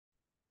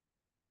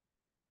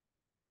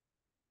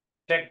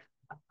check.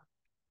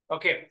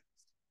 Okay.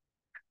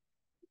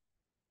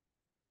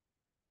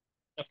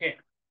 Okay.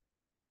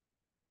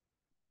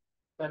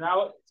 So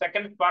now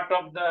second part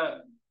of the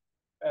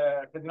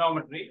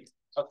trigonometry.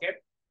 Okay.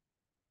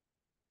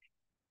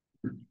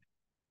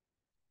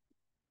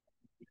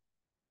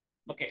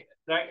 Okay.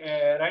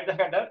 Write the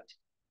header.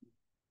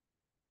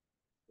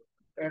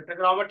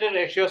 Trigonometric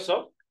ratios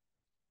of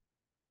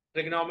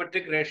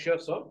trigonometric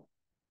ratios of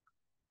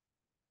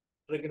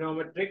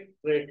trigonometric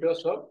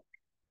ratios of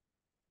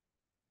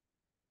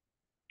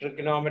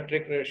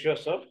trigonometric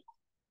ratios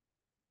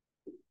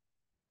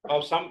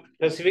of some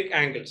specific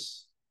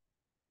angles.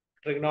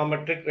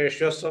 Trigonometric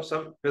ratios of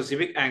some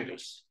specific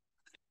angles.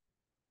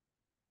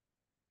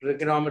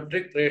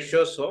 Trigonometric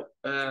ratios of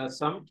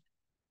some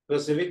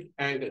specific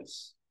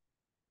angles.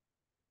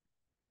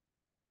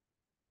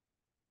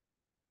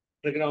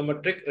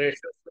 Trigonometric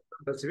ratios of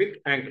specific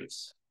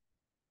angles.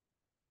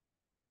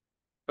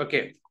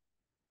 Okay.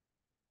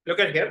 Look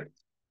at here.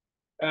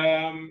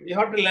 You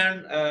have to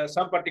learn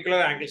some particular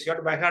angles. You have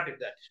to by heart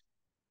that.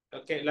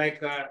 Okay,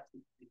 like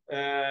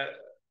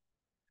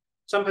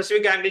some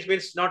specific angles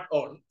means not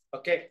all.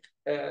 Okay,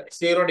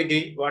 0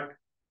 degree, what?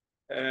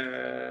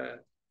 30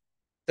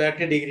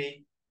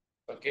 degree.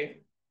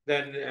 Okay,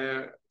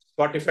 then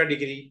 45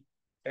 degree,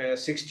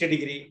 60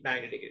 degree,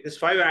 90 degree. These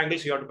 5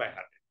 angles you have to by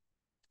heart.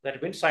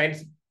 That means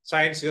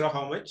sine 0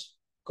 how much,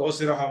 cos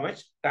 0 how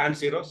much, tan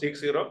 0, sec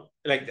 0,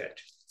 like that.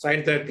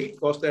 Sine 30,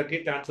 cos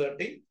 30, tan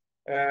 30,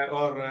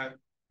 or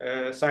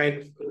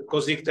sine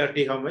cosec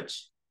 30 how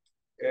much,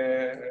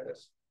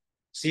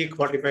 sec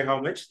 45 how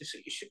much.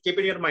 You should keep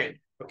in your mind.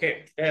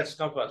 Okay, yes,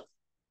 come first.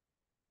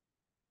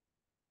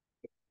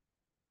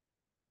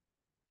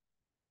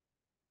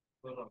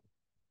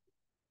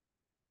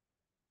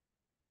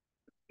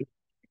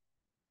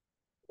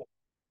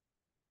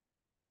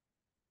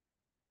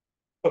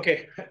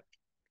 Okay,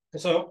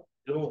 so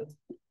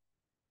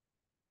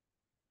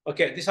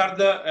okay, these are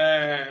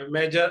the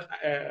major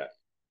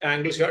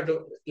angles you have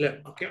to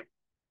learn. Okay,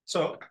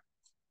 so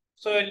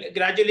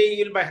gradually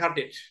you'll by heart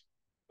it.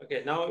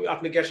 Okay, now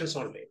applications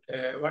only.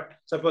 What?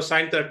 Suppose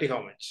sine 30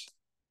 how much?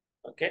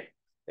 Okay,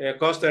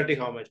 cos 30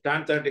 how much?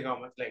 Tan 30 how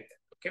much? Like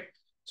that. Okay,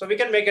 so we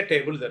can make a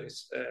table. There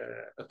is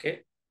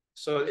okay,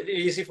 so it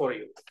is easy for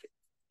you. Okay.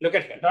 Look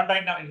at here. Don't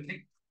write down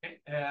anything.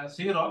 Okay,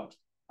 0,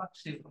 not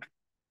 0.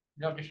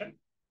 Your vision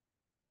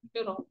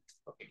 0.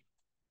 Okay,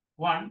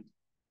 1,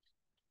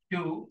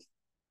 2,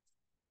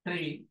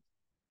 3,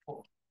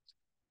 4.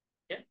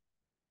 Yeah,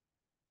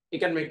 you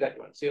can make that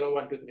one 0,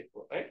 1, 2, 3,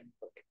 4. Right?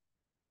 Okay.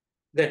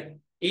 Then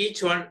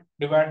each one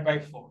divided by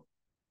 4.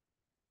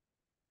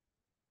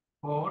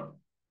 4,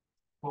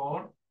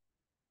 4,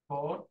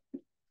 4,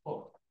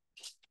 4.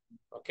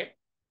 Okay.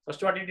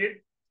 First what you did?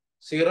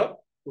 0,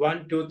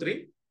 1, 2,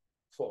 3,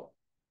 4.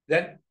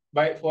 Then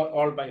by 4,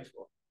 all by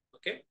 4.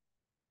 Okay.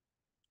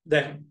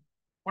 Then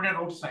put a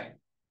root sign.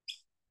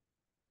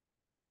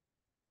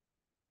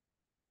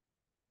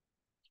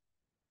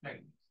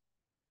 Like this.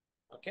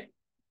 Okay.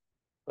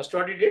 First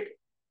what you did?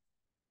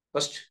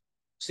 First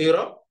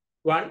 0,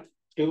 1,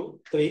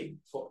 2, 3,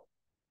 4.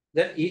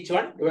 Then each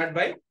one divided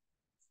by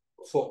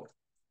 4.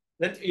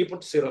 Then you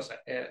put 0 sign,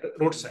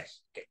 root sign.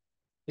 Okay.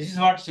 This is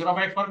what 0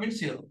 by 4 means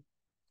 0.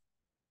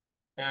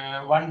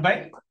 1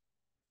 by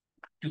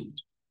 2.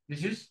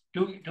 This is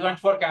 2 and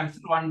 4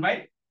 cancel. 1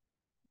 by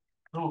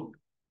root.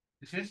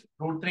 This is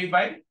root 3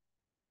 by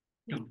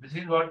 2. This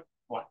is what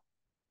 1.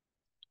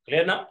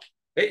 Clear now?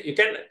 Hey, you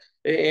can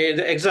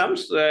the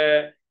exams.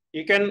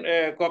 You can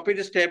copy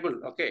this table.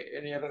 Okay,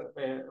 in your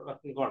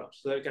working columns.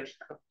 So you can,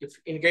 if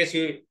in case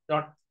you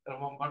don't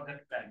remember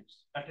that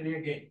values, continue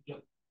again.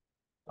 Look,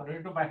 I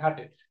need to by heart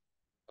it.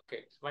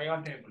 Okay, it's my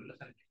own table.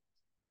 Listen.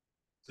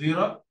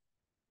 0.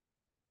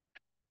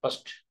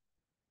 First.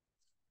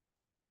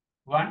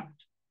 1,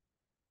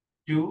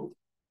 2,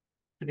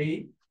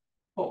 3,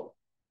 4.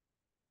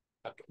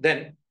 Okay.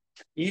 Then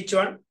each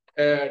one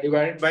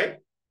divided by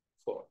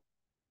 4.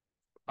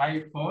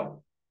 By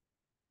 4,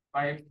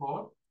 by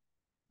 4,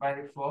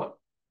 by 4,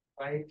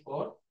 by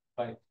 4,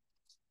 by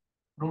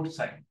root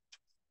sign.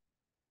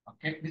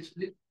 Okay. This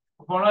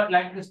follow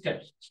like the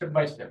steps, step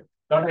by step.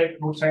 Don't write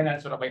root sign and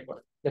sort of by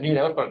 4. Then you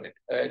never forget.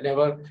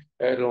 Never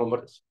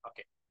remember this.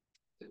 Okay.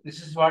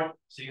 This is what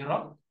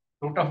 0.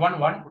 Root of 1,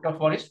 1. Root of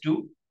 4 is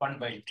 2. 1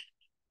 by 8.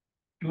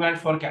 2 and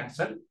 4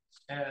 cancel.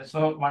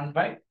 So 1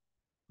 by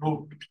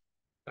root.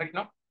 Correct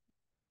now?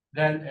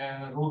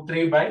 Then root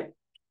 3 by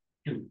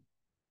 2.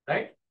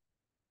 Right?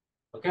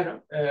 Okay.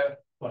 No?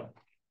 1.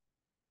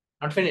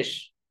 Not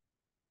finished.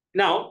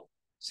 Now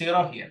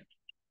 0 here.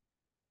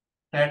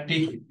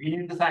 30. We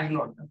need this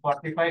angle.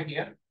 45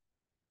 here.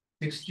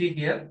 60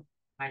 here.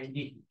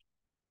 90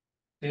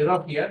 here.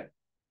 0 here.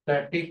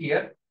 30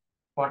 here.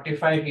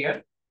 45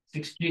 here.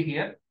 60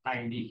 here.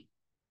 90.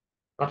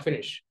 Not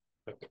finished.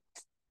 Okay.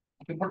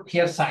 We put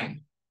here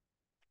sign.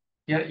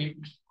 Here it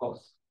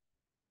goes.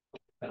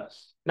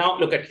 Now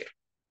look at here.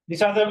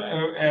 These are the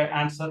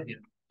answer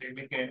here. We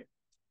make a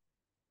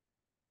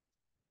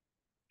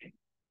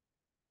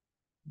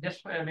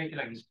just make it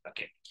like this.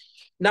 Okay.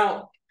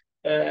 Now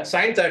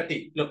Sine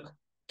 30. Look,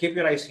 keep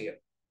your eyes here.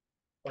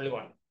 Only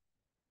one.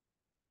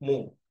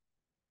 Move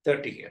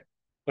 30 here.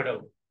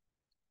 Whatever.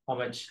 How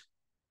much?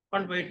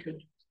 1 by 2.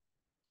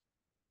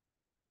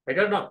 I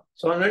don't know.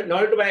 So not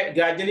to by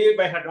gradually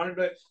by heart, not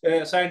to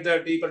sine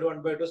 30 equal to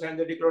 1 by 2, sine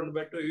 30 equal to 1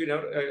 by 2, you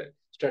never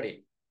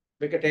study.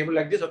 Make a table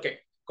like this. Okay.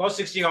 Cos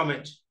 60 how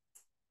much?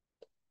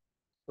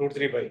 Root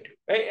 3 by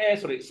 2.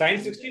 Sorry,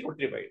 sine 60 root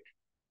 3 by 2.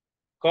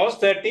 Cos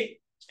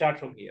 30, start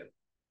from here.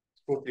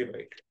 Root 3 by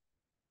 2.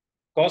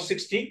 Cos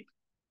 60,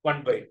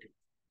 1 by 2.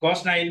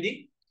 Cos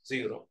 90,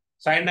 0.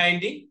 Sin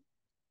 90,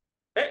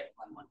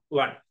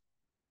 1.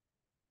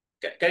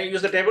 Can you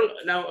use the table?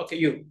 Now, okay,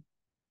 you.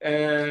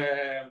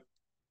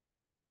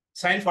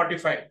 Sin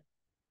 45,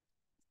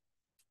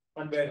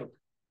 1 by root.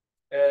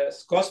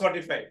 Cos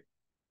 45,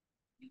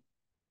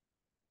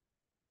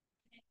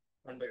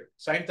 1 by root.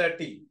 Sin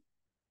 30.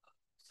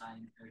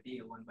 Sin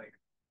 30, 1 by 2.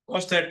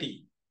 Cos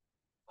 30.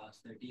 Cos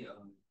 30,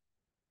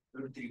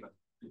 root 3 by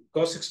 2.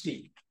 Cos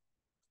 60.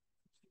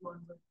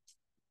 1 by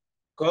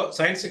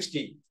Sin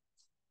 60.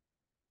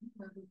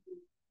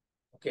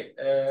 Okay.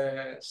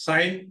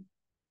 Sin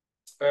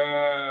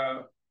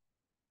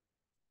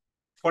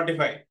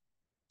 45.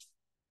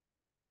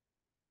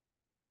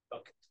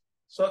 Okay.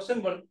 So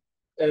simple.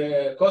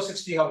 Cos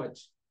 60 how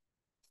much?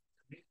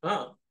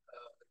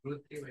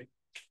 root 3 by 2.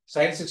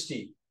 Sin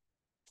 60.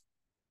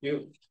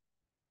 You.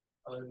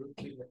 Root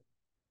 3 by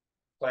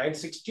 2. Sin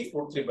 60,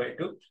 root 3 by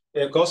 2.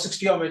 Cos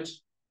 60 how much?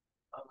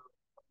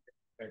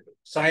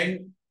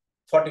 Sin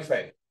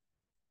 45.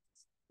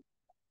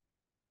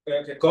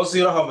 Okay. Cos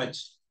 0 how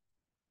much?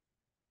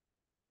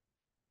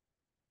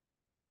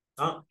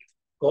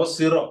 Cos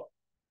 0.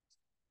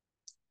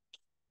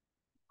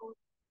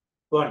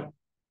 1.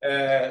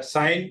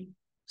 Sin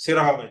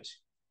 0 how much?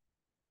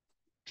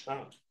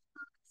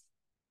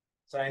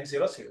 Sin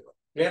 0, 0.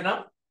 Clear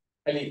now?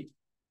 Ali?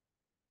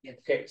 Yes.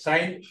 Okay.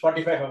 Sin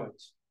 45 how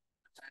much?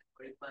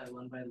 45,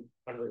 1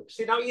 by root.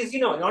 See, now easy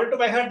now. In order to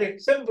by heart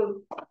it,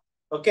 simple.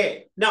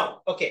 Okay.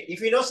 Now, okay.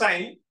 If we know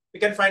sine, we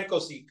can find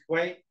cosec.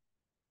 Why?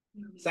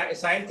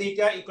 Sin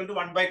theta equal to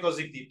 1 by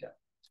cosec theta.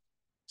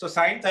 So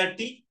sin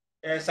 30,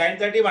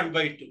 1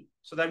 by 2.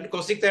 So that means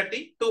cosec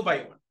 30, 2 by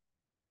 1.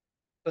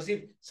 So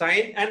see,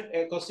 sine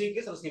and cosec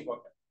is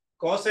reciprocal.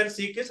 Cos and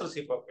sec is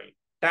reciprocal.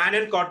 Tan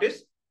and cot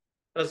is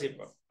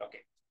reciprocal.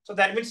 Okay. So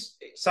that means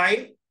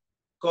sine,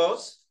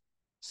 cos,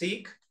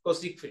 sec,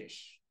 cosec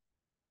finish.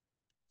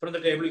 From the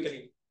table you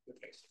can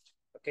replace it.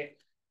 Okay.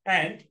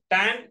 And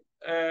tan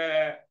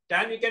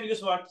we can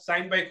use what?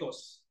 Sine by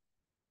cos.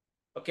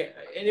 Okay.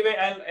 Anyway,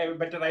 I'll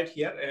better write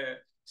here.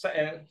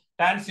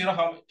 Tan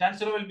 0, tan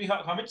 0 will be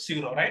how much?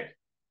 0, right?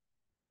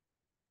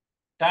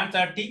 Tan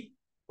 30,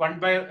 1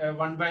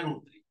 by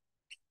root 3.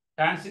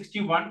 Tan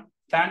 61,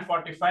 tan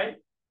 45,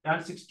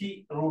 tan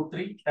 60 root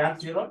 3, tan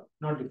 0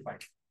 not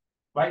defined.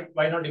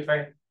 Why not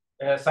defined?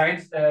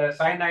 Sin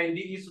 90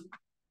 is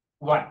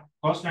 1.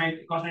 Cos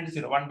 90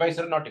 0. 1 by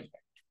 0 not defined.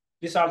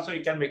 This also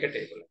you can make a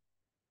table.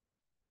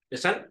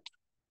 Listen,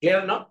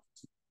 clear now?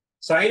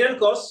 Sin and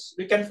cos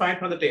we can find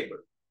from the table.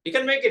 You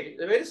can make it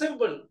very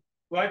simple.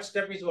 What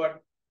step is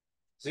what?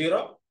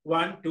 0,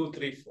 1, 2,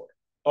 3, 4.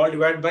 All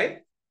divided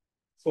by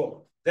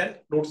 4. Then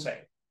root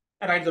side.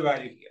 And write the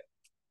value here.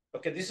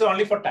 Okay, this is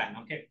only for tan.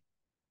 Okay.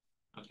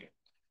 Okay.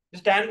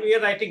 This tan we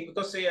are writing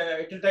because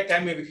it will take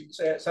time. Maybe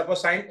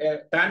suppose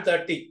tan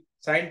 30,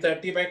 sin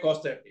 30 by cos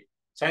 30.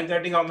 Sin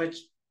 30 how much?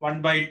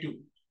 1 by 2.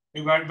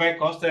 Divided by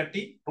cos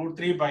 30, root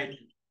 3 by 2.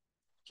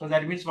 So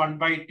that means 1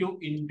 by 2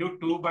 into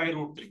 2 by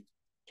root 3.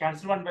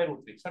 Cancel 1 by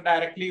root 3. So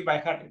directly by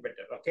heart is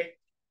better. Okay.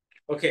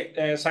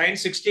 Okay. Sin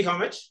 60 how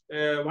much?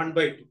 1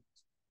 by 2.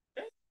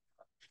 Okay.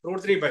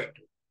 Root 3 by 2.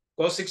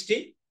 Cos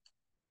 60.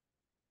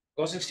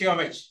 Cos 60 how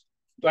much?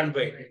 1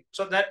 by 2.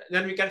 So that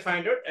then we can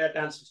find out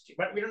tan 60.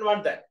 But we don't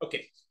want that.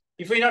 Okay.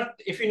 If we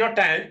not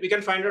tan, we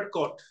can find out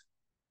cot.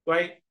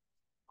 Why?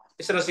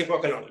 It's a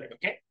reciprocal only.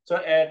 Okay. So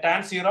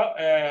tan 0,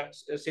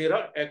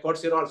 0, cot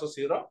 0 also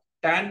 0.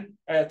 Tan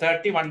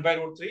 30, 1 by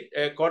root 3,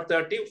 cot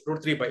 30,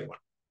 root 3 by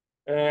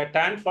 1.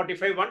 Tan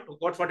 45, 1,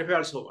 cot 45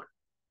 also 1.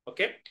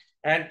 Okay.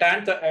 And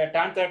tan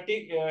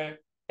 30,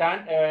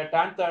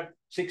 tan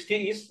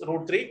 60 is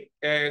root 3,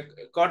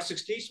 cot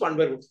 60 is 1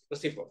 by root 3,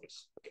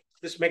 reciprocals. Okay.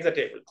 Just make the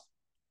table.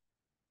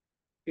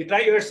 You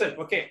try yourself.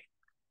 Okay.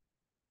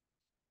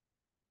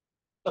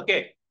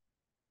 Okay.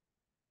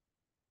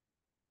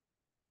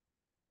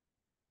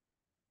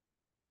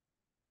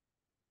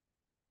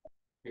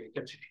 You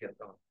can sit here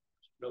now.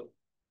 No.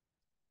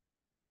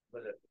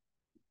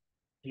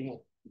 Remove.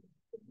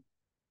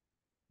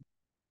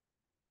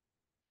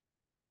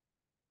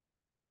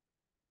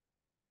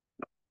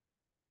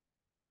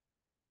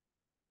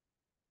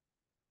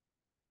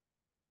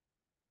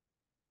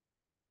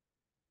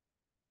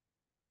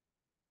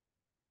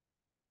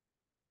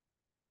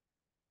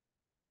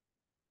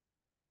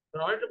 In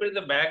order to bring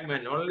the bag,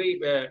 man,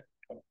 only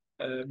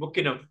book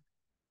enough.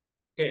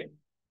 Okay.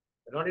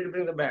 I don't need to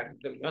bring the bag.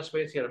 There's no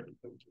space here.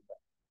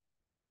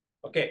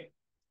 Okay.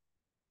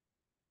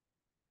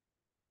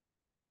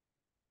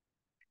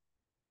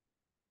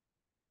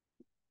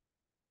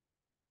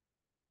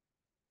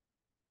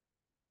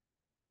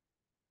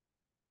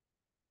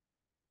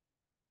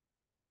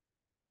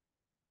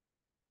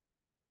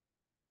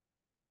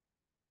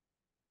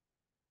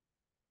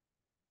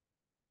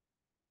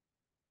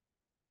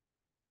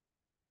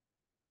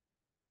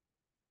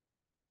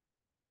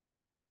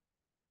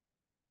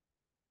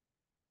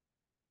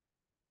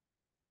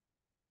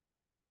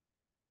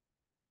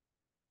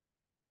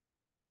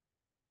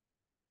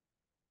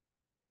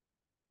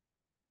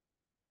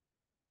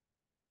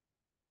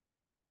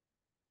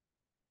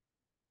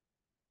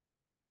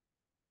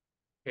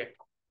 Okay.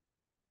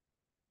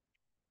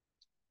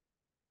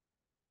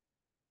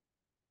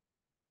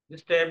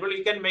 This table,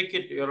 you can make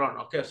it your own.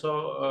 Okay.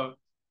 So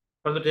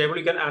from the table,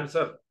 you can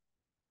answer.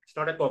 It's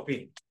not a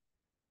copy.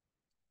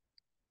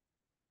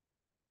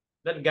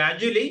 Then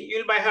gradually, you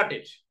will by heart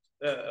it.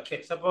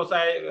 Okay. Suppose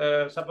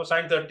I suppose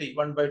sine 30,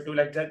 1/2,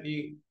 like that.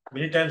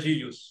 Many times you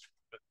use.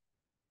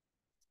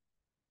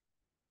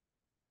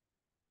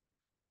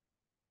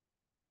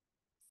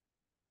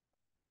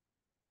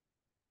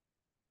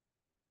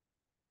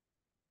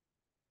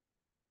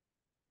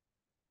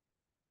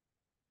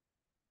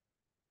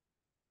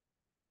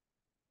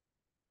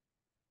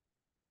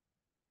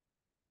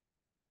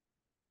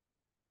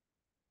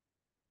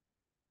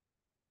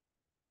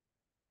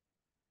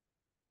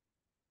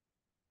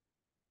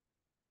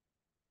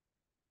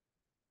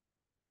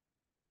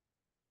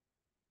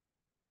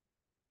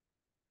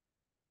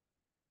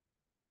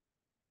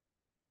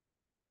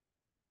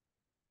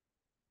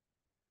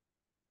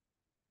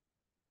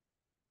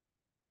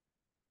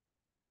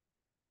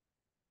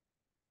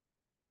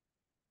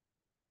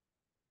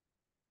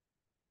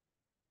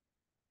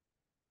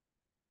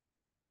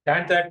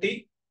 Tan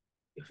 30,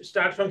 if you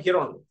start from here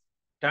on,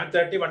 tan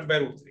 30,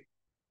 1/√3.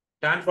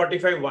 Tan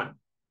 45, 1.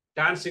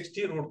 Tan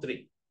 60,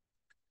 √3.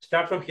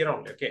 Start from here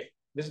on. Okay.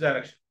 This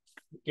direction.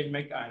 You can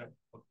make iron.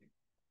 Okay.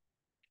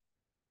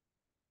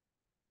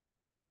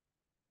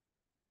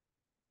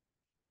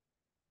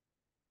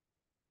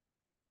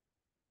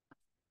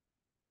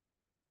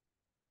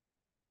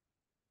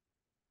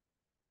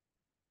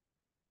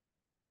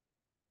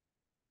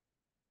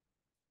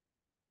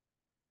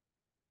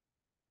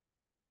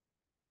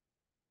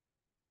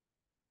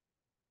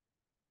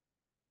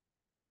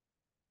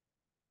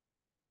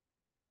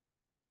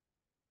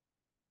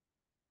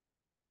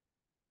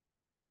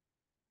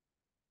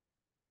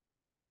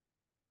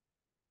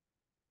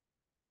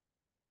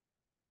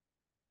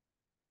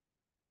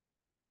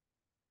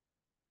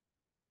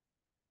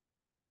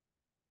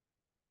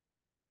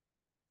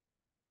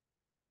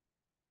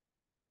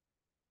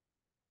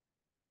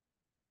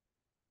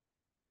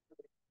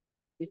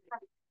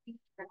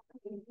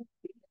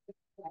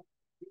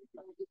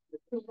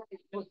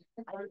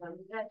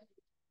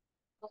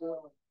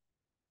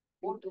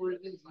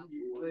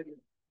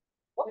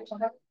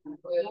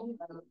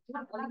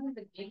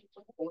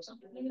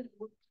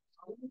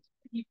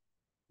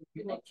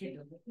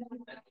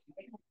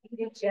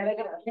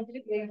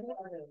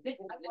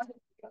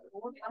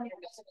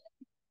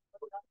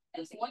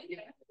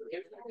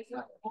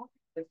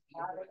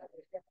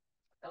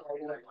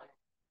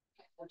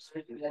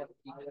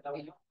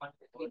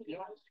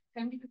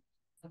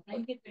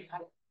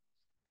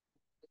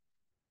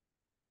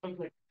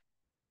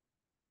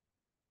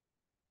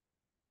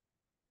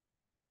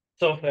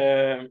 So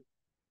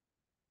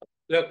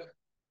look.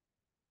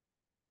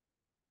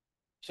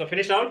 So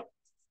finish now.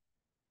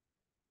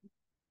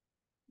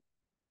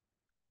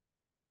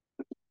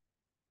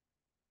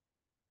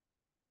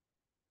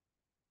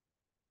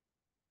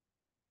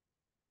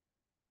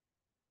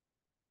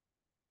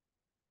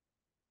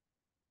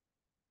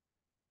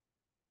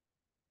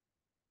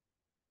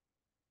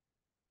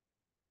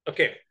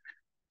 Okay.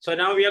 So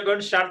now we are going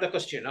to start the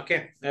question.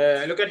 Okay.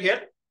 Look at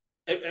here.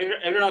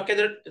 Everyone okay?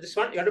 This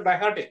one you have to by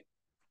heart it,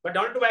 but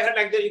don't to by heart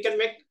like that. You can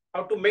make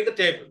how to make the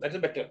table. That's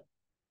better.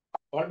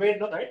 All made,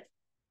 no, right?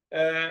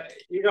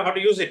 You know how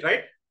to use it,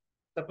 right?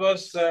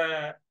 Suppose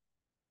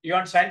you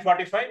want sine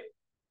 45.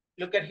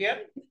 Look at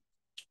here.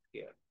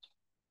 Here.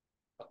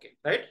 Okay,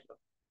 right?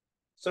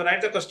 So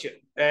write the question.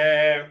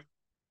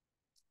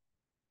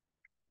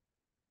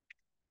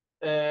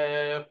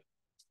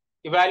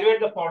 Evaluate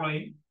the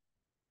following.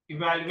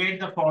 Evaluate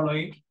the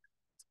following.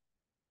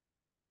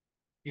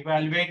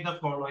 Evaluate the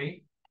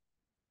following.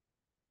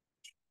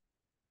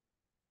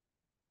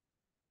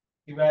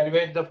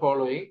 Evaluate the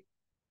following.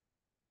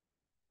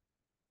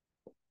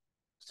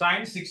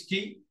 Sine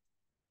 60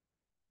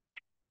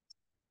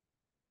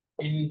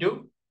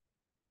 into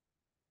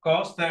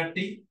cos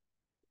 30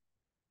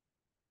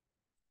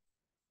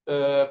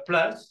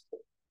 plus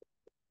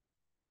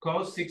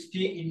cos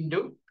 60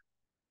 into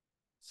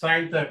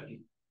sine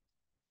 30.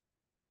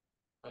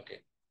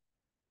 Okay.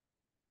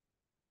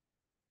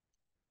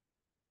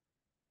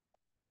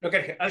 Look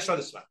at here. I'll show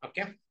this one.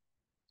 Okay.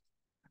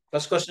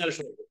 First question I'll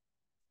show you.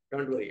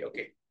 Don't worry.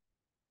 Okay.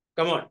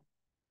 Come on.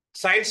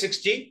 Sine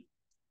 60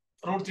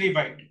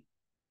 √3/2.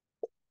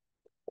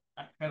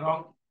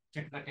 Wrong.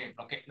 Check the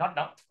table. Okay. Not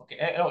now.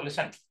 Okay. Oh,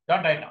 listen.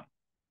 Don't write now.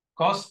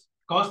 Cos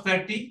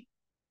 30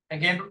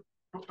 again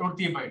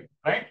 √3/2.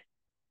 Right?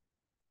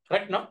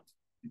 Correct? No?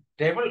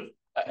 Table.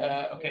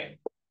 Okay.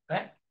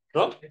 Right?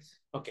 Wrong?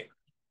 Okay.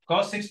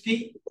 Cos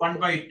 60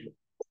 1/2.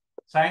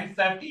 Sine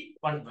 30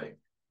 1/2.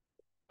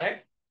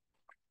 Right?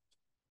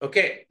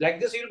 Okay, like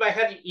this you'll by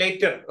head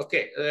later.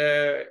 Okay,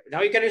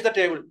 now you can use the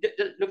table. Just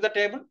look at the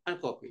table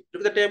and copy.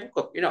 Look at the table,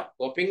 copy. You know,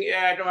 copying,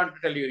 I don't want to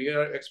tell you,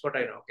 you're expert,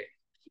 I know. Okay.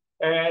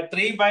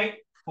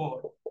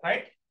 3/4,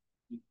 right?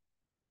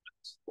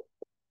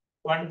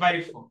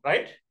 1/4,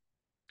 right?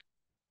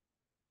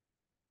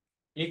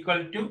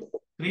 Equal to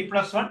 3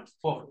 plus 1,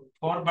 4.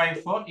 4 by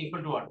 4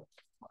 equal to 1.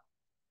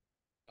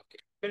 Okay,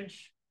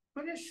 finish.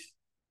 Finish.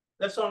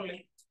 That's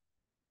only.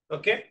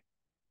 Okay.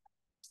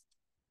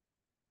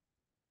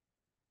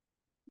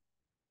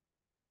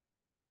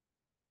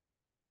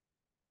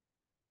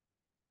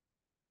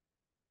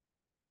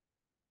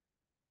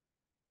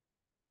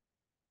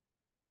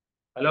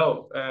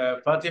 Hello,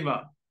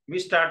 Fatima. We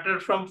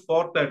started from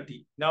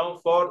 4:30.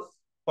 Now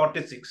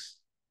 4:46.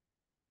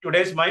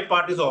 Today's my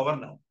part is over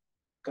now.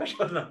 Correct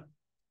or not?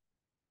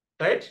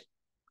 Right?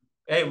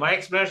 Hey, my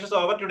explanation is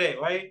over today.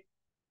 Why?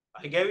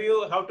 I gave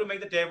you how to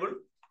make the table.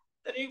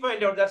 Then you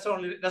find out that's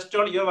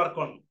all your work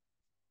on.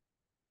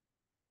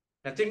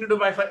 Nothing to do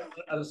by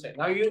other side.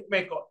 Now you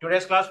make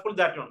today's class full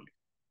that only.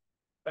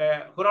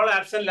 Who are all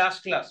absent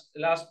last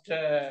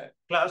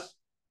class,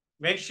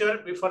 make sure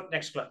before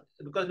next class,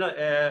 because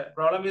the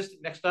problem is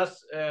next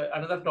class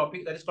another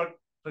topic that is called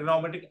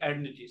trigonometric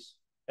identities.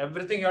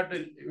 Everything you have to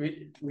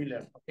we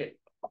learn. Okay.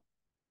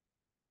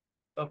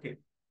 Okay.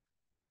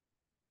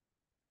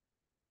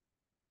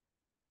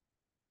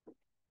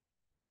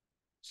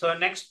 So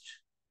next,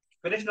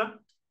 finish now.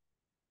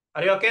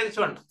 Are you okay? This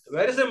one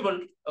very simple.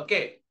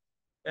 Okay.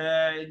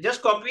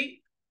 Just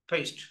copy,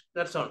 paste.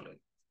 That's all.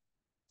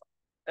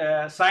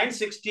 Sine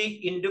 60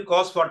 into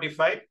cos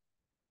 45.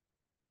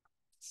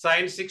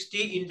 Sine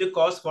 60 into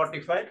cos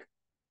 45.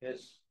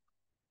 Yes.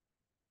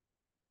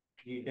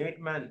 The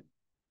date man.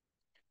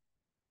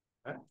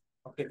 Huh?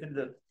 Okay.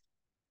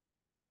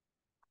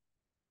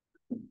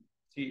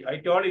 See, I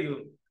told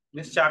you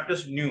this chapter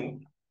is new.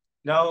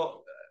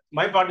 Now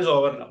my part is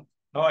over now.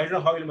 Now I don't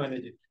know how you'll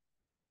manage it.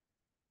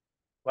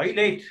 Why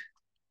late?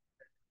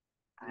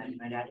 And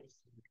my dad is.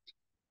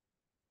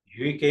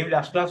 You came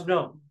last class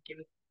now.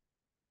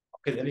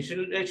 Okay, then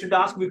you should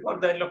ask before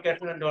the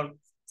location and all.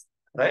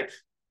 Right?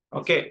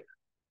 Okay.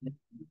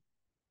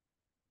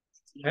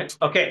 Right?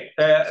 Okay.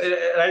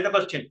 Write the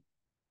question.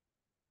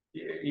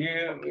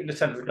 You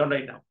listen, we don't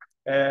write now.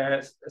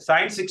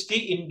 Sine 60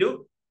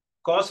 into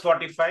cos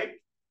 45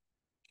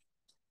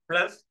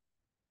 plus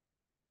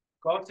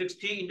cos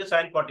 60 into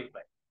sine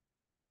 45.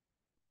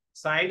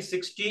 Sine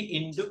 60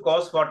 into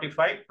cos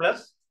 45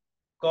 plus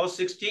cos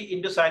 60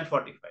 into sine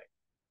 45.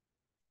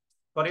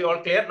 For you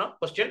all clear, no?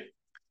 Question.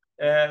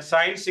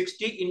 Sine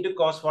 60 into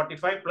cos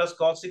 45 plus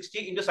cos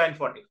 60 into sine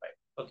 45.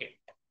 Okay.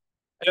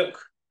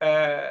 Look,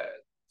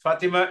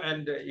 Fatima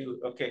and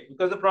you, okay.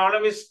 Because the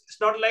problem is,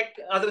 it's not like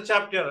other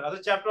chapter.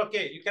 Other chapter,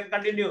 okay, you can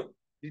continue.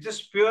 This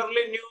is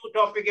purely new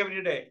topic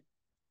every day.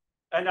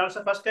 And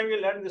also first time you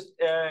learn this.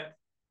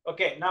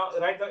 Okay, now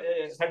write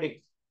the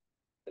heading.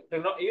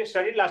 You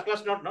studied last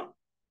class, not no?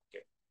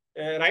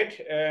 Okay. Right.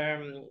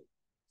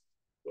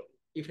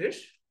 You finish?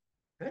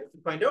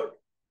 Find out.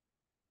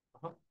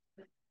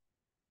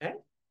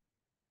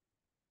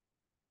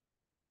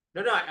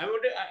 No, I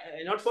would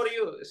not for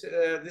you.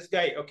 This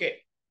guy,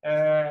 okay.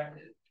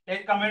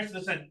 Take comments.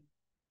 Listen,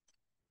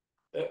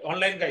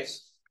 online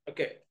guys.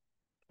 Okay,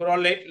 for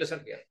online,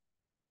 listen here.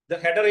 The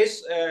header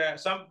is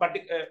some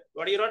particular.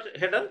 What do you write?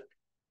 Header: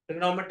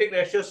 trigonometric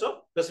ratios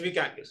of specific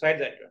angles. Write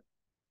that one.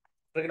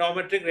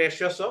 Trigonometric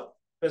ratios of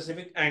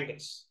specific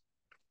angles.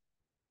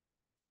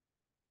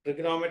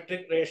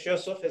 Trigonometric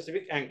ratios of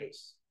specific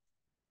angles.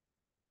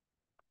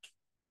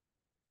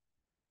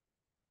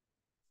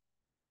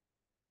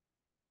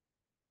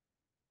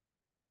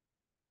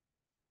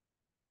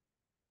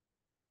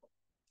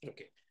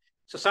 Okay.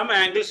 So some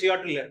angles you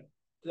have to learn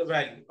the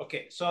value.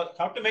 Okay. So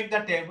how to make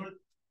that table?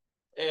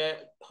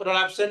 For all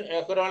absent,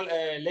 for all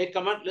late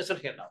command, listen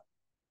here now.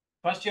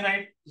 First you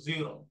write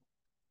 0,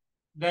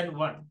 then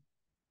 1,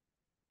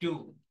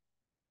 2,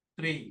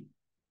 3,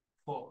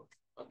 4.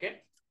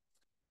 Okay.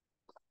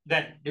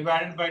 Then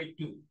divided by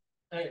 2,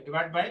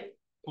 divided by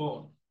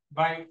 4,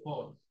 by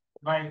 4,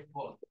 by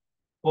 4,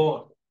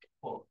 4,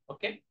 4.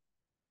 Okay.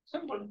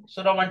 Simple.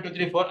 So now 1, 2,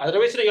 3, 4.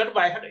 Otherwise, you have to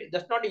by heart.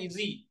 That's not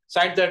easy.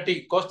 Sine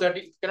 30, cos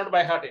 30, cannot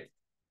by heart it.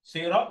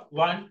 0,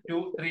 1,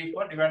 2, 3,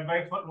 4, divided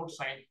by 4, root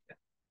sine.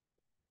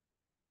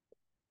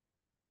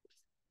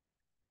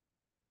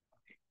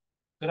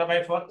 0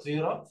 by 4,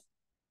 0.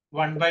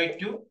 1 by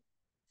 2.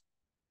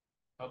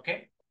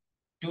 Okay.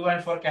 2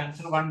 and 4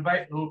 cancel. 1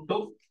 by root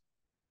 2.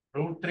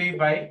 Root 3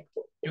 by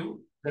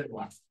 2. Then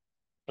 1.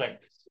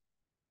 Like this.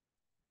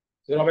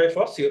 0 by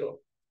 4, 0.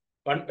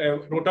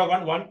 Root of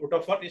 1, 1. Root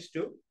of 4 is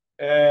 2.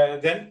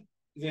 Then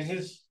this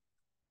is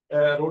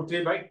root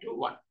 3 by 2,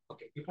 1.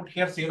 Okay. You put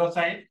here 0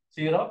 sine,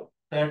 0,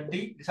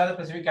 30. These are the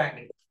specific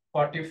angles.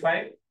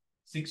 45,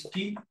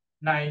 60,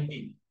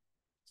 90.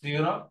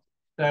 0,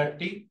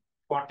 30,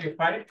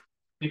 45,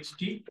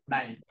 60,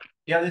 90.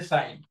 Here is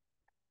sine.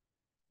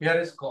 Here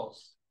is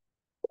cos.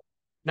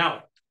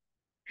 Now,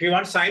 if you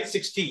want sine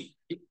 60,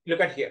 look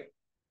at here.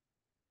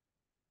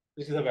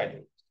 This is the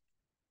value.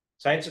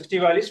 Sine 60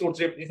 values, root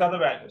 3. These are the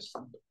values.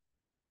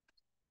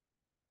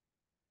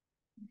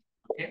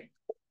 Okay.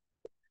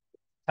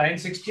 Sine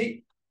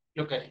 60,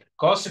 look at it.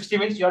 Cos 60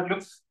 means you have to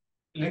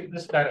look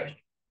this direction.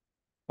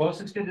 Cos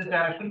 60 this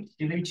direction,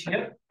 you reach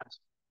here.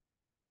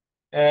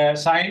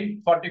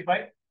 Sine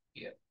 45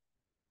 here.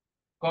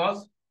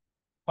 Cos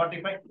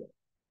 45 here.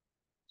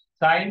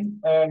 Sin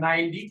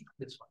 90,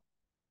 this one.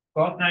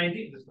 Cos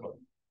 90, this one.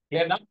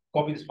 Here now,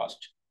 copy this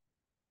first.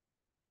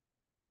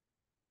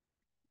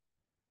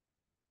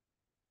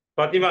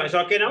 Fatima, is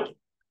okay now?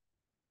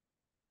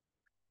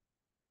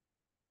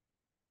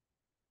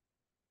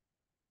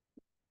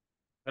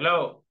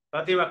 Hello,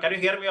 Fatima, can you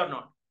hear me or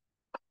not?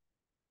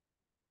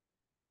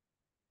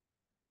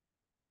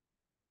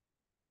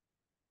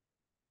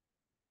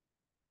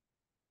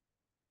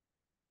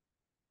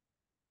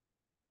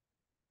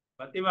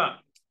 Fatima,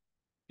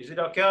 is it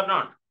okay or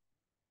not?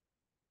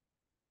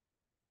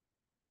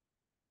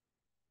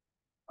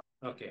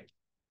 Okay.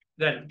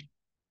 Then.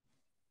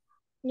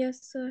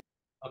 Yes, sir.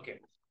 Okay.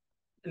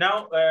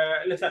 Now,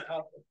 listen.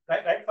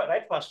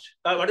 Right first.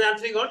 What is the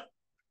answer you got?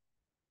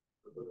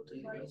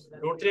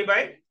 Root 3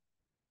 by?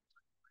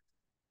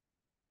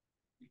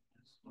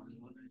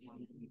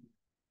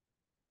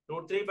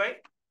 Root 3 by?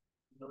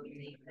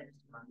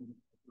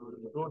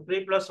 Root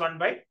 3 plus 1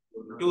 by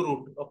 2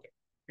 root. Okay.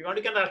 If you want,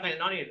 you can rationalize.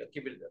 No need.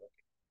 Keep it there.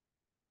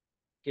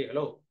 Okay.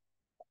 Hello.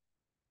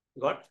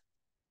 Got?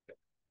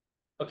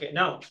 Okay.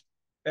 Now,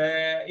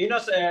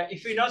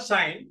 if you know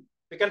sine,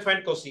 we can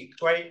find cosec.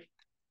 Why?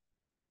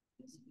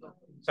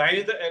 Sine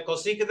is the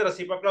cosec is the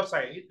reciprocal of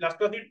sine. Last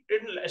class you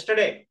did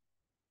yesterday.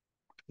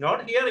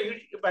 Not here.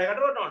 You by heart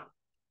or not?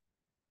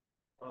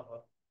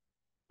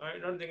 I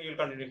don't think you'll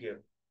continue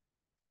here.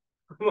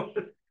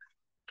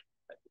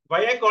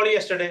 Why I called you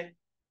yesterday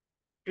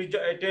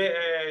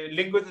to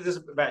link with this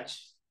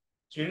batch?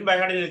 So you didn't buy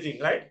heart anything,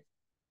 right?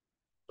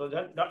 So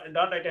don't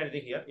write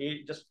anything here.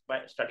 You just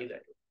study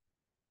that.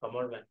 Come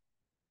on, man.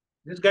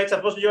 This guy is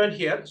supposed to join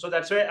here, so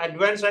that's why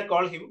advance I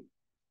call him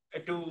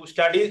to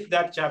study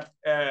that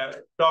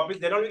topic.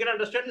 Then only we can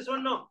understand this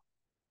one. No,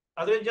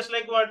 otherwise just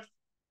like what?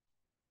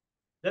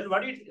 Then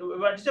what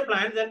is the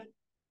plan then?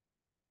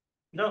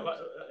 No,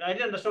 I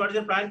didn't understand what is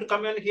the plan to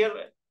come in here.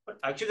 But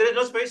actually, there is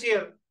no space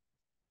here.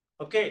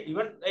 Okay,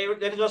 even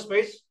there is no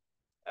space.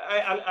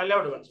 I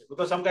allowed once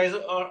because some guys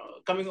are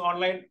coming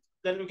online.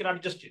 Then we cannot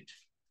adjust it,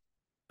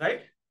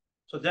 right?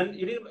 So then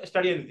you didn't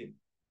study anything.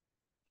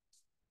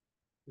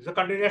 It's a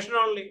continuation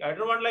only. I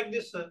don't want like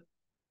this.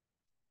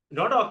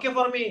 Not okay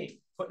for me.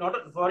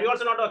 For you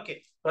also not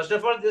okay. First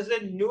of all, this is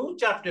a new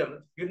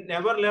chapter. You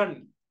never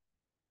learn.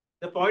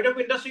 The point of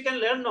interest you can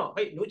learn now.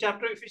 Hey, new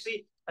chapter, if you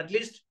see, at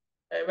least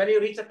when you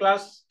reach a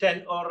class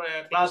 10 or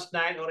class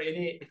 9 or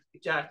any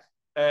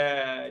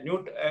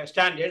new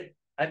standard,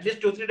 at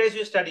least 2-3 days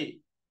you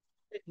study.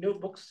 New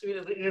books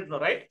you read now,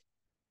 right?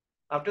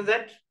 After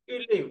that, you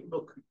will leave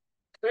book.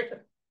 Right?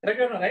 Right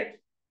or not, right?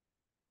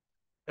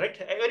 Right?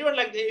 Everyone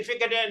like if you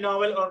get a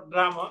novel or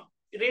drama,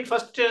 you read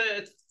first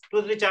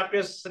 2-3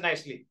 chapters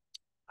nicely.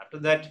 After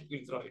that,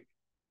 you throw it.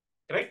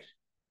 Correct?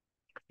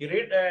 You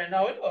read a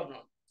novel or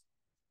not?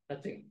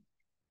 Nothing.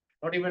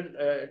 Not even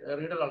a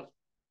reader also.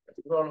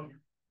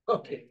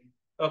 Okay.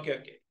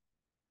 Okay.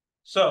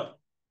 So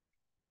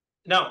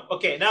now,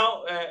 okay.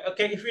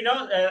 If you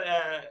know,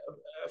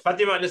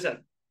 Fatima,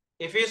 listen.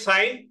 If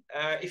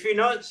you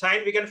know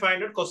sine, we can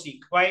find out cosec.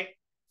 Why?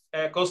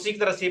 Cosec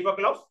the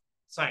reciprocal of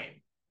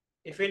sine.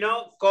 If you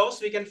know cos,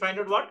 we can find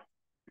out what?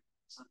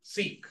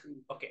 Sec.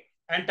 Okay.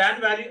 And tan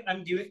value,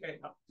 I'm giving,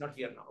 not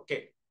here now.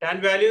 Okay.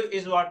 Tan value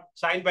is what?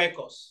 Sine by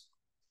cos.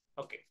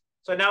 Okay.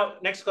 So now,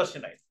 next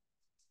question, right?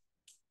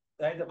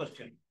 That is the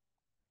question.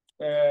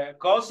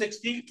 Cos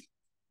 60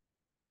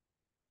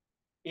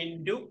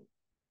 into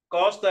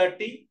cos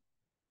 30.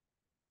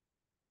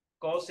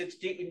 Cos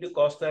 60 into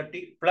cos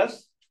 30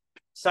 plus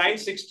sine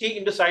 60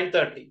 into sine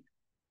 30.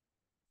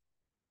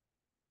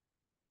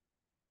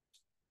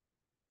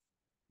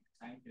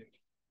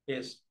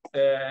 Yes.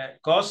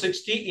 Cos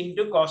 60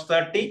 into cos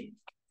 30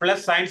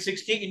 plus sine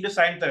 60 into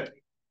sine 30.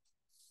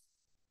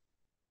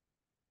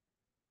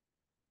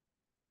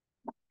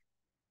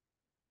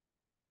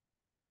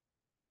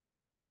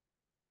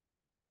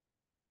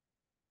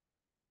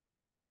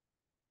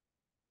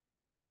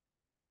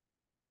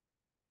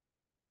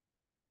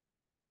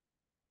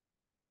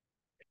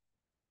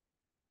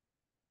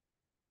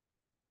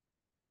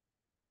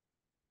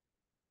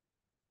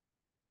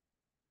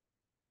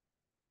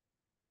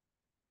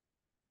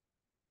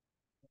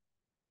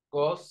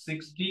 Cos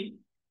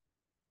 60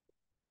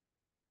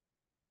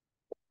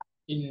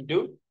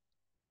 into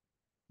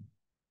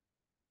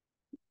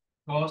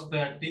cos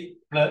 30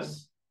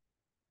 plus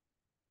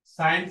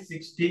sine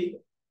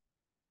 60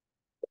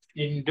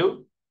 into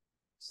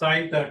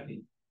sine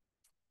 30.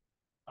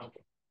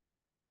 Okay.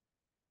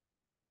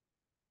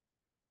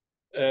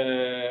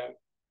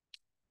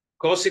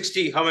 Cos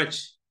 60, how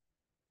much?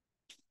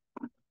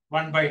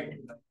 1 by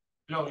 2.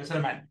 No,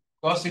 listen, man.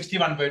 Cos 60,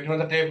 1 by 2 from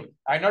the table.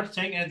 I'm not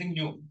saying anything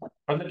new.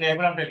 From the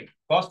table, I'm telling.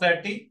 Cos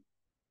 30,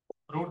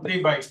 root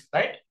 3 by,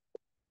 right?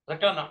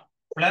 Correct or not?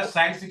 Plus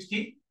sine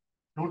 60,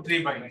 root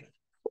 3 by.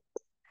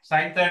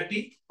 Sine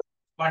 30,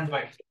 1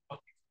 by.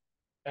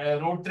 Okay.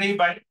 Root 3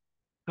 by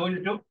 2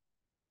 into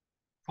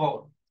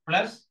 4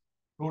 plus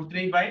root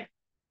 3 by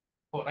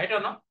 4, right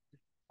or not?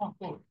 Oh,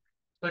 cool.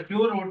 So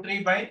 2 root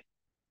 3 by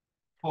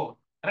 4.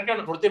 Correct or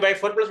not? Root 3 by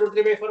 4 plus root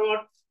 3 by 4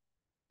 what?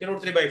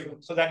 root 3 by 4.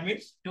 So that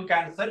means 2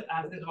 cancel.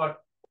 Answer is what?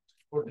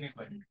 Root 3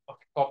 by 4.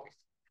 Okay, copy.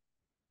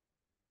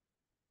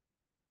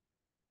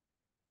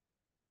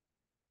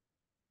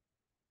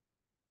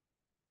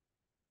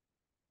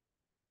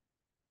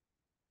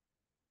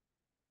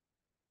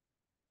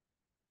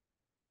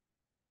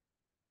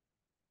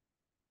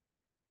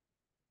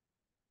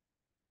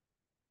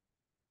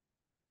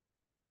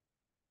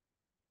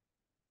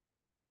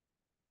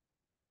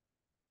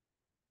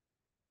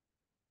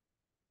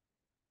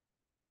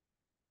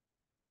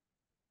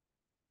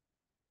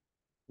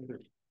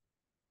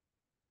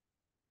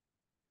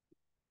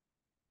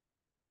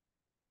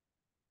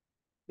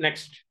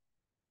 Next.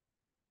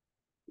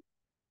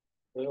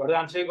 What the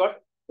answer you got?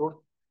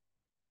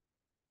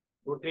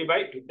 Root 3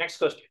 by 2. Next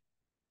question.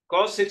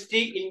 Cos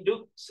 60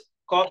 into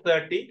cos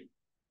 30.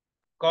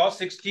 Cos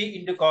 60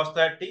 into cos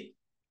 30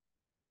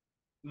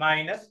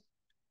 minus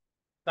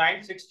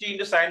sin 60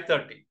 into sin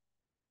 30.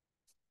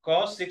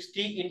 Cos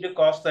 60 into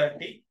cos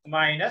 30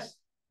 minus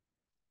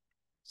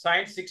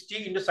sin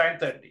 60 into sin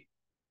 30.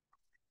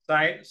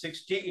 Sin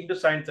 60 into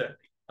sin 30.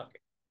 Okay.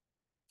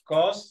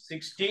 Cos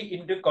 60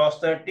 into cos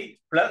 30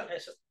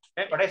 plus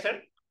what I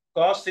said?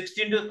 Cos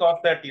 60 into cos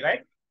 30,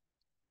 right?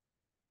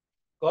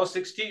 Cos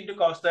 60 into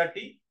cos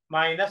 30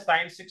 minus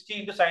sin 60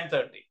 into sin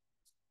 30.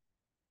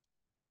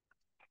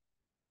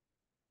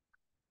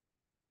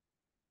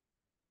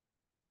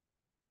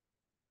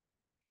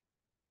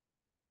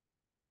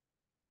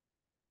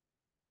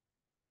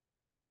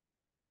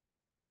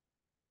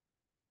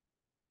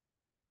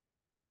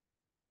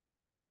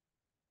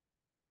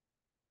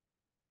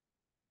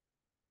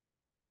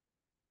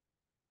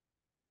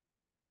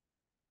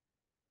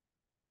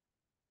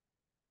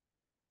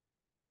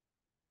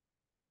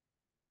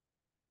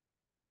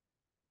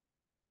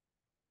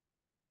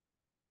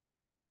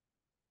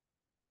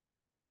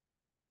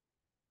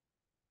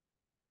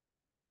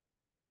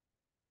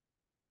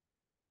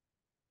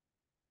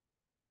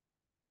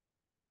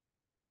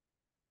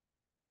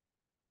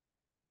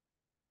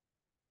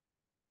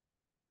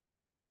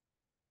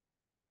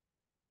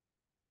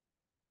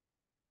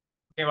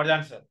 Okay, what's the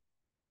answer?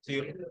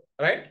 0,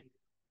 right?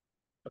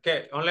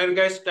 Okay, online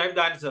guys type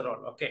the answer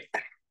all. Okay,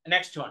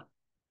 next one.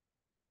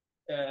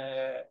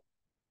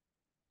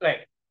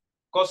 Right,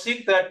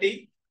 cosec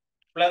 30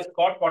 plus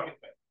cot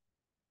 45.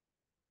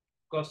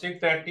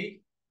 Cosec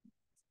 30,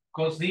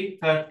 cosec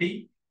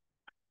 30,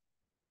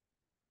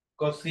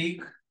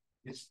 cosec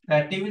is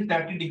 30 means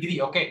 30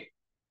 degree. Okay,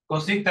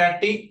 cosec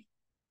 30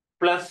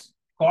 plus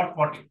cot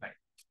 45.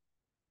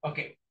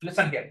 Okay,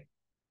 listen here.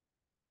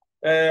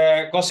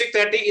 Cosec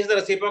 30 is the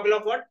reciprocal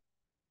of what?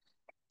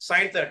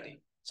 Sin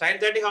 30. Sin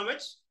 30 how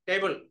much?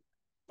 Table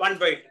 1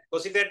 by 2.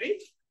 Cosec 30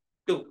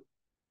 2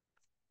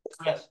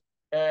 plus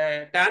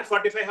tan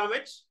 45 how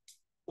much?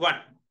 1.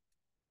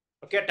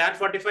 Okay, tan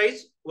 45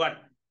 is 1.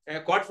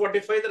 Cot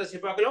 45 is the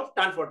reciprocal of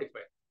tan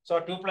 45. So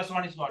 2 plus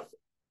 1 is what?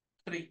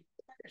 3.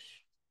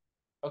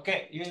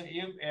 Okay,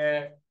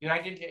 you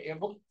write in your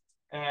book.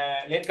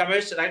 Late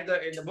comers write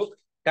in the book.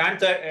 Tan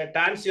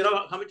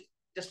 0 how much?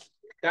 Just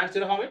tan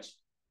 0 how much?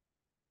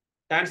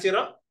 Tan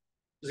 0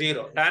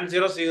 0. Tan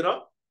 0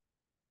 0.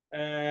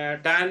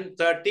 Tan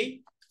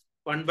 30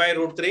 1 by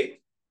root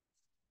 3.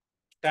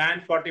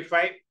 Tan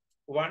 45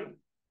 1.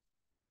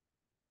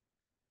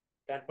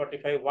 Tan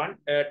 45 1.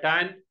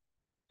 Tan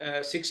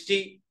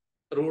 60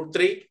 root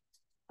 3.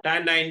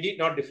 Tan 90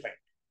 not defined.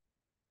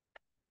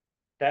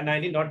 Tan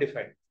 90 not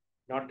defined.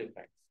 Not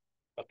defined.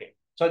 Okay.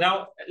 So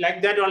now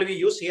like that only we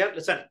use here.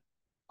 Listen.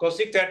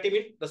 Cosec 30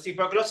 means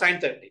reciprocal of sin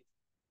 30.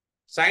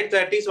 Sin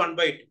 30 is 1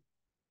 by 2.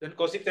 Then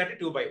cosec 30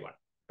 2 by 1.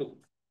 2.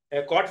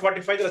 Cot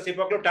 45 is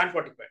reciprocal of tan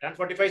 45. Tan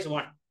 45 is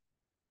 1.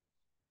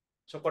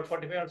 So cot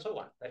 45 also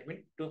 1. That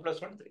means 2 plus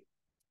 1 3.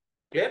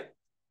 Clear?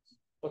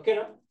 Okay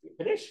now.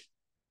 Finish.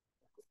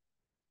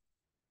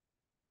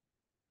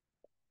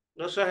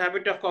 No so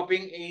habit of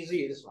copying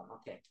easy this one.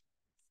 Okay.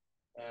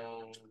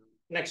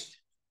 Next.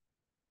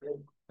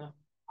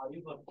 How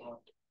you got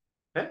cot?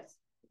 Huh?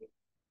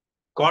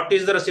 Cot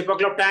is the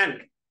reciprocal of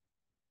tan.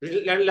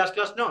 Learn last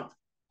class, no?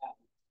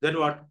 Then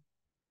what?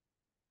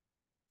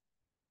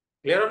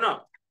 Clear or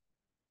no?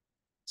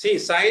 See,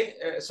 sine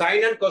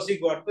and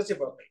cosec what?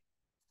 Reciprocal.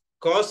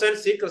 Cos and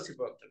sec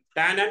reciprocal.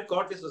 Tan and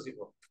cot is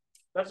reciprocal.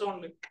 That's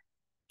only.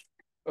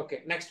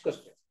 Okay, next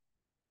question.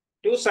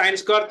 2 sine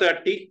square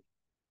 30.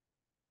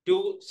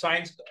 2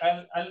 sine,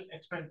 I'll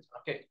explain.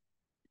 Okay.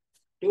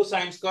 2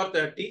 sine square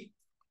 30.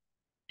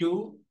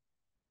 2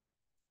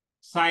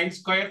 sine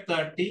square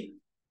 30.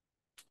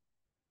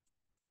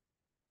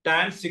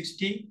 Tan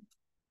 60.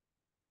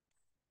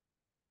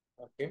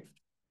 Okay.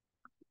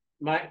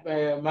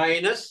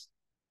 Minus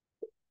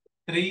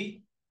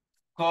 3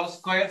 cos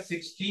square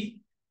 60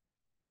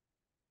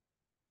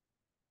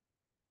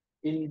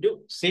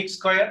 into sec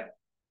square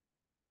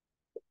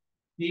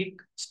 30.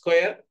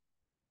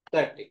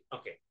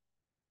 Okay.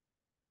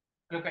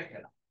 Look at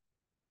here.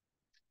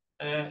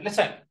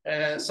 Listen,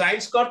 sine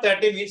square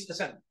 30 means,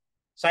 listen,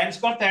 sine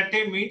square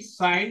 30 means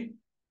sine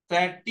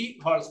 30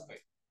 whole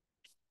square.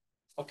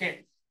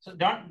 Okay. So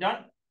don't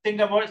think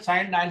about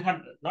sine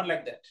 900, not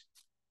like that.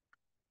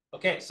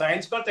 Okay,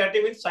 sine square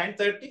 30 means sine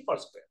 30 whole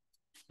square.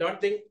 Don't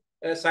think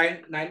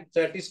sine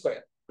 930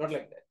 square, not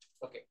like that.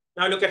 Okay,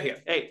 now look at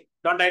here. Hey,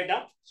 don't write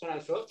down. So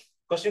I'll show.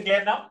 Question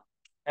clear now?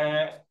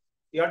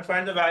 You have to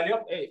find the value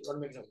of, hey, don't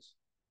make noise.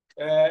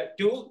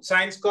 2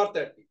 sine square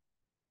 30.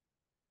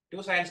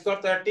 2 sine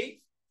square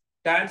 30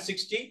 tan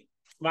 60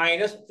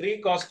 minus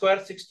 3 cos square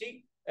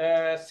 60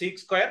 sec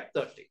square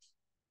 30.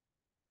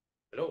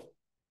 Hello.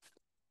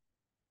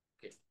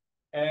 Okay.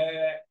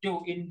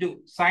 2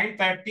 into sine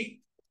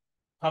 30,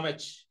 how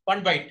much?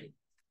 1 by 2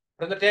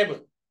 from the table.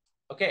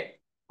 Okay.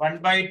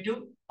 1 by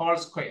 2 whole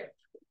square.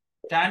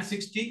 Tan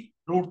 60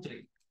 root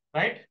 3,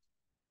 right?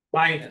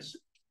 Minus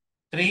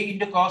 3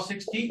 into cos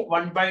 60,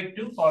 1 by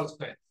 2 whole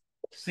square.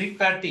 Sec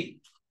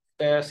 30.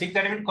 Sec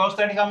 30 means cos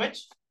 30, how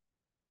much?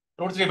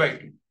 Root 3 by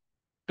 2.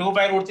 2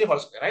 by root 3 whole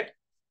square, right?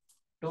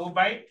 2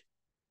 by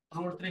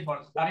root 3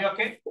 whole square. Are you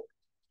okay?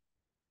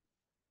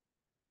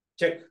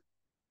 Check.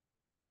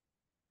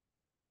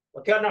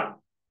 Okay or not?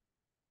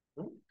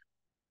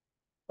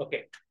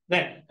 Okay.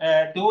 Then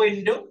 2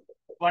 into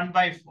 1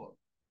 by 4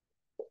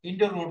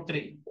 into root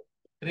 3.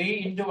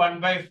 3 into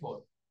 1 by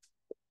 4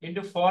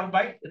 into 4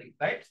 by 3,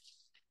 right?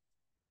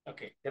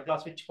 Okay. The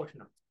class which question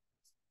now?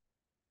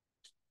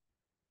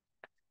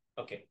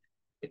 Okay.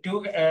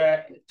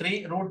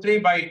 3 root 3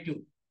 by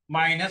 2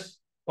 minus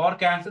 4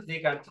 cancel,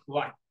 3 cancel,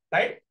 1,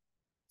 right?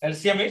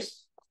 LCM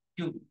is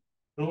 2.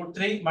 Root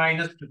 3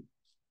 minus 2.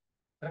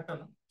 Correct or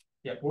no?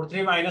 Yeah, root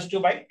 3 minus 2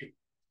 by 2.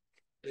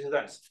 This is the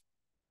answer.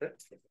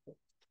 Correct?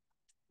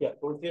 Yeah,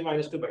 root 3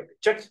 minus 2 by 2.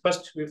 Check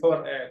first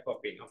before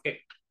copying. Okay.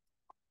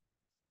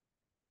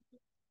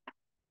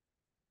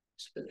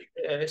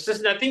 It's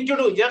just nothing to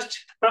do, just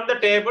from the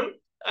table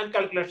and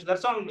calculation.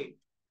 That's only.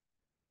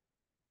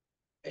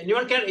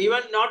 Anyone can,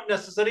 even not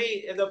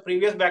necessary in the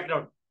previous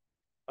background.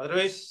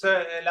 Otherwise,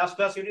 last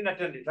class you didn't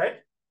attend it, right?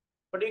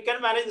 But you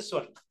can manage this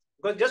one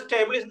because just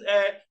table is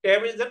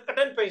the cut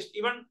and paste.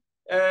 Even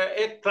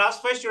a class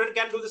 5 student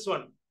can do this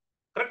one.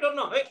 Correct or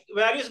no?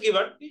 Value is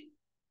given.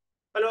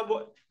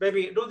 Hello,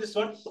 baby, do this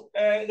one.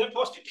 Then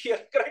post it here.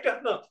 Correct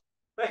or no?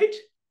 Right?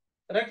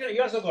 Correct.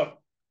 You also got.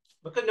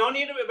 Because no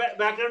need a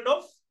background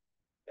of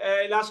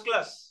last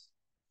class.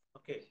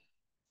 Okay.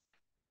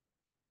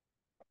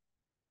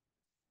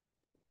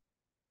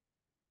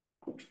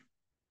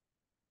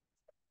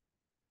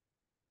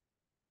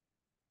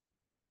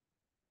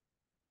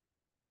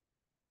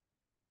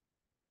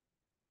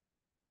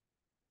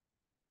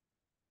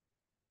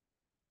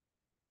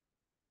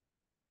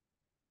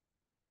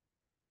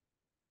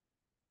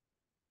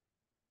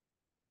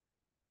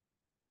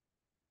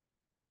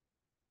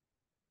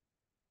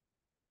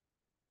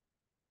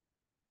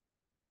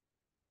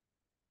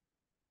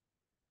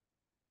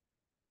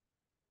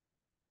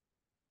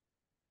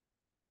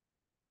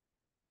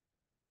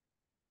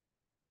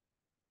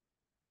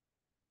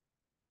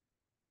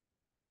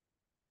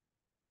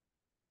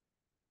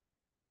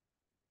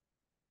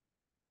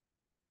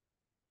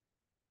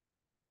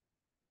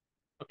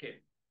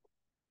 Okay.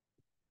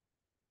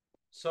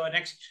 So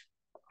next,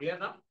 clear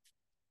now?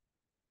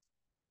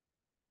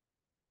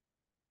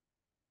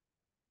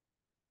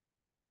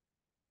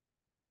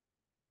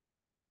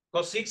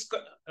 Cos 6,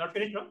 not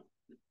finished, no?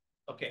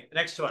 Okay,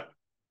 next one.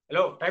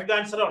 Hello, type the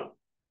answer all.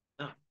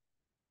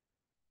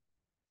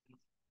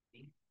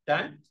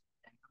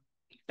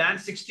 Tan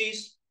 60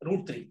 is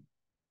root 3.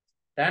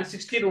 Tan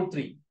 60 root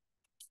 3.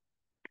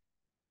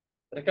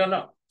 Correct or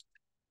no?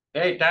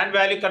 Hey, tan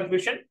value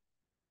confusion.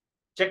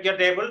 Check your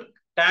table.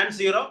 Tan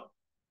 0,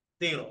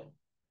 0.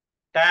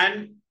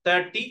 Tan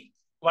 30,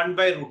 1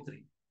 by root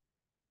 3.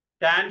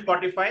 Tan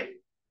 45,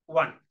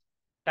 1.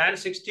 Tan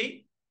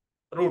 60,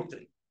 root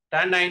 3.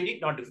 Tan 90,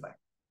 not defined.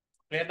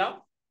 Clear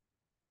now?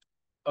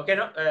 Okay,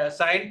 now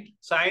sine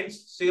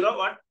 0,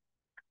 1,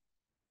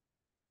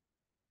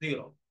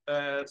 0.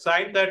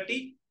 Sine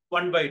 30,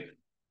 1 by 2.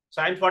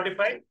 Sine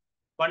 45,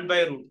 1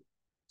 by root.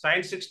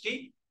 Sine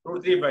 60,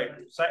 root 3 by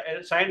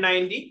 2. Sine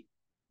 90,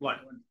 1.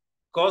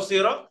 Cos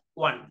 0,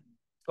 1.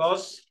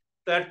 Cos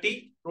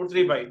 30, root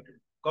 3 by 2.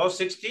 Cos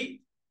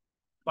 60,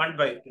 1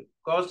 by 2.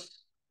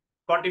 Cos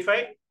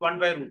 45, 1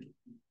 by root 2.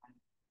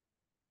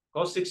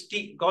 Cos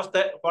 60, cos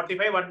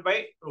 45, 1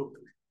 by root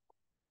 2.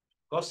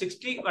 Cos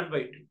 60, 1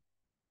 by 2.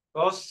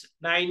 Cos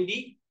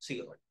 90,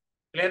 0.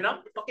 Clear now?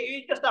 Okay,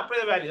 you just apply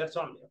the value. That's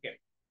only. Okay.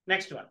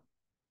 Next one.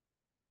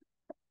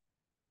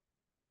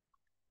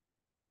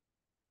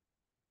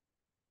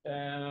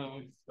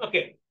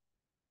 Okay.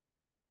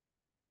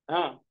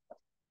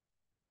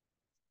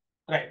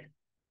 Right.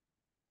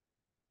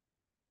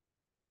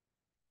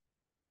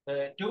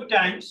 2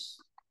 times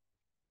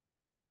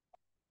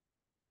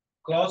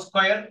cos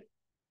square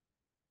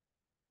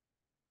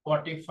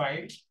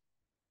 45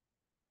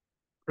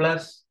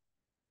 plus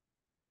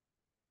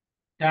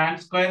tan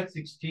square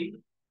 60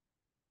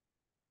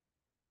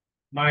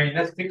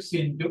 minus 6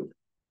 into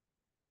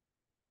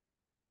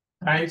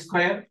sin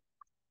square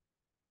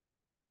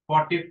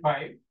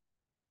 45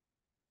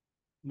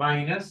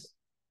 minus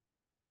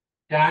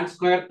tan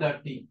square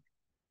 30.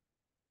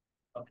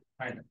 Okay,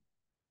 fine.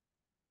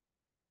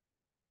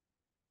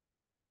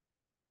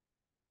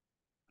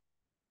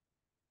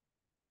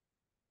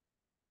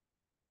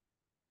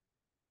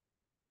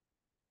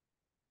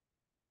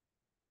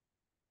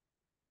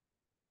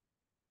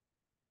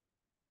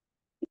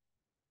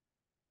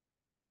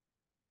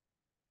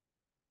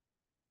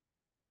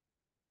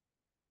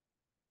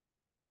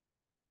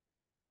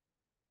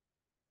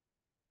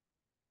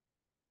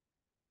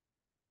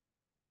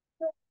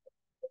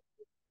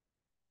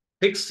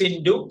 6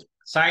 into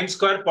sine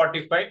square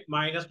 45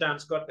 minus tan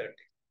square 30.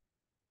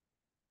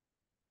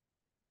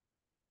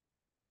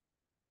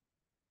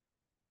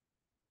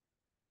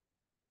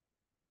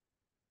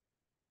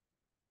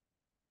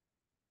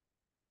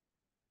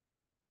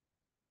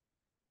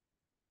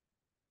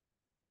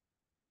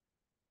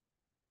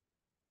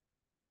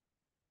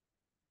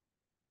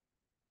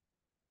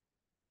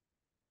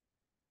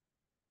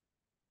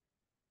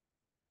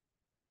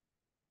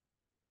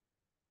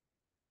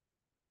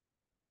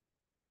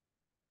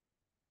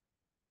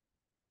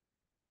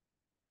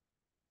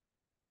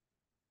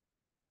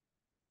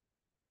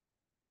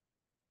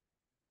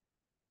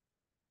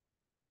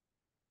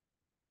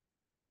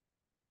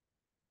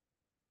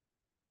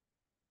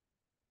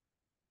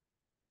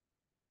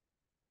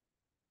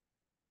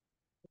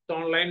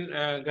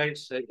 Online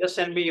guys, just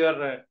send me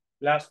your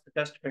last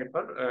test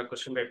paper,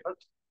 question paper.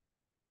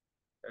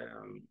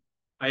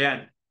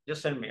 Ayan,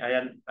 just send me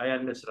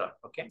Ayan Misra.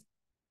 Okay,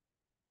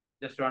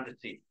 just want to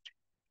see.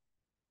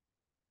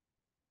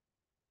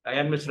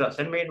 Ayan Misra,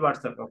 send me in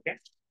WhatsApp. Okay.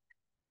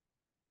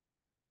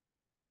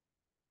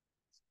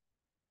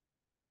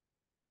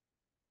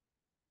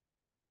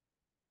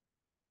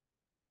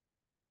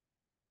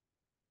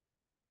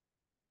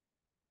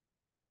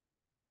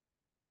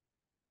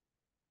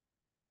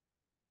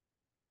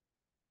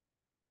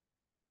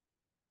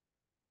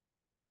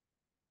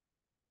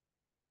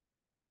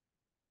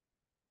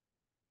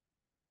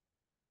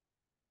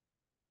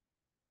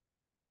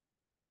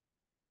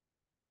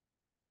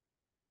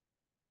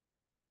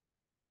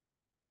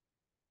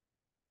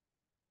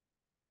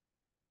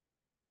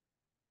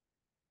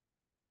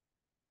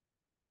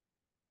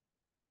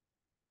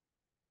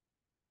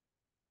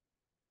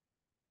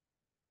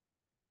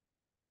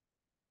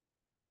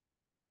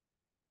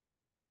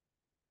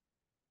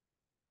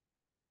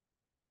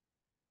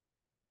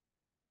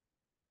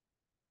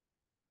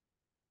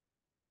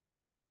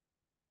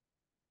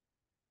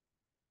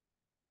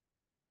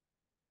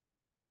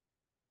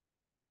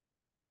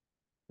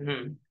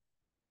 Hmm.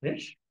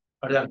 Yes.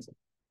 What is the answer?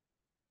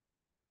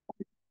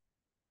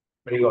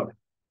 Very good.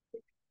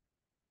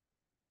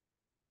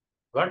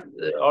 What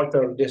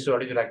also this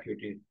what is your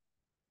activity?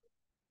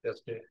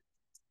 Just eh?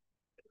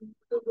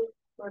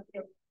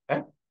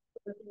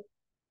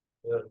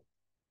 Yeah.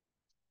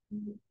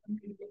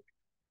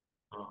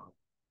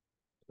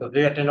 So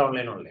they attend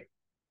online only.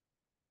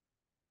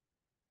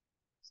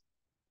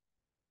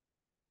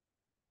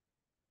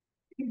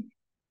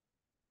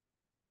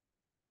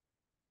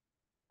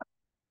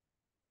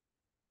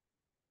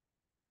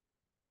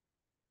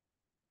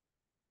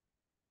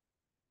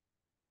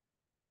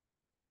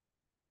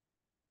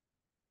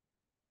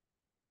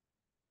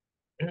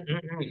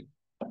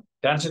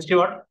 Tan 60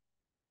 what?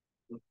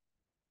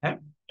 Eh?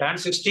 Tan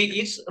 60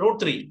 is root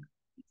 3.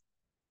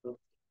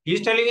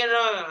 He's telling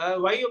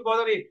you why you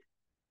bother it?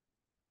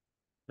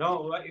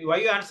 No, why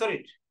you answer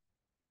it?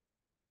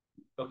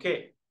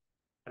 Okay.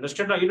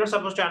 Understood? No, you're not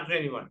supposed to answer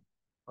anyone.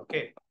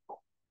 Okay.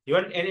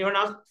 Even anyone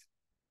else?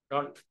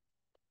 Don't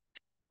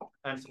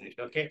answer it.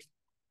 Okay.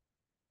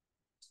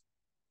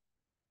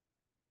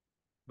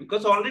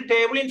 Because already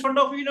table in front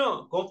of you,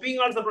 know, copying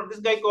also problem.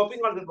 This guy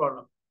copying also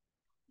problem.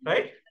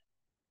 Right?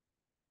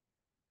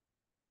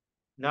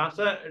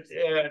 NASA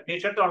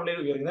t-shirt only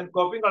wearing, then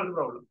copying also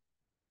problem.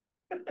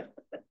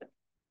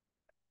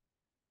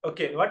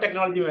 Okay, what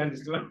technology man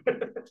this one?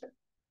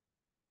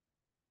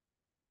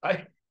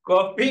 I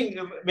copying,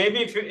 maybe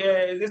if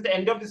this is the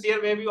end of this year,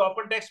 maybe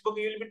open textbook,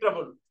 you will be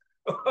trouble.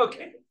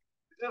 Okay.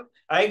 So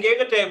I gave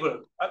the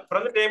table.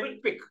 From the table,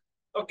 pick.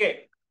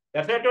 Okay.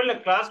 That's why I told you,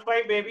 class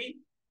 5 baby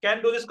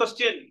can do this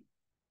question.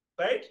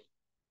 Right?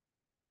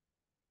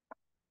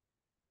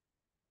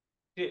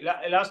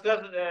 Last class,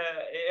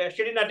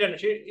 she didn't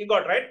attend. You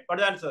got, right? What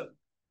is the answer?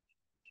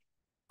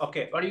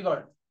 Okay. What do you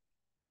got?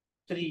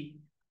 3.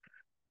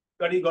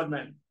 What do you got,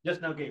 man?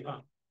 Just now came.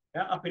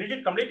 Yeah, finish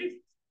it, complete it.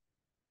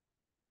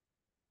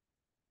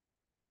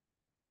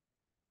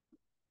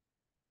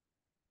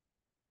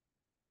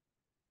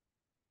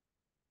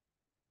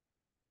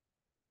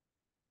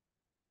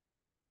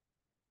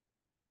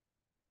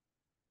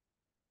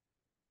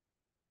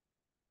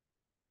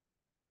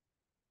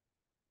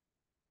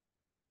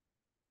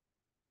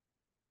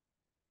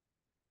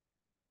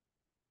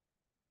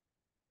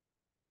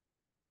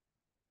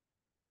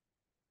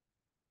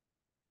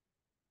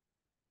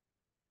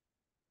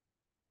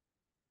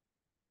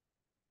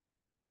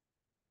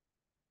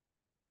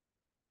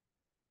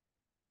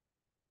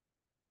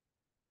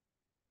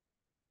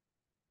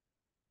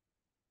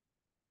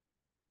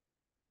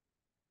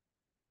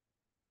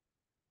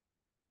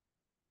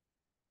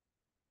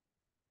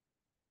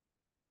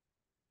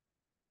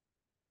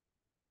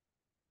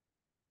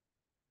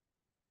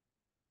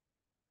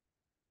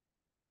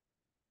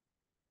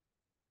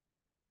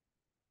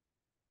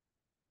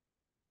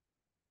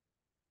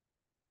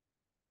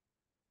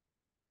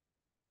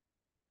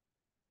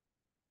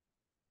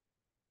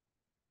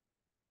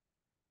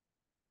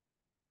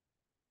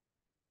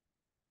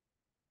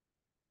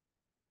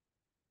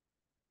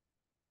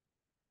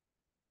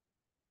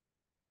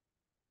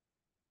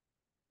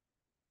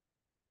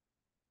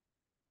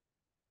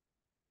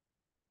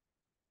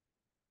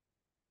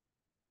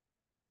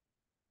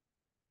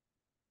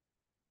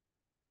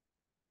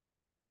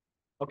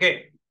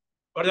 Okay.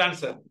 What is the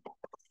answer?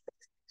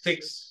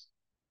 6.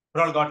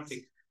 We all got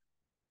 6.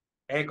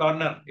 A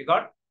corner. You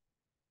got?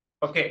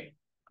 Okay.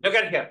 Look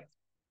at here.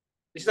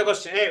 This is the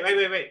question. Hey,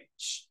 wait.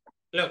 Shh.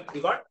 Look,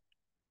 you got?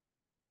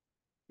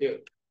 You.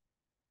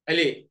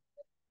 Ali.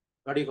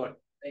 What do you got?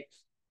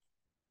 X.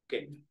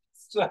 Okay.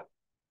 So,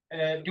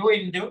 2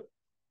 into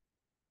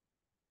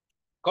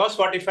cos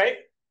 45,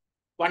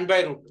 1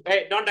 by root 2.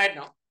 Hey, don't add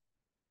now.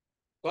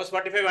 Cos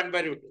 45, 1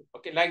 by root 2.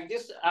 Okay, like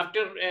this,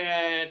 after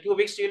 2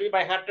 weeks, you'll be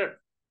by hearted.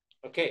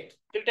 Okay,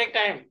 it will take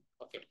time.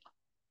 Okay.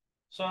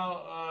 So,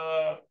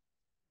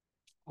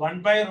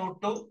 1 by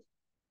root 2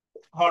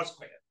 whole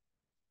square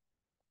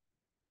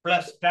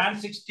plus tan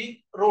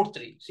 60 root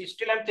 3. See,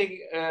 still I'm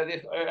thinking,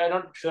 I'm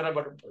not sure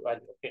about the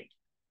value. Okay.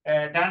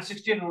 Tan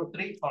 60 root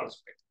 3 whole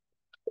square.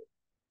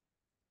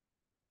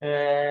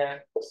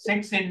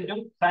 6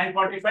 into sin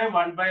 45,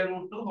 1 by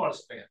root 2 whole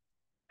square.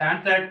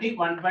 Tan 30,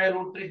 1 by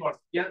root 3 whole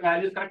square. Your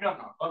value is correct or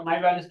not? Or my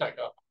value is correct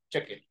or not?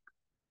 Check it.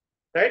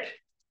 Right?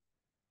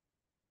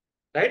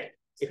 Right?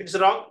 If it's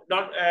wrong,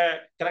 don't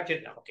correct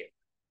it now. Okay.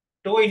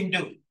 2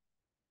 into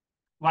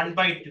 1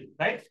 by 2,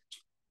 right?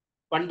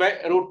 1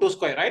 by root 2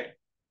 square, right?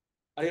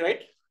 Are you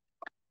right?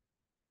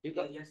 You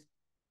got, yes.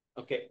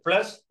 Okay.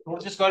 Plus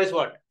root 3 square is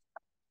what?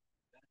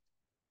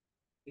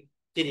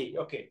 3.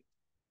 Okay.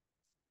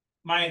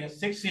 Minus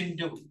 6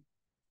 into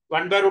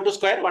 1 by root 2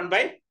 square, 1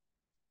 by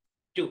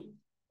 2.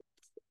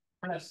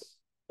 Plus,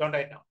 don't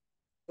write now.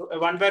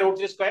 1 by root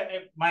 3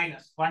 square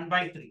minus 1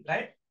 by 3,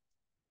 right?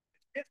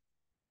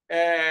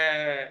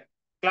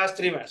 Class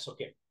 3 maths,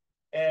 okay.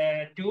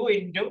 2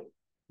 into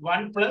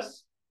 1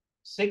 plus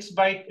 6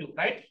 by 2,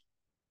 right?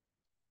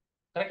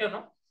 Correct or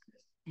no?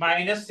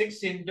 Minus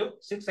 6 into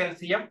 6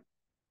 LCM,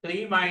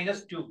 3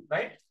 minus 2,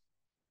 right?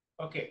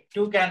 Okay,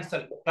 2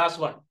 cancel, class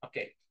 1,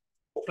 okay.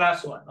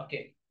 Class 1,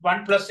 okay.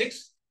 1 plus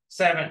 6,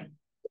 7,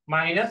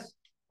 minus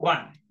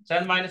 1.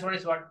 7 minus 1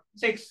 is what?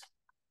 6.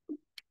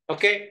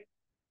 Okay.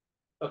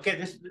 Okay,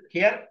 this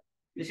here,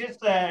 this is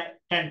the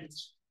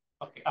 10th.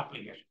 Okay,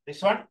 application.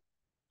 This one,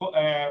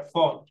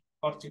 4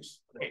 or 6.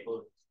 Okay,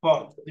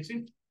 4. This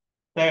is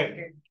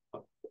 3rd.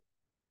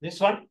 This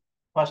one,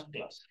 first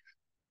class.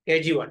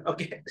 KG1.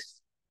 Okay.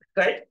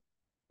 Right?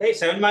 Hey,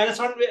 7 minus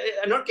 1,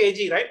 not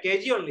KG, right?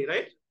 KG only,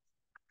 right?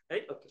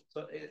 Right? Okay.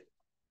 So,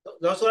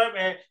 those who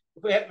are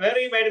where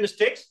you made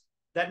mistakes,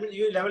 that means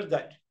you level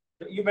that.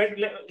 You made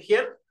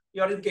here,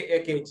 you are in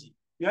KG.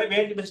 You have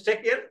made a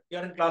mistake here, you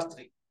are in class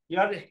 3. You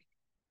are.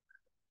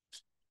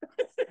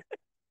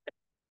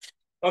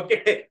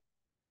 Okay.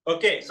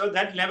 Okay. So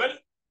that level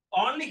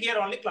only here,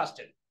 only class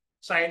 10.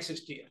 Science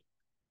 60 here.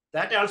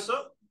 That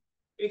also,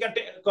 you can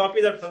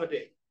copy that from the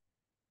day.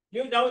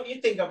 You now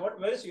you think about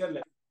where is your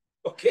level.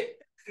 Okay.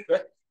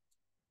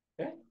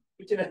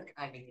 Which is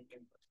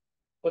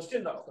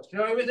question now. Question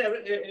now is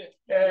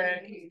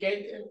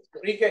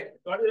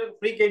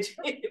free KG.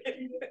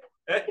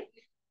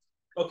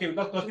 Okay,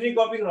 because question is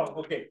copying wrong.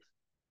 Okay.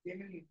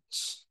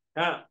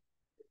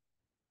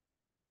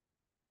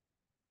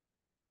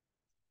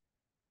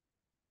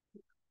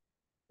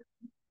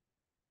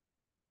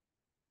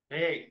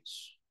 Hey.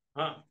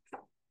 1.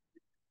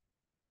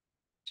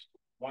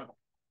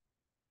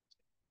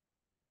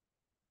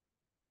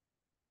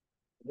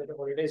 Is that a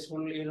holiday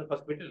school in a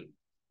hospital?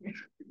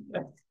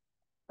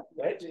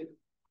 Right?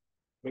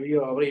 Maybe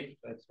you are worried.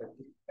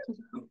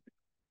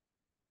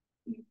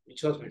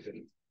 Which hospital?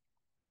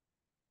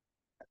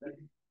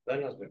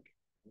 Then hospital.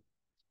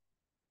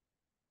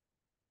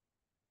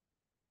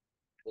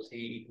 Does he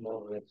eat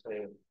more?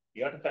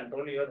 You have to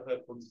control your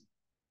food.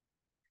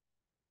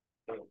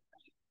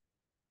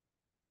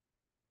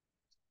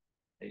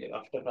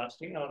 After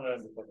fasting or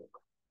before?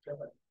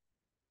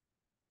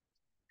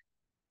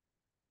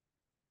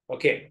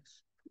 Okay.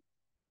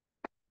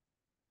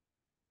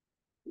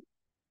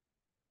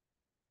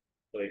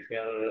 So if you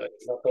are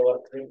not over,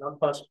 not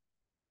fast.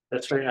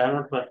 That's why I am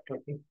not fast.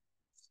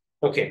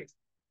 Okay.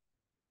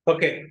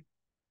 Okay.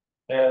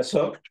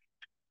 So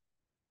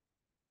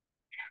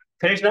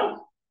finish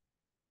now?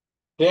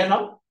 Clear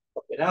now?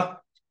 Okay.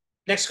 Now,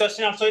 next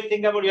question also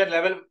think about your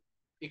level.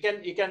 You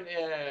can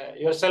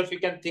yourself, you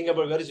can think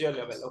about where is your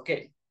level.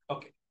 Okay.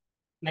 Okay.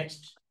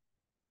 Next.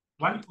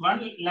 One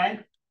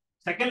line,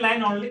 second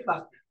line only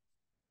class.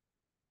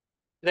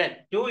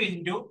 Then 2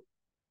 into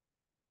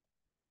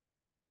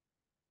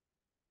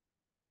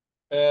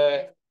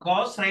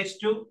cos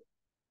raised to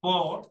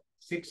 4,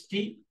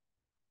 60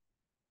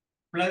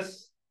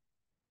 plus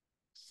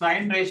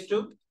sin raised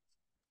to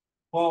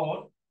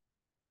 4,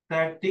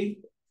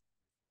 30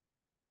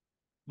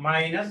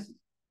 minus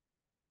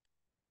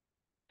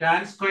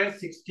tan square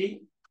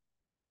 60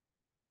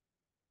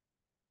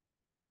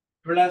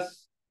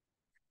 plus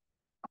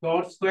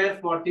cot square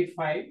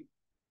 45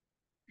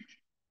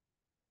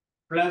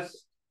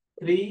 plus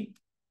 3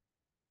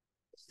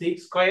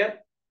 6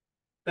 square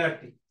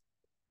 30.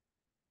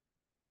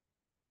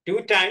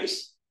 2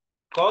 times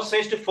cos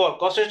raised to 4.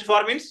 Cos raised to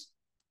 4 means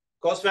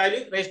cos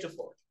value raised to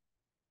 4.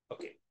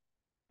 Okay.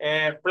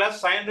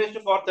 Plus sin raised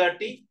to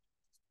 430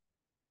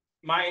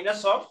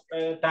 minus of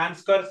tan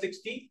square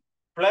 60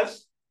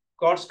 plus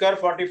cot square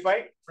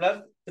 45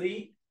 plus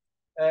 3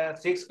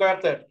 sec square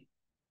 30.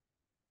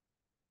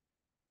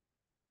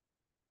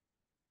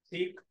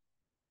 Sec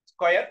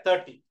square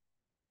 30.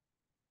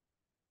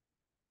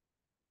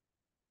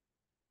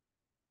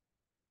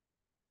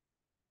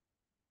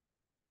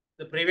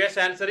 The previous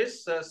answer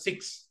is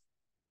 6.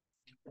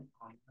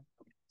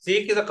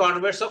 Sec is the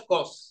converse of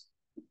cos.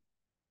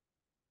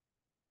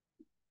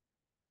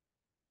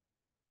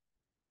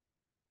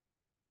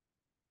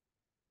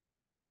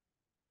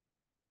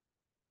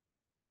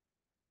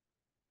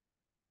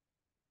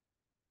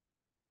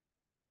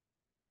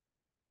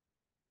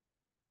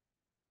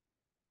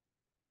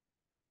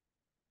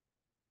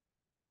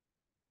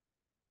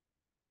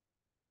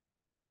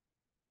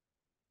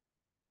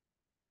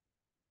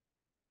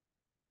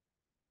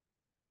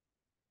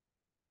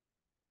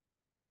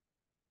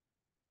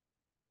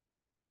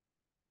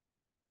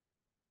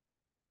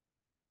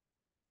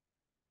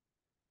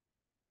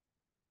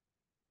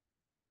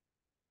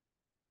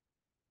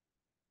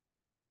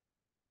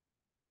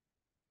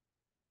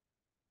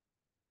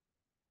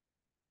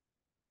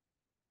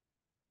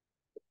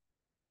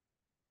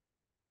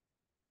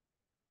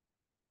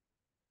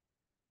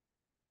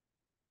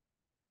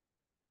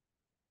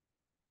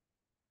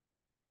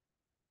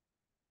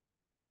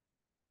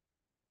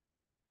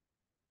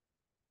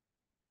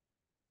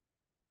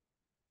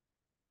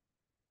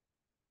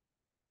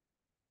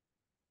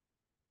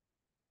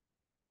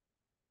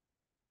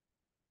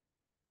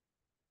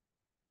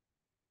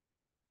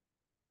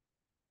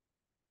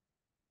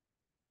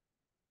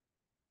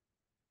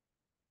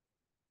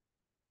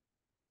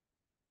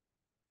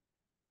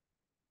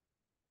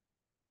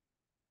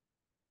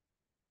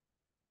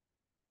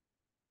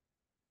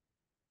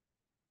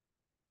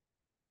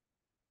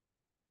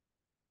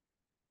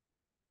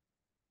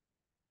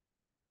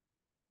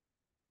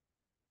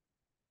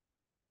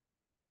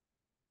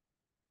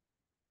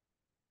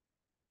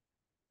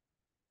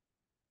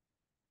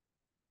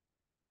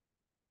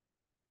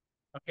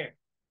 Okay.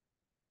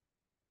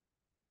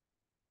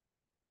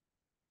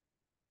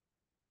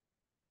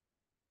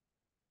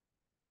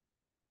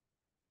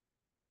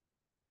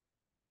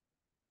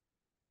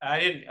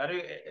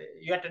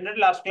 You attended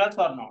last class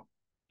or not?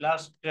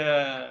 Last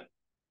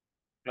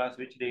class,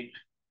 which date?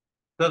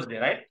 Thursday,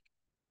 right?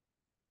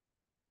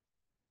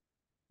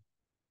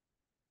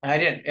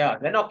 Aryan, yeah,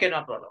 then okay,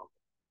 no problem.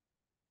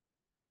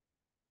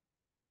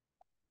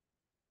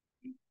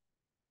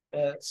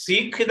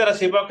 Sec is the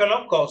reciprocal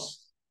of cos.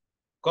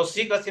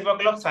 Cosec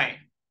reciprocal of sine.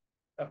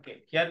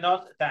 Okay, here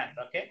not tan.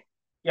 Okay,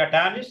 yeah,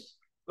 tan is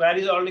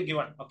value is already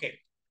given. Okay,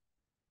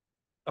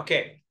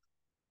 okay.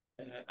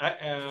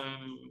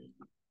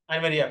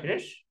 I'm very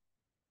finish.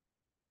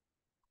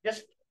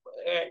 Just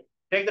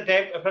take the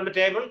table from the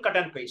table, cut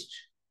and paste.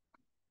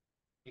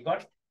 You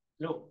got?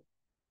 Look.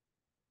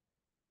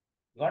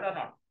 Got or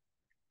not?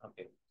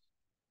 Okay.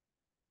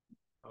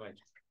 All right.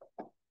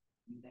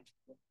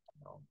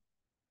 No.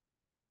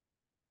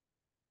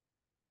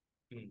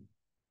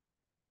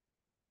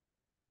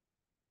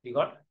 You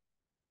got?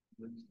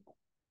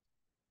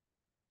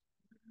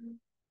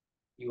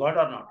 You got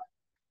or not?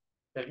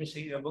 Let me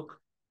see your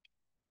book.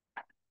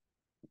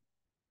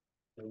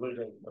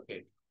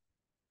 Okay.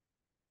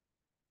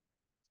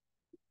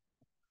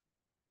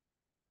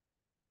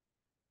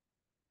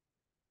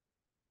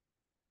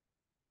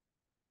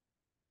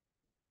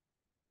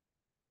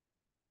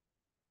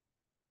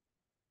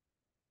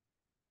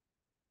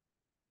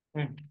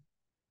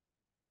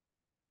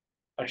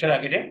 Shall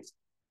I get it?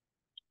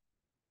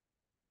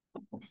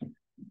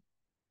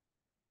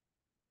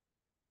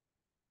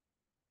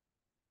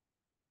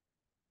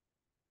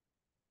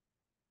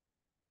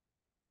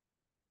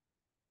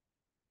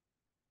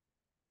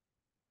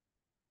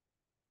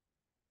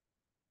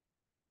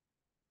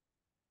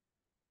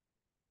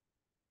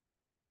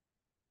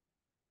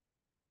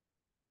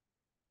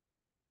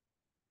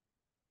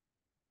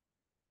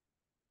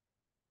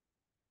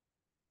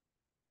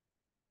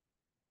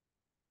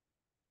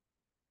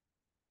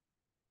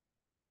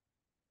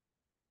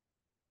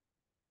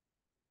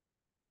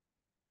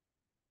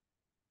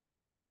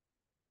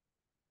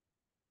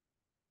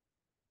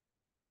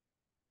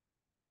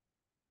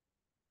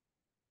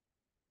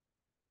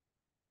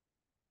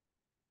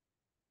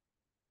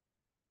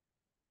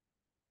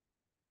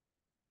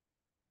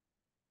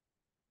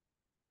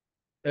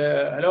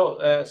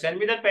 Hello, send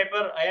me that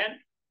paper, Ayan.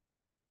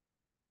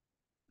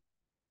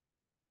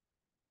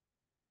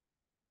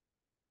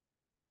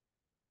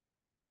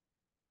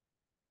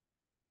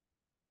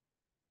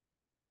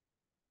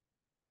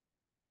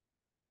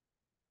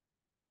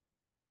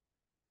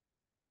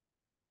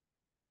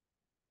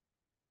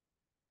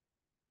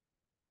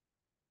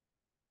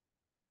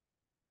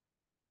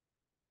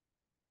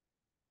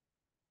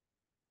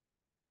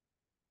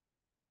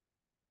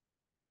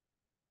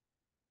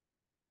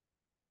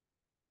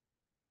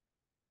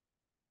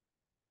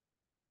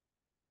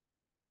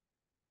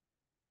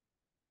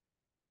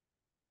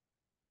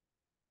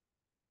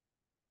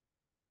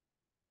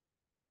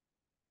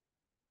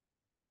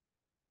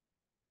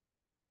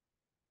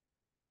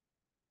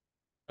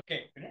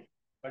 Okay, finish.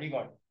 What do you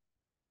got?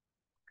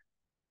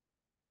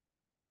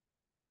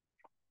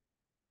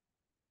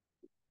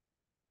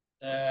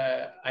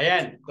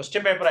 Ayan,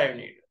 question paper I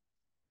need.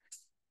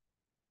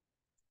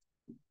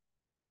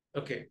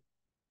 Okay.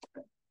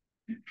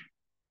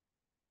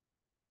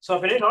 So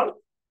finish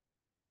all?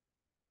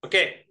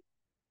 Okay.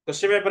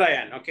 Question paper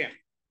Ayan. Okay.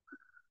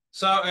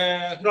 So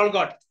you all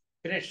got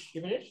finish.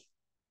 You finish?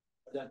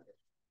 Done.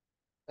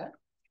 Huh?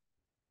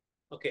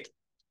 Okay.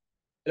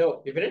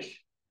 Hello, you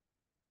finish?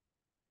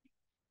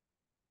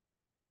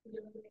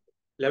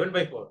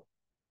 11/4.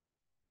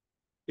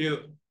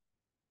 You.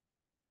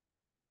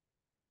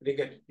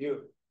 Get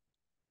you.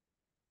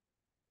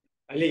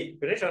 Ali,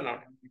 finish or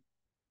not?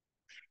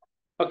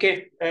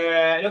 Okay.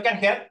 Look at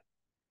here.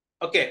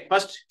 Okay.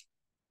 First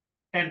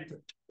 10th.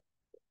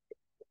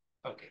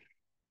 Okay.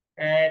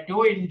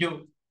 2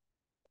 into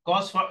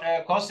cos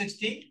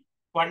 60,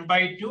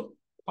 1/2,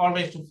 all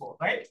raised to 4,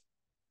 right?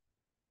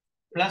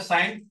 Plus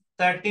sin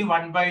 30,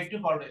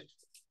 1/2, all raised to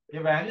 4.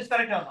 Your value is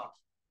correct or not?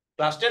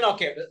 Class 10,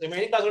 okay. The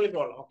remaining class only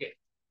problem, okay.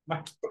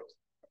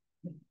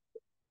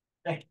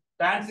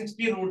 Tan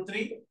 60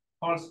 √3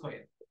 whole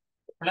square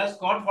plus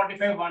cot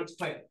 45 1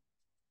 square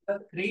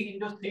plus 3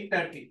 into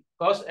 330.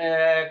 Cos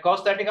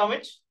 30 how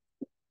much?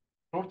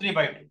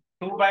 √3/2.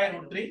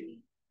 2/√3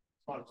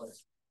 whole square.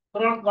 So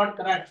all got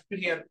correct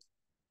here.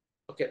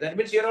 Okay, that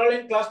means you're all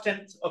in class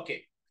 10.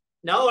 Okay.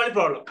 Now one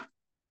problem.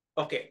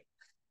 Okay.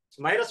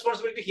 So my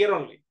responsibility here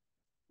only.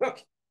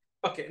 Okay.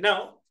 Okay.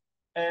 Now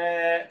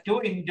 2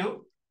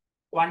 into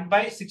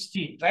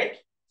 1/16, right?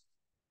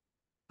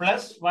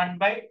 Plus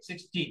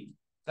 1/16,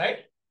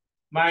 right?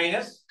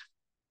 Minus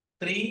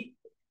 3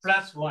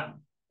 plus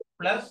 1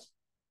 plus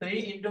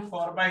 3 into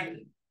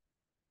 4/3.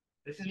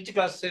 This is which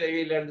class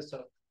we learned this?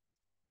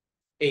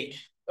 8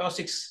 or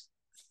 6?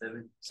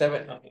 7.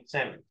 7. Okay,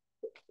 7.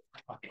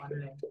 Okay.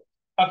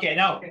 Okay,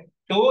 now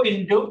 2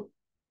 into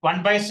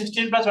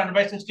 1/16 plus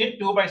 1/16,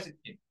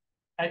 2/16.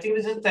 I think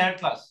this is third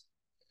class.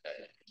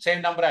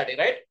 Same number adding,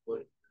 right?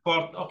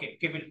 Fourth. Okay,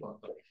 keep it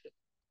fourth.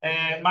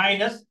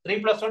 Minus 3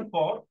 plus 1,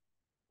 4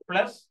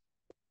 plus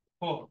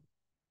 4.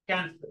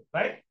 Cancel,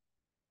 right?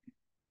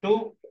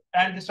 2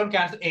 and this one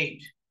cancel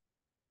 8.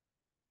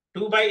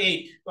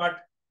 2/8. What?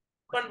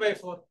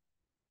 1/4.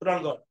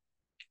 Wrong go.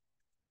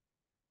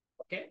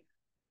 Okay.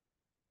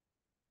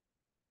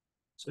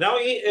 So now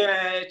we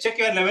check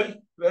your level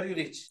where you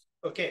reach.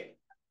 Okay.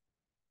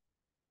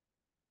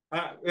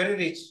 Where you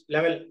reach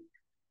level?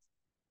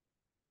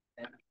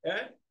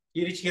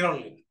 You reach here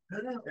only.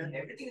 No,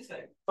 everything is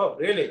right. Oh,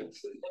 really?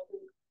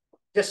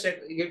 Just check.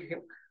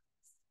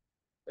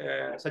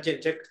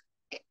 Sachin, check.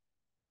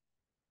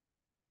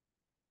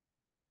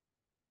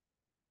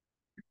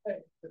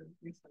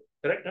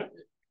 Correct, no?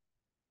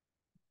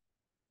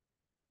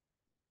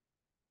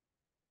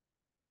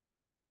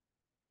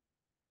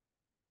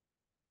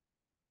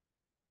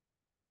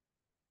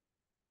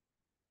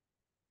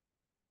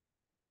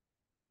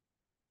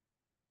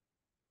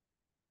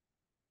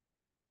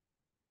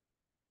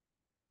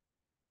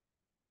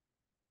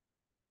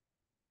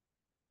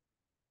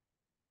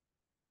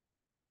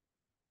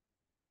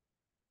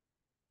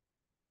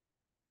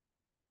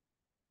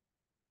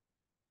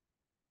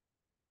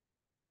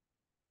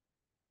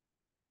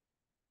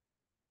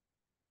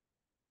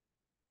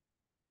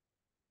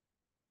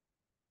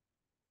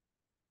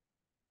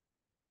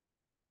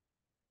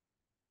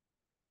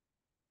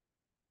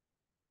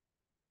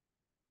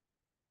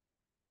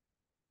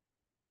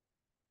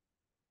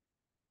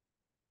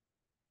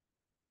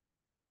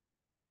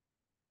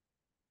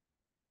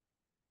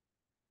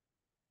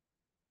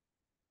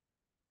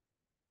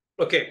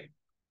 Okay.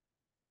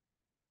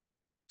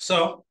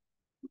 So,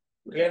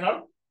 clear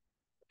now?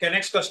 Okay,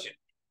 next question.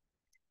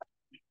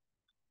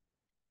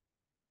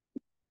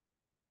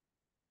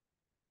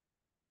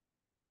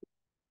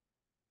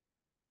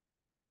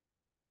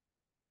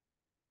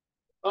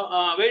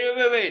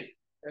 Wait.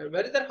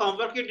 Where is that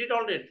homework you did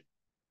already?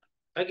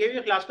 I gave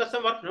you class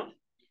some work, no?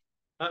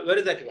 Where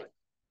is that one?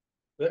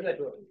 Where is that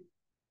one?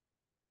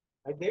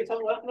 I gave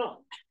some work,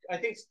 no? I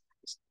think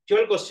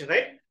 12 question,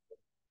 right?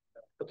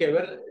 Okay,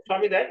 where? Show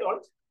me that one.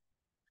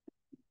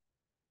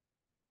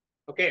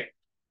 Okay,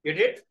 you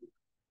did?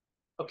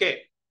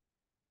 Okay,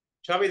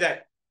 show me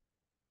that.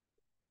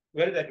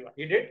 Where is that one?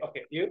 You did?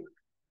 Okay, you,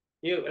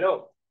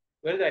 hello.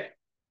 Where is that?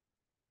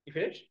 You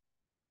finished?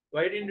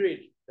 Why didn't you do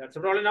it? That's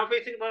the problem. Now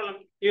facing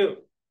problem.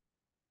 You.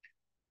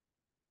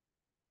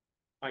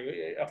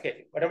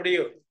 Okay. What about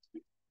you?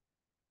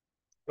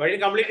 Why didn't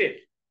you complete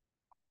it?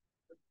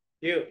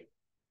 You.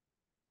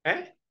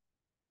 Eh?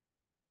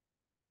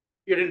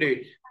 You didn't do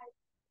it.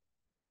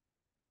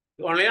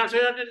 You only answer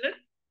you attended?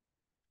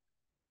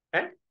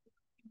 Eh?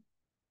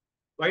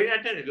 Why didn't you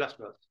attend it last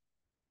class?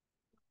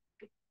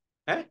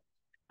 Eh?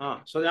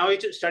 So now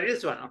you study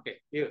this one.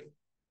 Okay. You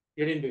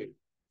didn't do it.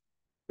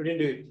 You didn't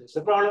do it. That's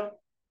the problem.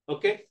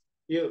 Okay.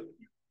 You.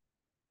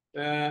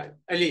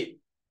 Ali.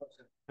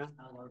 I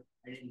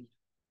didn't.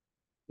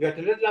 You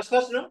attended last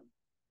class, no?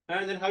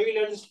 And then how you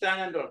learn this plan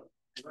and all?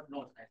 I got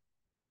notes.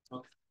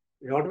 Okay.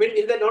 Not mean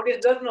in the note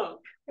is there,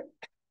 no?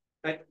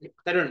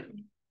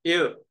 Tarun,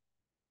 you.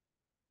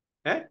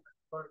 Eh?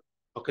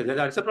 Okay, then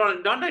that's a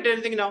problem. Don't write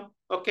anything now.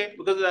 Okay,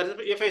 because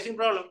you're facing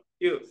problem.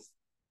 You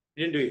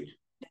didn't do it.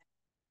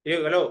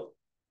 You, hello.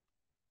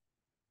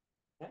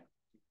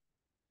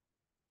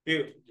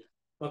 You.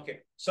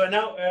 Okay. So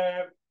now,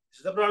 this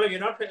is the problem. You're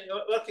not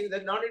working.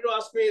 Then no need to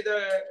ask me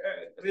the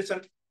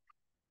reason.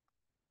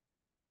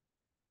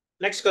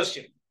 Next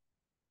question.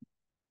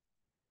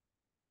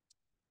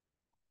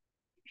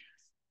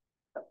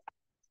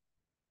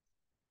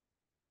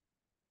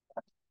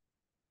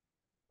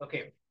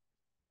 Okay.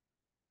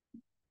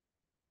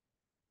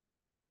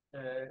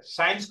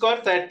 Sine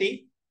square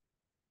 30.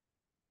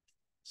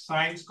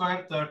 Sine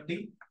square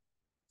 30.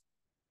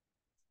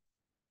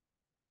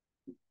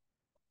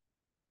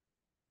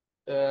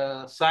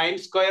 Sine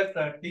square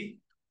 30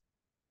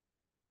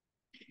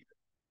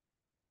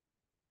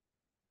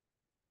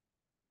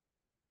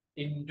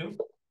 into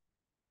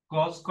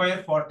cos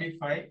square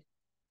 45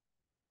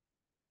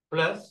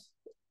 plus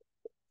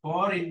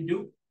 4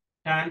 into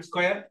tan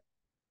square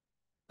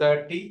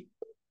 30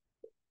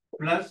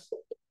 plus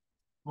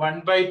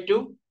 1 by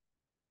 2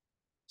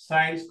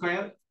 sine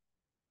square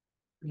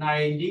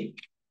 90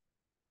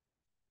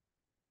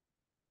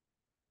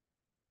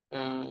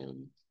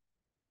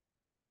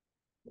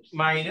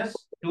 minus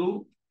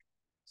 2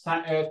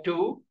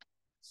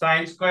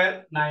 sine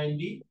square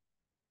 90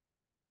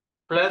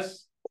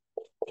 plus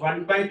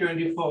 1 by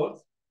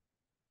 24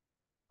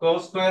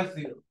 cos square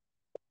 0.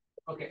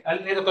 Okay, I'll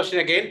read the question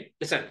again.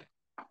 Listen.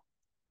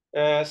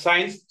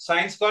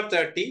 Sine square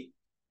 30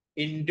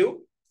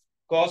 into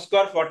cos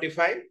square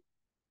 45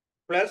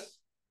 plus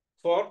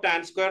 4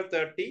 tan square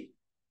 30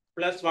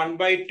 plus 1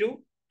 by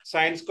 2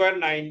 sine square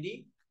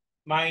 90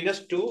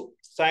 minus 2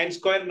 sine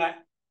square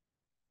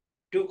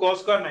 2 cos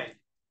square 90.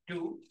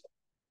 2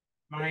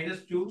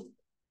 minus 2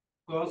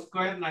 cos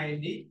square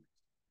 90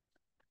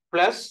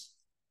 plus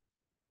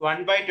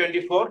 1 by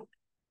 24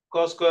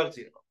 cos square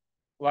 0.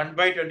 1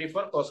 by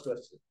 24 cos square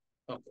 0.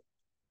 Okay.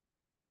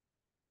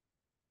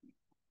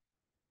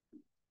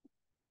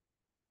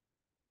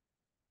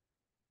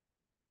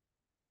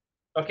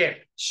 Okay.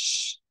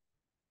 Shh.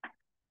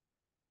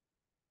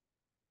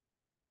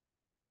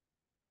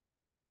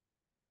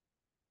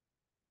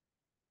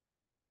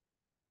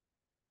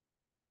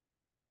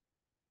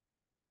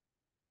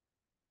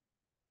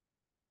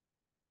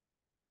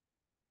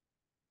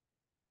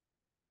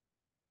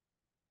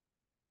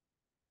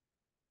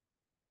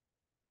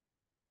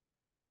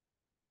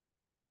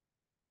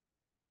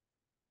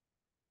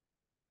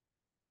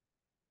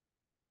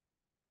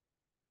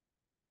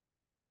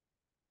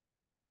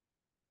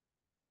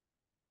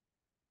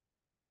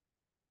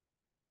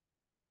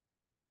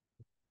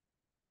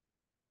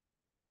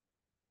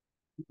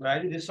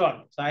 Value this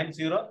one. Sine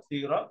 0,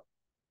 0.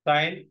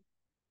 Sine,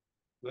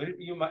 where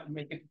you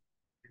make it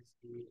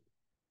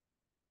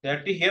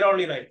 30 here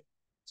only, right?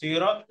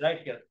 0 right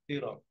here.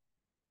 0.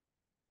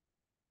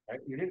 Right?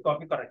 You didn't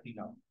copy correctly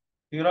now.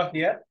 0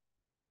 here.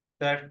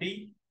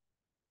 30,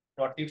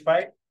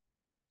 45,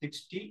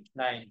 60,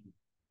 90.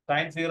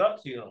 Sine 0,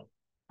 0.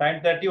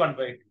 Sine 30, 1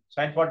 by 2.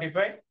 Sine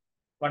 45,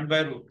 1 by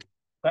root.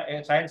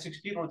 Sine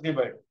 60, root 3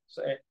 by 2.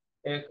 So,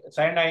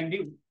 sine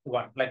 90,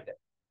 1, like that.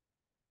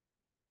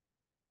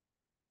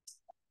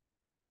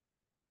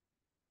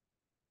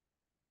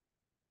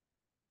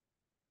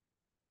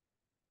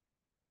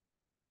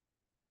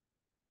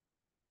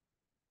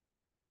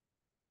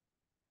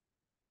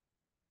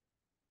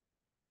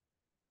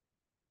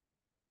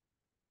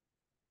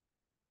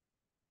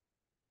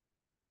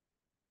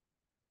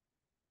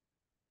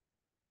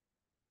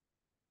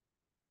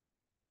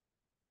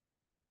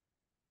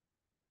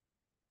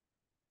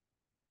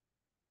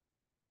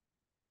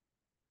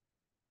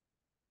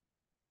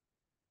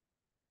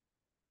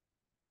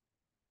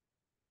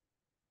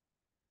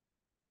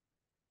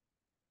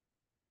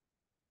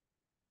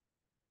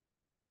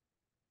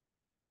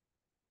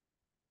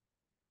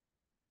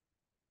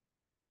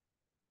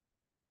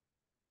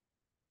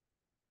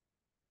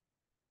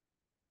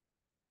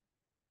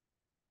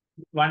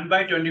 One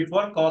by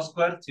 24 cos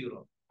square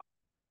 0.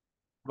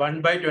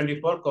 1 by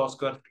 24 cos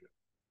square 0.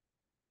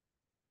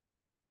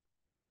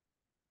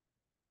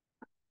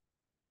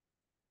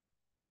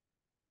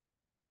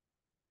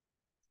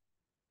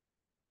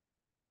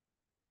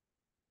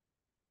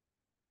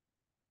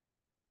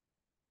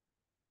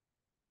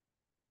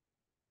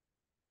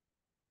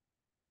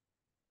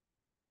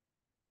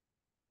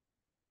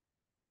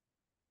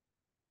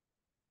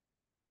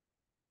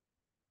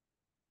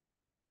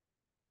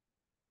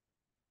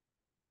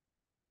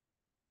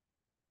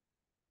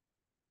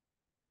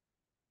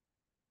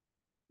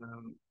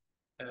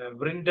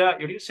 Brinda,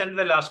 you did send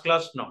the last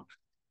class note.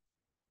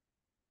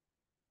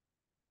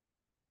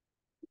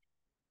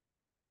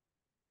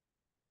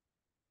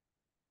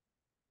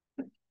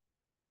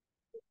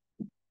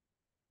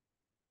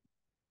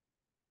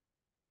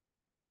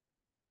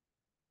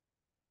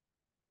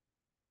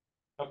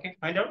 Okay,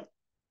 find out.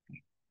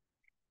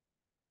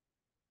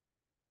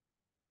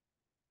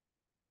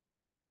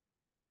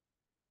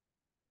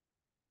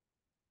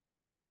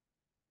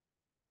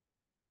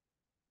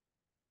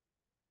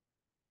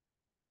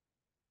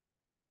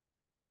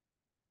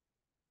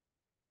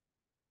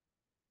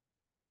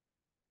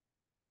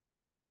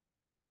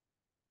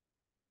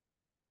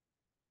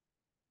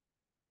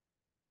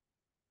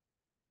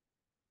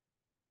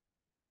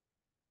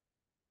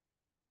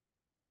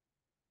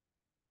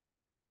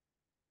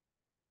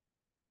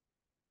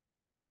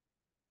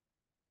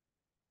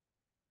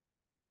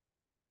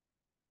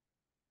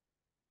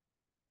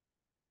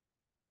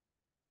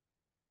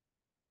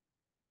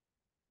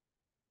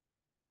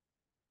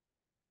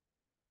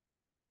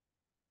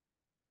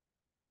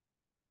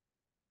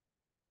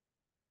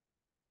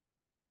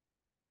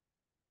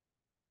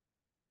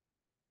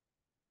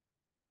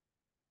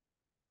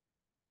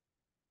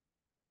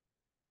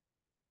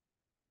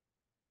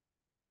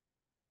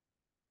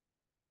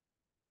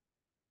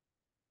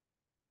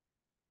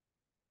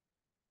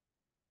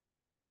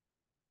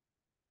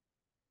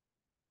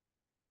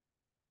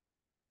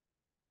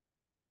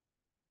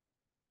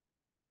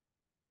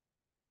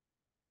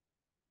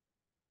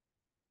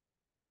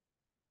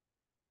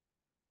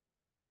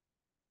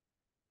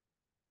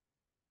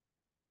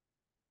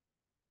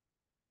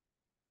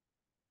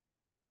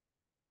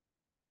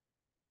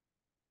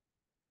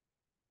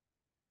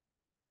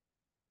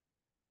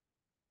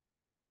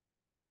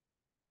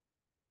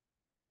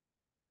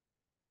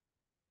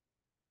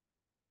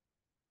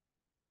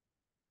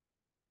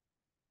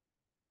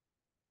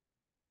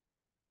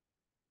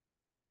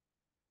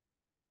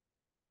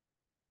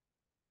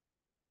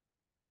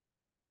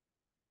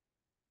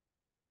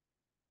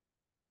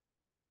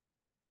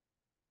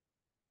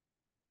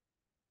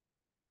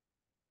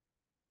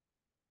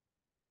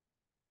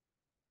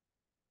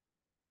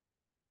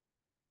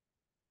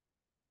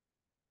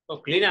 Oh,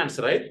 clean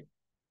answer, right?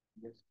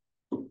 Yes.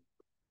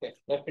 Okay,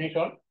 let's finish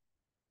all.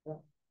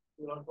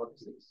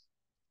 46.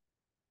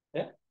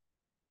 Yeah.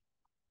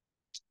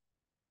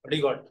 What do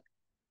you got?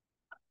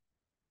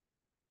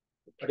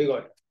 What do you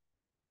got?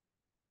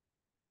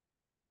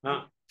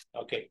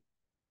 Okay.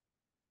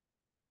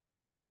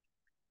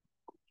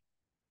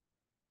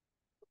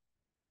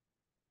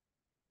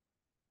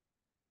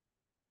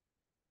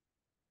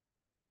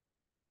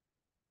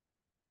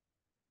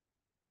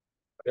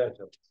 Yeah.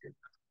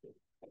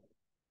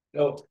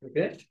 Oh,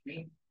 okay.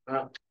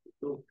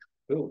 Two.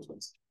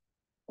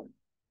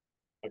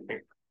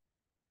 Okay.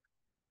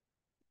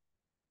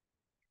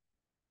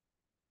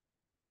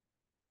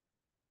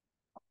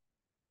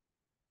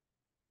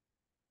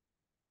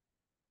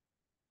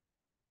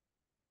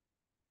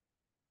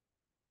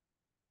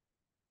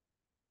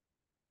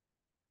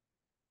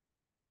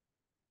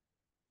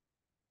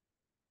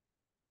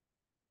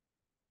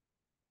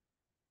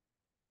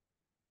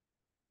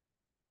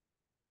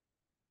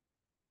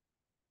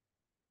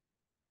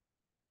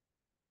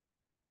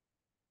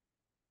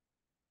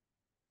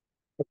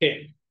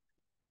 Okay.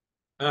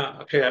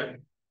 Okay.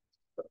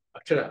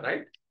 Akshara,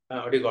 right?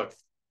 What do you got?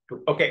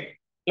 Two. Okay.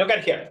 Look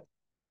at here.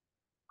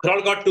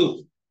 All got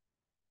two.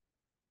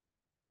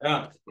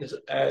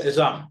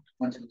 Islam.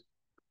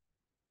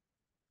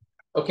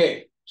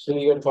 Okay. So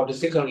you got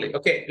 46 only.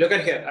 Okay. Look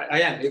at here.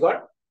 Ayan, you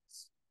got?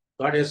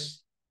 What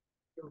is?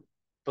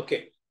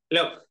 Okay.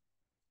 Look.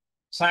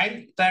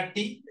 Sine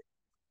 30,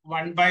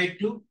 1 by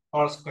 2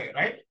 whole square,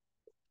 right?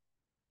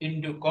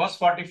 Into cos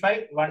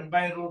 45, 1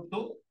 by root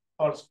 2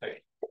 whole square.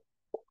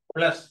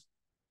 Plus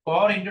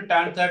 4 into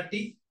tan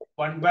 30,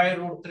 1 by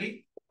root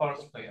 3 whole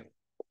square.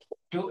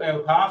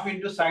 Half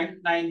into sine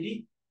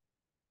 90,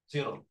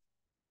 0.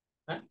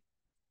 Huh?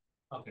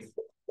 Okay.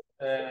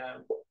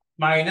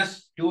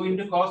 Minus 2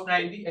 into cos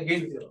 90,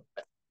 again 0.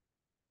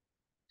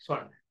 This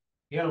one.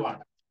 Here 1.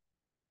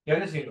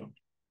 Here is 0.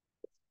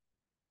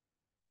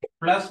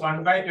 Plus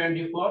 1 by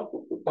 24,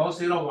 cos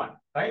 0, 1.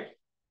 Right?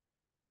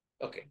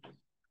 Okay.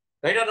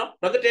 Right or no?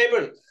 From the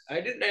table.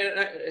 I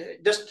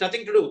didn't, just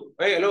nothing to do.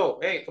 Hey, hello.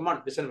 Hey, come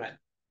on, listen, man.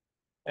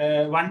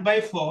 1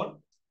 by 4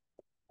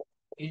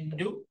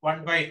 into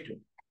 1 by 2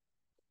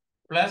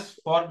 plus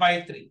 4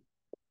 by 3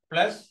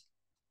 plus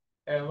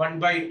 1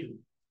 by 2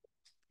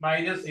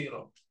 minus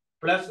 0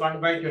 plus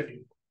 1 by 20.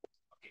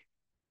 Okay.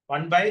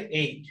 1 by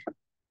 8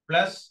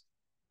 plus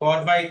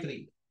 4 by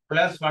 3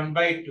 plus 1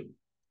 by 2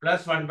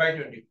 plus 1 by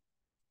 20.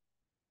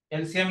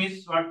 LCM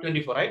is what?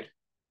 24, right?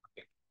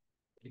 Okay.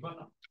 24,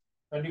 no.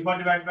 24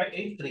 divided by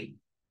 8, 3.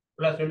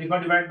 Plus 24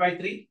 divided by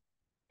 3,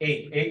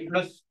 8. 8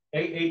 plus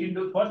 8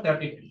 into 4,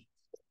 32.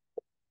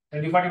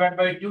 24 divided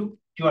by 2,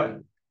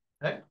 12.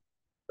 Right?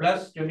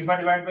 Plus 24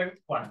 divided by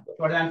 1.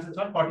 What the answer is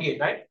 1? 48,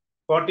 right?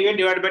 48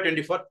 divided by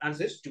 24,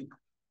 answer is 2.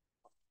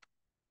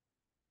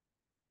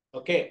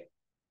 Okay.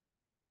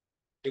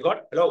 You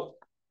got? Hello?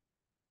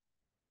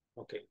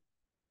 Okay.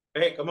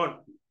 Hey, come on.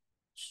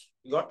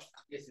 You got?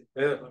 Yes, sir.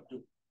 Where? Got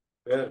two.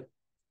 Where?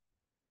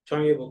 Show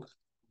me a book.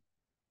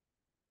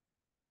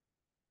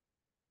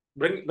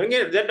 Bring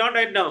it. They're not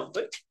right now.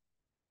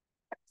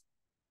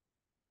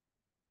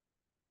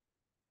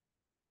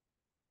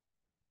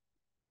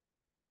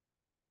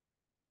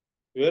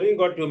 Where you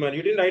got two, man?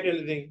 You didn't write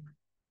anything.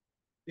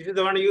 This is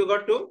the one you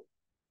got two?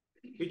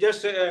 You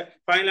just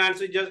final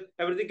answer, just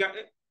everything.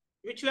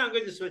 Which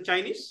language is this?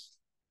 Chinese?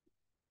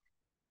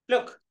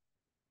 Look.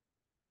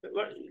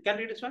 What, can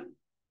you read this one?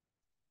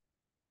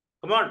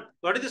 Come on.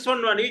 What is this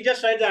one? You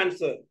just write the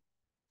answer.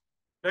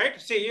 Right?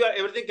 See, you are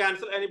everything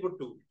cancel and you put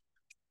two.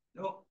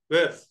 No.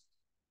 Where?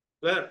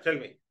 Where? Tell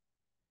me.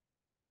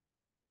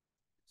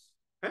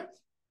 Huh?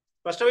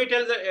 First of all,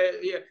 tell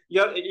the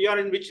you're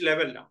in which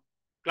level now?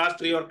 Class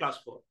 3 or class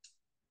 4.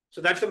 So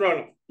that's the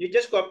problem. You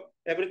just got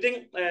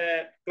everything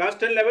class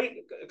 10 level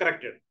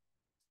corrected.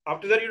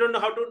 After that, you don't know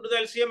how to do the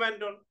LCM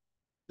and all.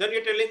 Then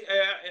you're telling,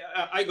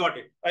 I got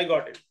it. I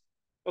got it.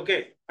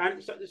 Okay.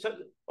 And so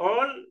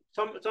all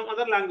some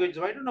other language.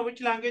 I don't know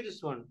which language is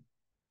this one.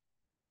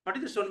 What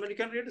is this one? When you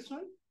can read this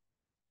one?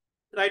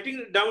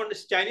 Writing down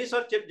is Chinese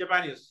or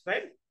Japanese,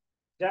 right?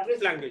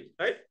 Japanese language,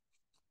 right?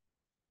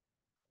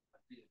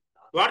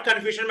 What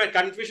confusion? My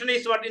confusion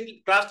is what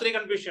in class 3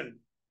 confusion,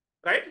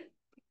 right?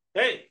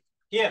 Hey,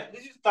 here,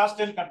 this is class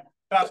 10,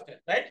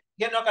 right?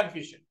 Here, no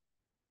confusion,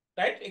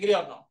 right? Agree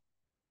or no?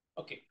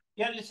 Okay.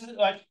 Here, this is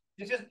what?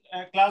 This is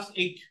class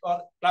 8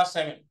 or class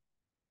 7.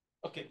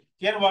 Okay.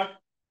 Here, what?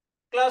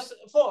 Class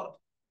 4,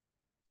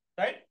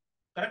 right?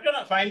 Correct or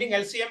not? Finding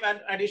LCM and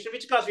addition.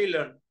 Which class we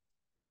learn?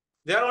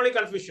 They are only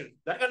confusion.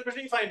 That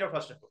confusion you find out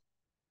first of all.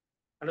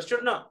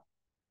 Understood now?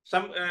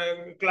 Some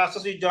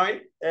classes you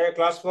join,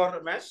 class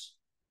 4 maths,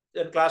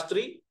 then class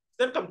 3,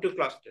 then come to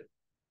class 10.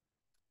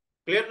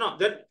 Clear now?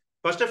 Then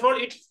first of all,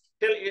 it's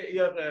tell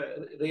your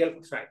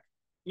real fact.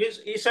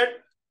 You said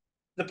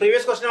the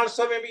previous question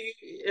also maybe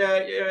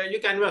you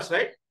canvas,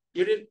 right?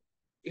 You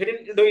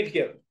didn't do it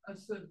here. I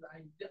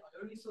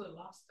only saw the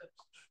last step.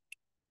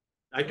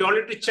 I told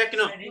you to check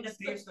now. I did the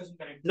previous question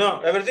correct.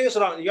 No, everything is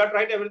wrong. You have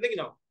tried everything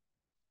now.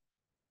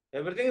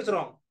 Everything is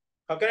wrong.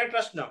 How can I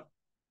trust now?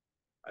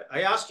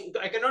 I asked you,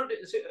 I cannot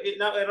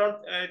now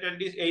around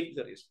 28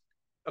 there is.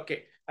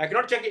 Okay, I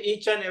cannot check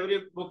each and every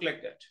book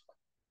like that.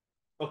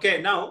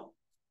 Okay, now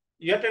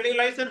you are telling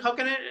lies, then how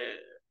can I?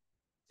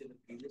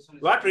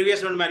 What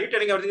previous one, man? You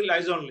telling everything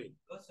lies only.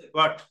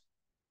 What?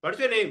 What's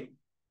your name?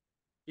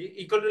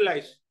 Equal to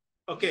lies.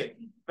 Okay,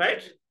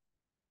 right?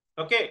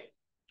 Okay.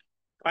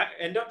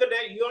 End of the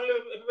day, you only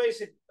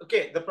advise it.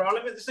 Okay, the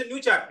problem is this is a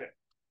new chapter.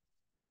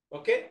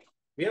 Okay,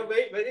 we are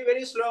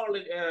very slow.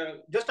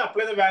 Just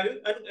apply the value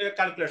and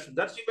calculation.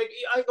 That's you make.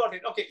 I got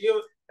it. Okay,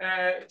 you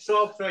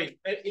showing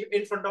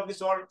in front of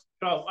this all.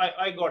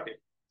 I got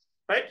it.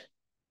 Right?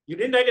 You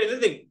didn't write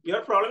anything.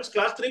 Your problem is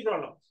class 3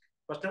 problem.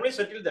 First time I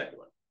settled that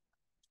one.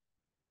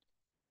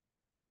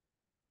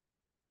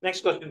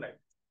 Next question, right?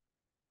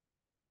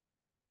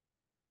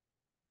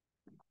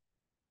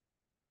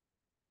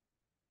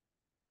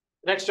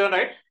 Next one,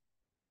 right?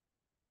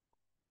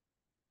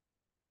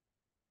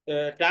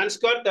 Tan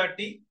square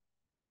 30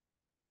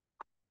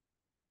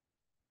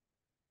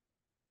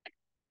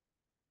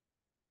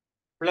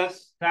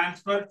 plus tan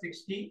square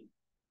 60.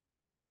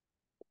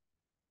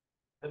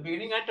 The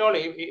beginning I told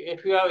you,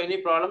 if you have any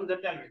problem,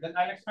 then tell me. Then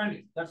I'll explain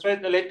it. That's why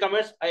the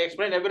latecomers, I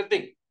explain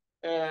everything.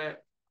 Tan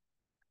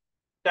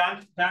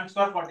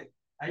square 40.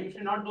 I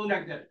usually not do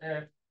like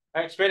that.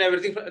 I explain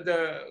everything for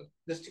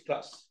this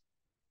class.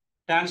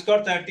 Tan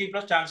square 30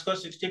 plus tan square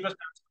 60 plus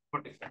tan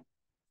square 45.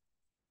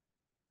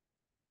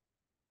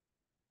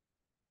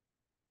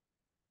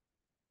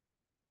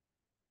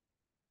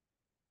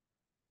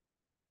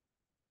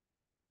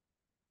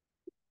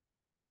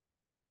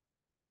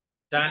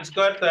 Tan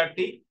square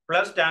 30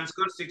 plus tan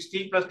square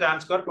 60 plus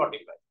tan square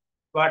 45.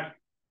 What?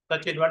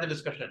 That's it. What the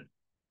discussion?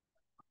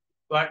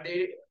 What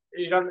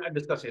you don't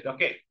discuss it.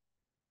 Okay.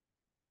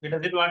 He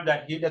doesn't want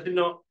that. He doesn't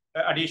know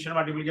addition,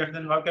 multiplication.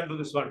 Then how can do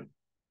this one?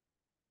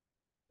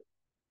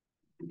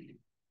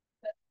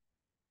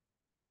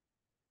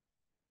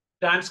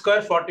 Tan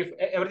square 40,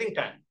 everything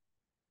tan.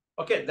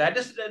 Okay, that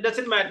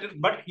doesn't matter.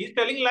 But he's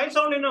telling lies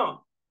only.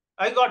 No,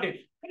 I got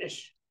it.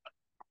 Finish.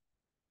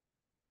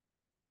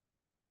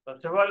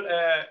 First of all,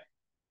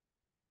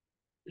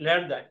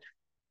 learn that.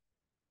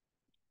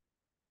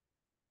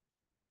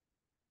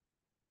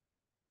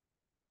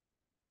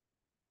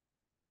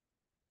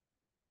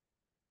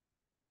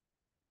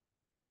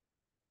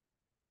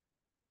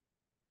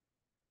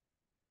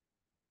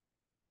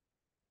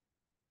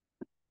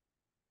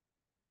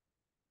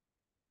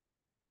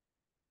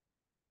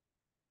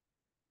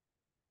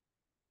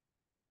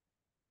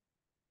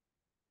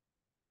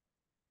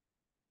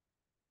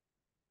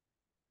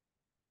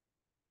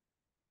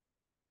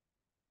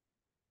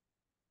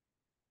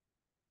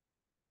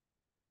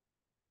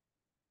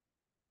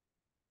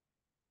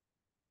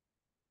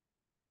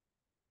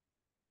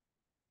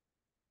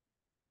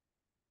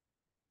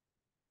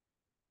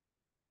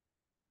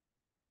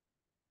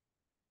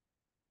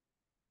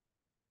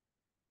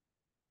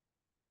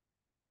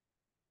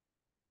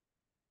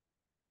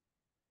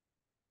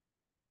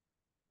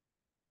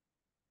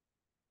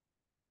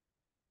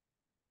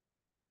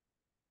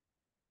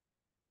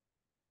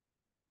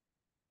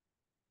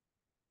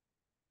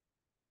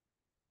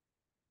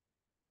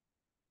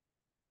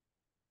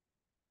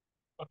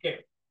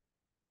 Okay.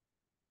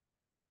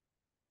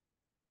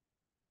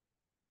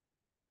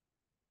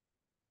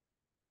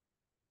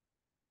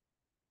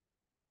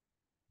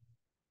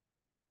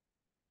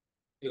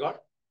 You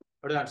got?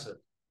 What is the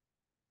answer?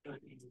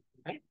 13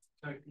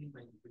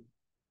 by 3.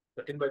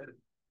 13 by 3.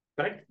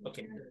 Correct?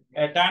 Okay.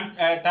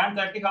 Tan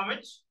 30 how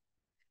much?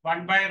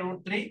 1 by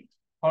root 3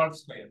 whole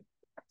square.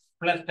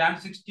 Plus tan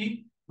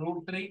 60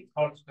 root 3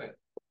 whole square.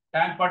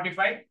 Tan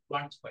 45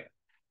 1 square.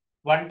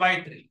 1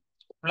 by 3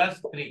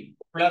 plus 3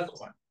 plus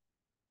 1.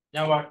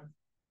 Now what?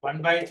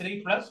 1 by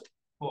 3 plus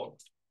 4.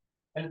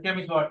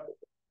 LCM is what?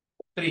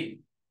 3,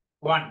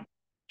 1,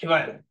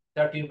 12,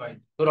 13 by 3.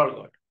 You're all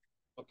got.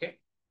 Okay.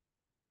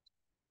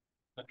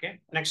 Okay.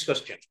 Next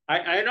question.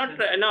 I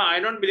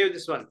don't believe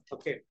this one.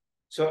 Okay.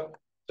 So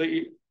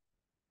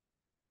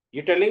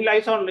you're telling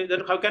lies only.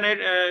 Then how can I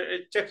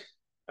check?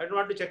 I don't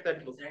want to check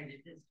that book.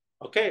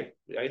 Okay.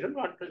 I don't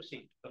want to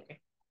see. Okay.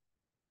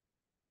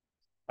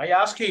 I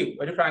ask you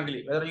very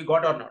frankly whether you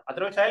got or not.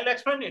 Otherwise, I'll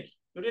explain it.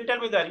 You didn't tell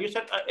me that. You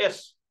said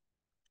yes.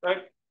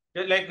 Right?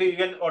 Just like we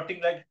can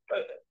voting like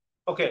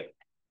okay.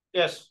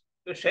 Yes.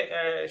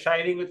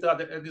 Shining with the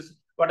other this.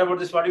 What about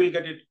this? What you will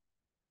get it?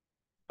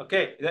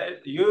 Okay.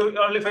 You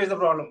only face the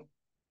problem.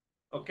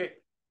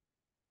 Okay.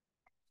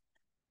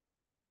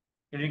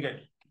 Did you get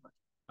it?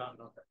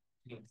 No.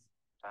 Can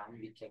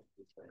we check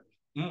this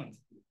one?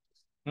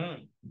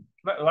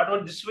 But what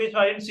was this way? So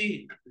I didn't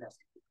see.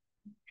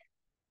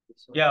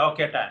 Yeah,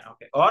 okay, tan.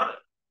 Okay. Or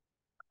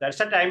that's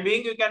the time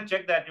being, you can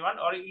check that one,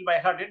 or you will by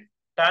heart it.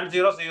 Tan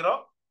 0,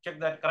 0. Check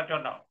that correct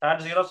or now.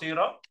 Tan 0,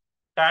 0.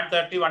 Tan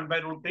 30, 1 by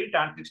root 3.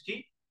 Tan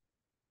 60.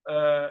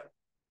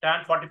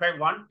 Tan 45,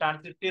 1.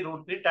 Tan 50,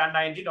 root 3. Tan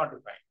 90, not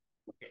 5.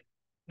 Okay.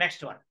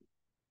 Next one.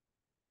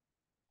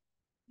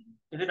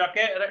 Is it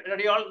okay?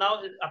 Ready all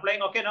now?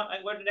 Applying. Okay, now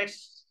I'm going to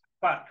next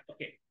part.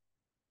 Okay.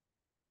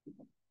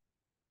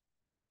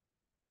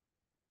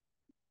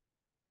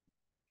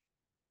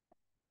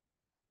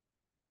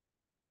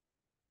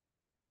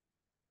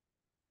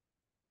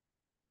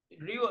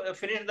 do you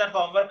finish that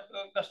homework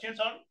questions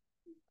on?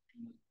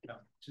 No.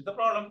 This is the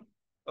problem.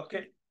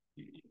 Okay.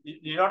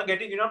 You're not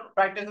getting, you're not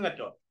practicing at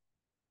all.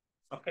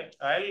 Okay.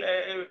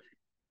 I'll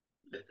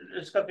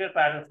discuss your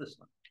parents this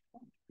one.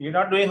 You're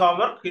not doing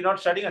homework, you're not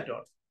studying at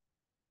all.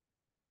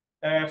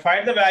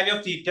 Find the value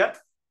of theta.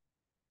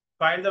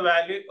 Find the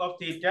value of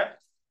theta.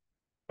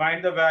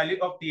 Find the value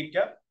of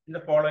theta in the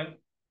following.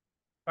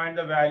 Find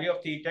the value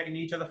of theta in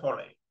each of the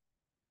following.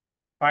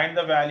 Find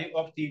the value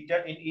of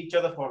theta in each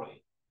of the following.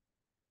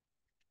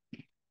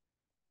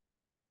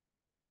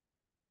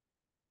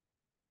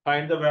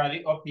 Find the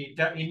value of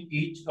theta in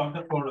each of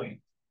the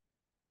following.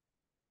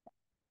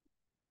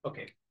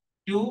 Okay.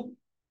 2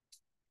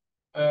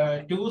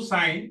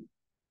 sine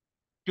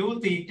 2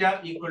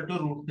 theta equal to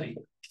root 3.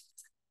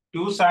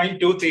 2 sine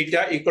 2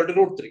 theta equal to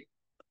root 3.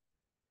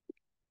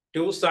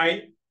 2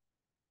 sine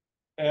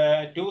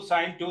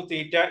 2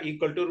 theta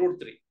equal to root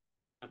 3.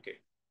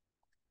 Okay.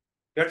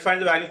 Let's find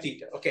the value of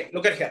theta. Okay,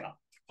 look at here now.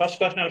 First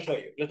question I'll show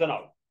you. Listen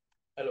out.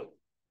 Hello.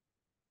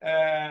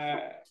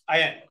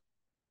 Ian.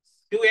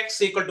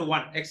 2x equal to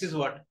 1. X is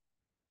what?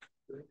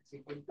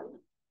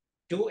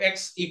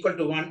 2x equal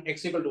to 1.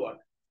 X equal to what?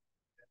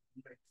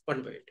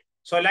 1 by 8.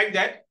 So like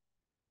that,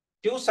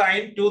 2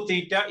 sine 2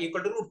 theta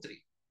equal to root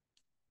 3.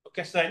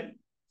 Okay, then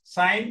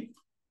sine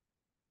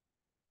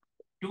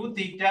 2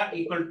 theta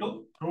equal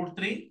to root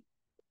 3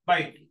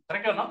 by 2.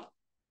 Correct or not?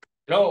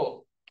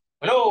 Hello.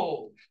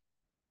 Hello.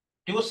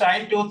 2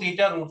 sine 2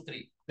 theta root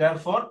 3.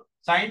 Therefore,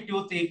 sine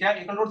 2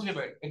 theta equal to root 3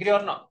 by 2. Agree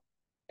or not?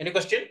 Any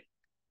question?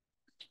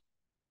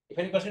 If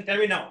any question, tell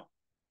me now.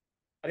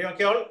 Are you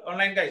okay all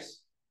online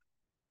guys?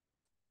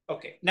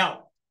 Okay.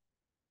 Now,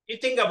 you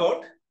think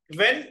about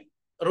when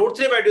root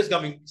 3 by 2 is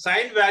coming.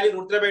 Sine value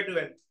root 3 by 2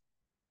 when?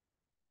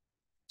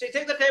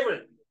 Take the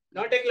table.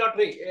 Not take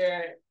lottery.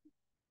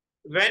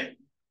 When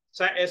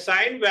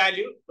sine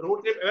value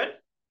root 3 by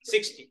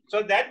 60.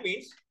 So that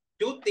means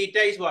 2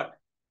 theta is what?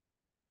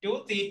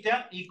 2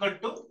 theta equal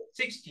to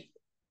 60.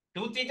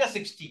 2 theta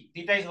 60.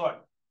 Theta is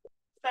what?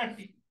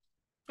 30.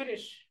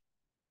 Finish.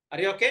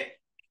 Are you okay?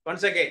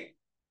 Once again.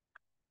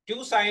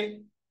 2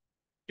 sine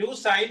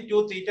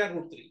 2 theta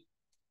root 3.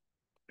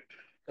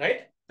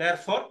 Right?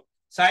 Therefore,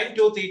 sine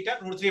 2 theta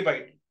root 3 by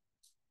 2.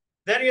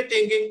 Then you're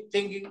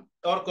thinking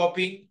or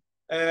copying.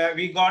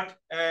 We got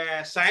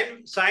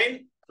sine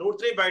root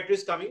 3 by 2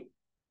 is coming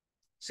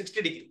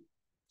 60 degree.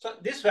 So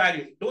this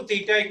value 2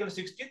 theta equal to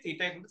 60,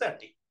 theta equal to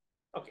 30.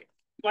 Okay.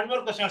 One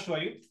more question I'll show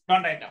you.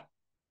 Not right now.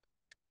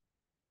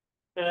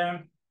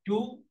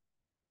 2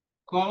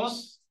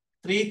 cos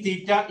 3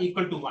 theta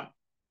equal to 1.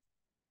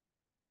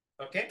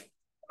 Okay.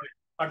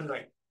 What is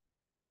right?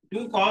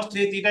 2 cos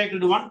 3 theta equal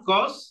to 1.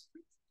 Cos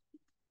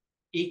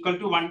equal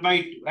to 1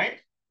 by 2, right?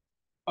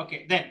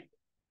 Okay. Then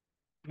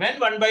when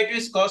 1 by 2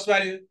 is cos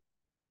value?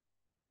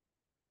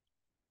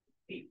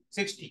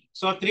 60.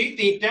 So 3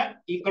 theta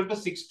equal to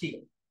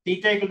 60.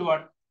 Theta equal to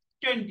what?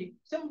 20.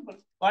 Simple.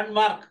 1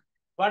 mark.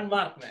 1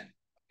 mark, man.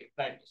 Okay,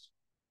 practice.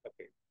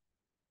 Okay.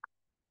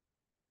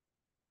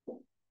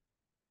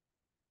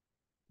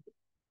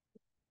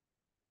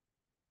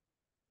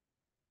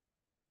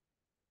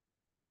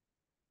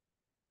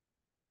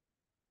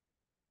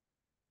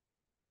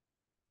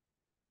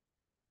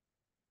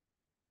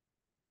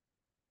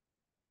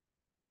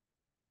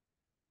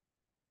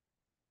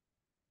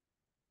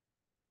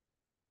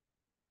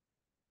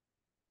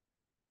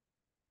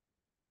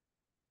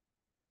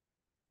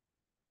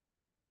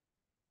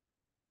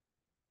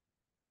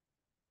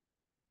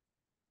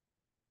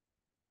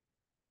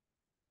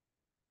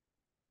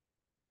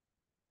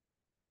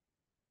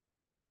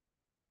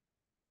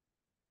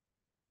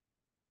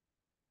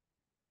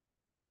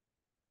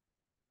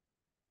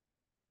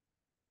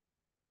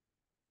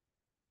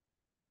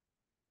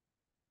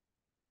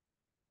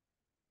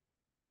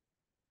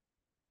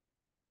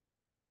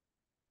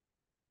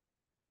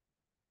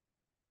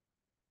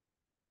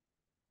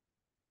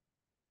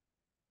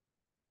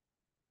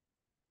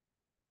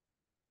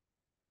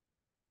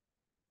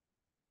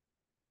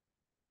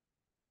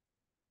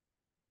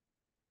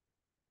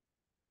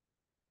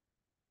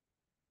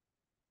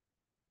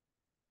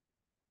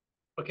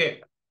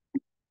 Okay.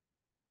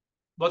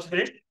 What's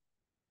finished?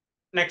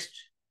 Next.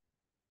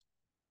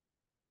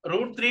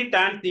 Root 3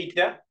 tan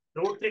theta.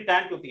 Root 3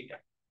 tan 2 theta.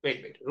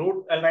 Wait.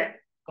 Root, all right.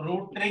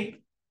 Root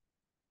 3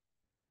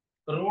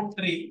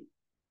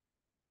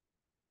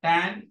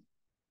 tan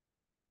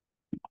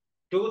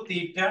 2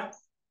 theta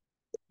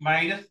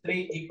minus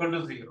 3 equal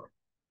to 0.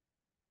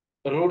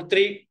 Root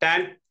 3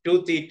 tan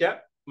 2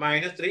 theta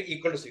minus 3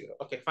 equal to 0.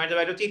 Okay, find the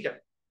value of theta.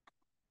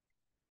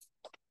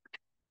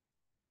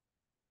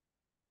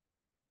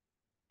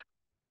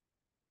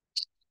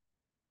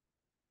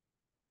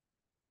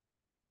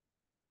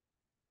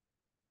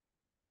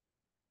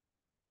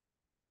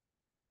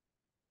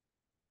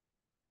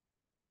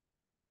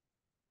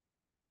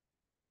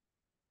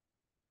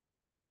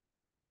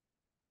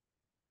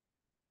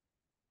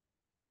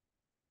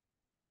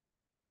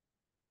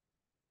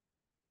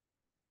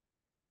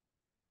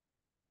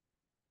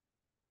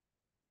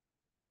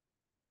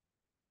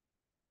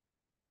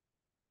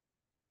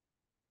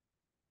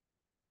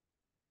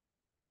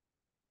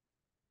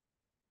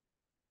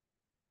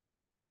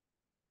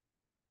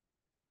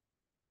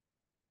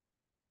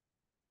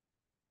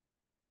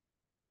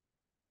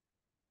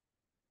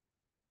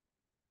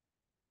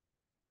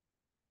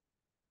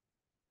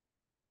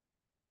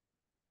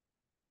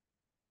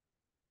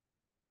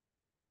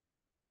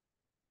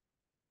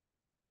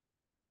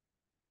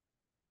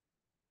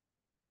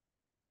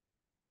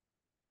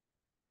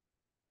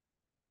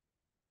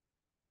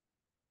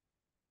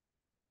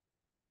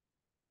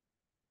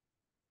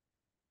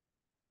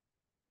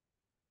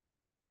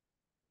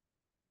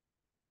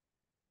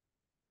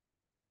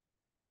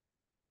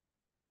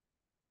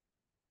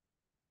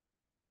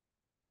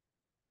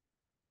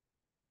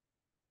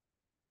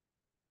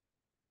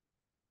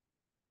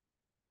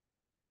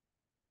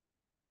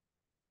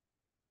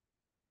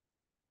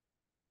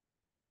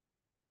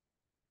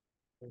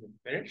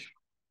 Finish.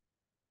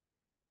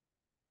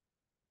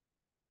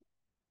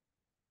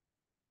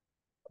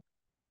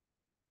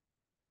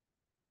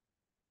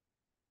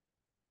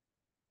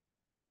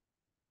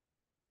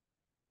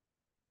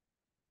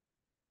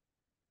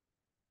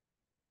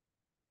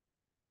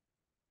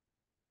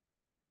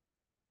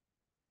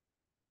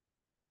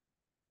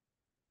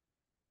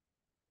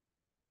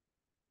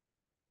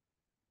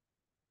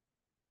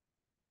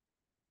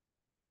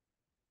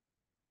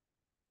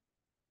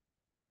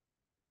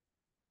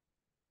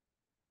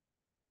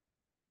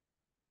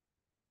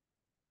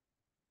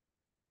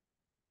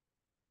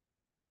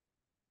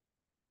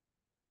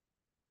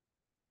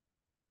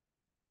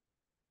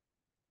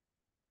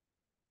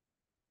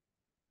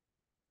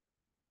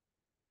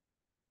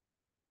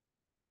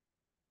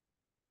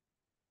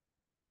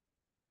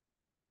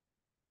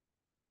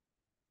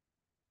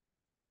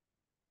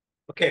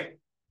 Okay.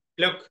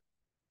 Look.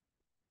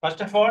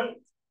 First of all,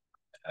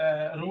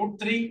 root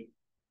 3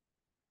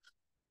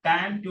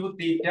 tan 2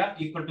 theta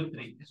equal to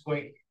 3 is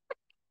going.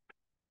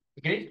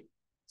 Okay.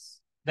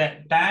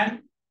 Then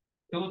tan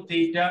 2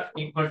 theta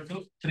equal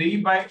to 3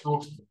 by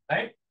root 3,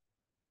 right?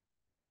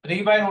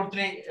 3 by root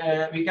 3,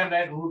 we can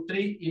write root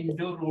 3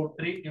 into root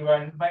 3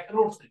 divided by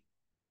root 3.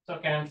 So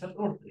cancel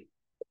root 3.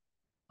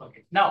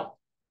 Okay. Now,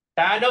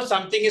 tan of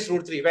something is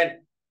root 3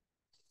 when?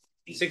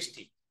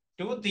 60.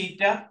 2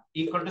 theta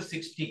equal to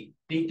 60.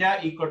 Theta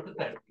equal to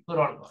 30. For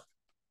all part.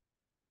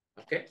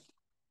 Okay.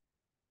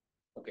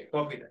 Okay.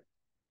 Copy that.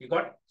 You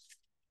got?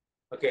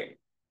 Okay.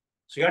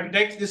 So you have to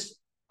take this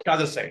to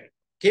other side.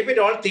 Keep it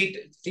all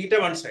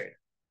theta one side.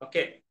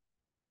 Okay.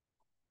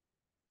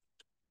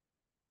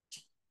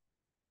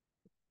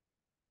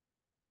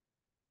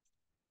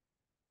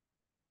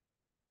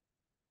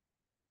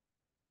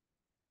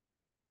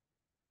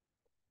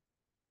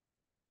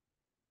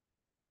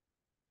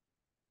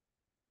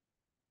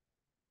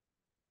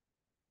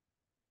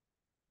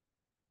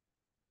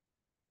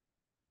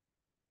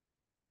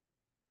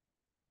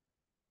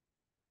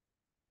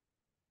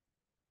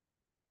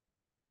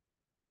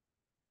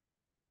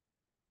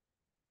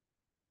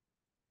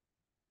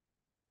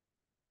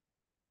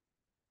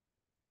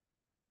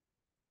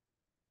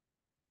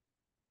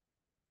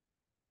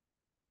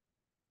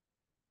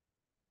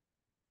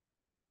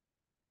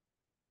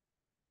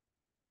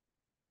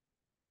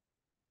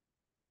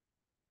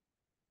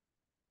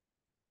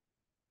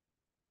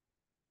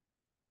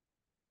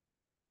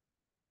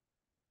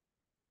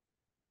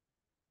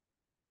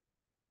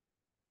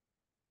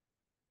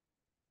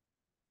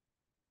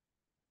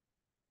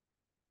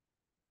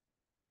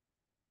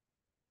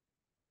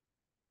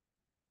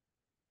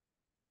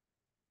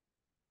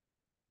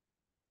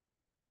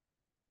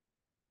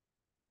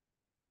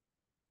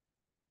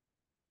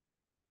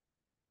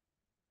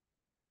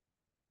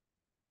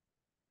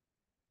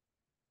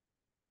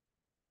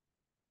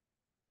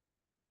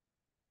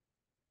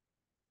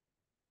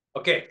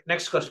 Okay.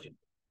 Next question.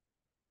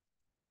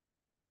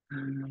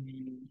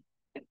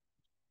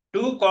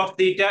 2 cos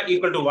theta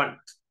equal to 1.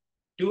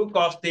 2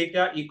 cos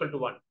theta equal to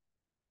 1.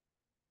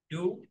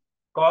 2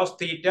 cos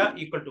theta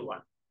equal to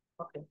 1.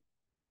 Okay.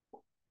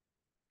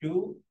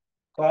 2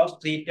 cos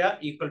theta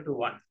equal to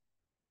 1.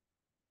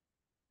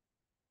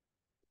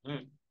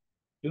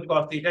 2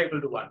 cos theta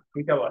equal to 1.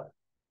 Theta what?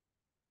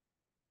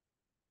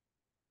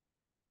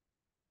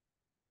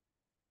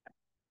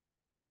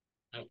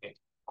 Okay.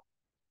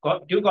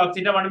 2 cos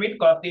theta 1 means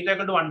cos theta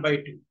equal to 1 by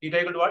 2.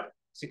 Theta equal to what?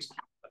 60.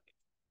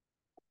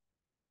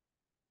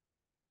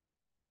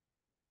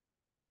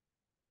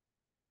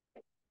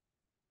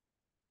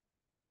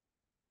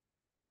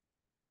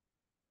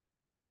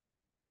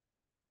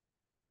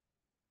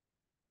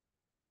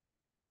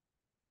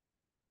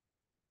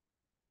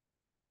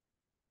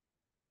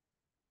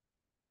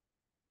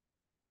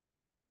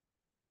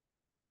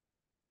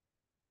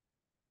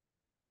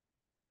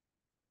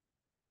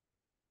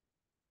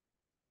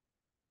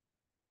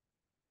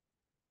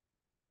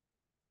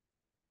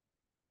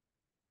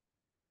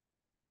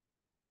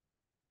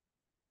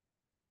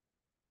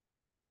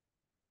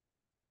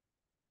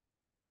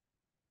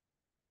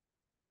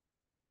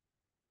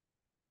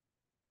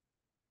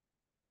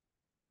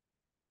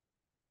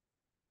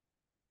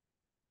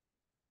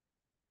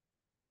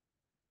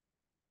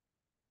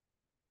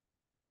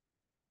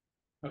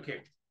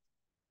 Okay.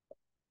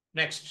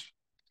 Next.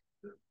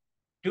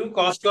 2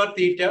 cos square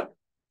theta.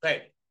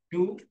 Right.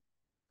 2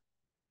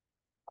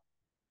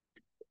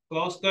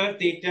 cos square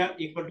theta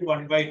equal to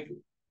 1 by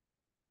 2.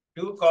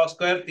 2 cos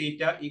square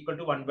theta equal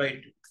to 1 by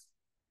 2.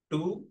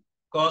 2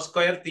 cos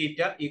square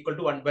theta equal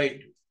to 1 by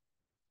 2.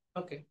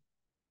 Okay.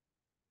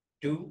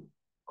 2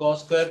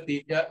 cos square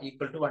theta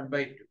equal to 1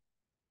 by 2.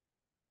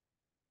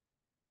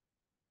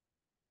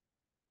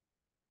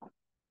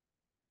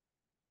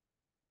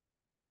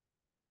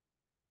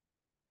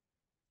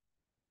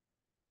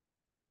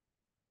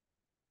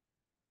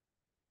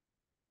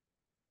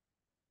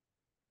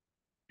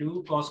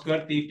 Two cos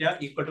square theta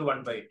equal to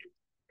 1 by 2.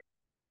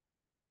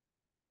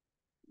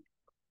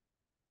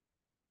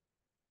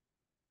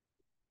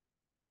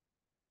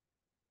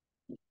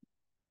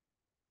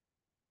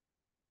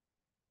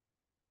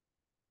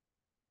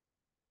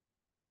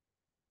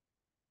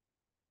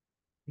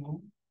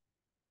 2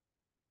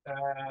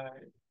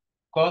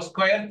 cos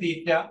square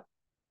theta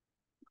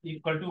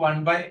equal to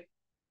 1 by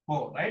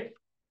 4, right?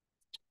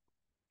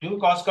 2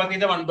 cos square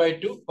theta 1 by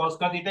 2. Cos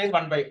square theta is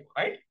 1 by 4,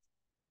 right?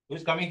 Who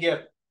is coming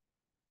here?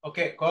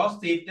 Okay, cos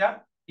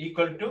theta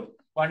equal to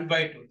 1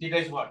 by 2. Theta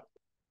is what?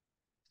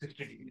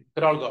 60 degrees.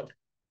 They're all got.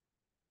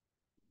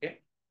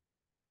 Okay.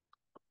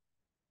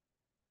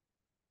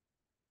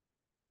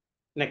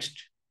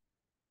 Next.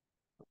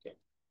 Okay.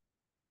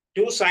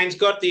 2 sin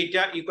square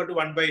theta equal to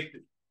 1 by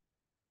 2.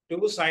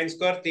 2 sin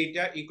square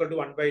theta equal to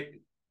 1 by 2.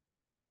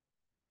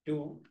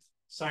 2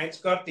 sin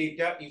square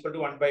theta equal to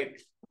 1 by 2.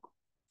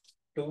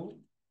 2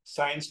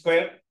 sin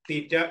square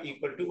theta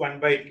equal to 1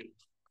 by 2.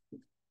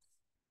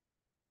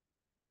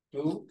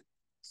 2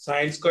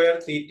 sin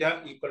square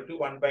theta equal to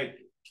 1 by 2.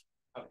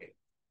 Okay.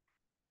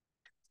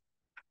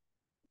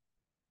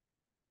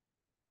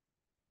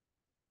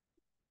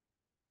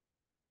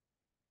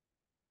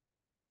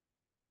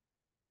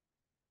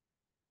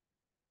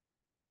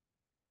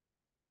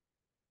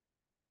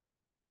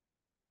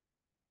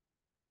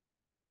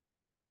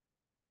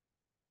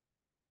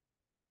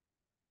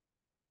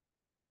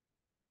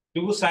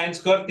 Two sin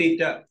square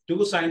theta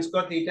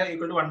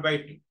equal to 1 by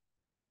 2.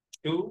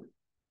 2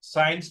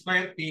 sin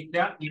square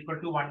theta equal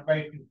to 1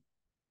 by 2.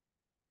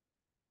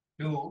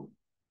 2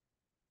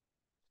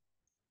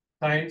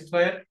 sin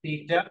square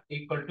theta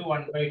equal to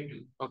 1 by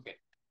 2. Okay.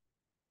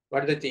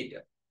 What is the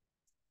theta?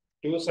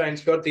 2 sin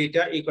square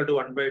theta equal to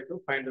 1 by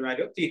 2. Find the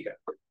value of theta.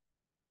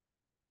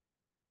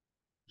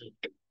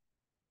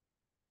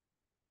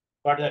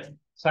 What is that?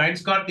 Sin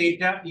square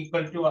theta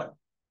equal to what?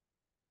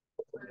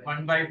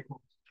 1 by 4.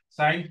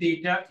 Sin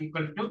theta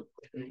equal to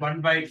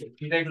 1 by 2.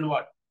 Theta equal to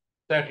what?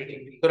 30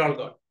 degrees. They're all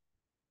got.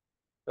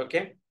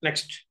 Okay.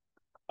 Next.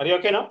 Are you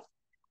okay now?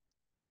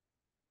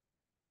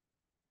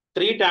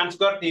 3 tan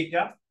square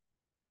theta.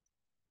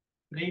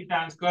 3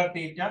 tan square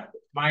theta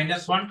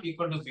minus 1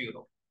 equal to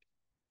 0.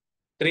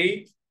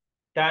 3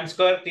 tan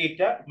square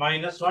theta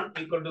minus 1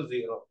 equal to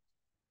 0.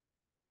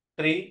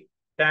 3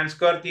 tan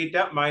square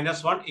theta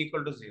minus 1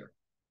 equal to 0.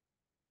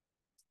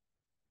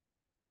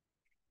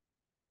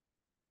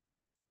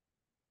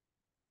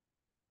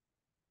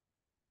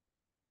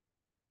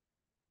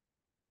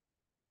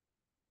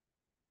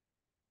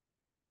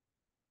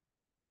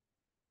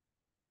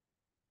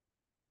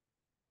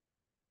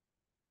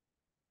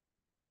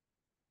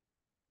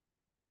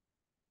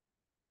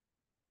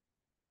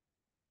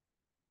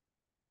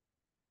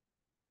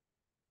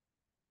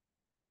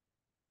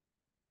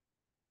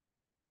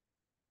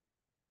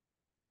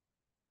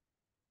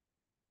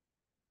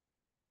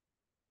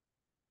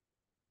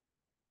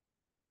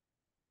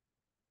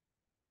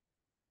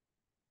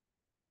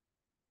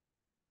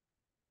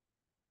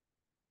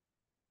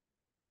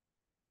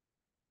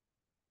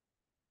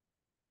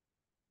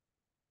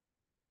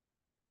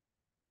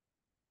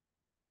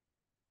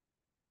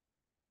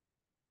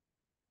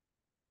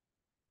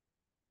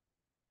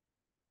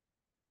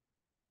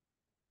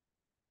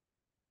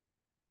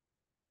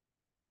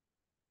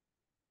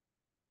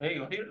 Hey,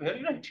 where are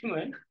you writing,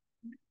 man?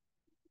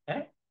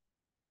 Eh?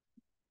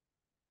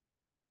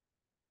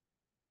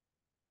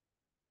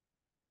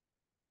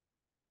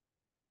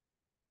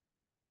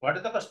 What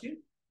is the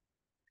question?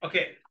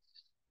 Okay.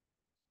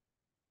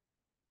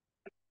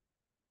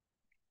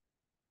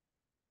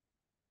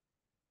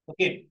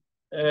 Okay.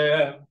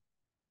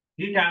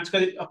 3 tan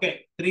square.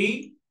 Okay.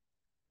 3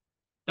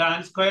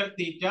 tan square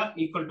theta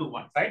equal to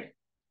 1, right?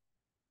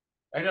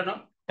 I don't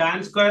know.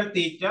 Tan square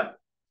theta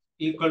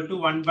equal to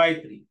 1 by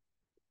 3.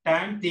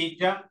 Tan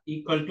theta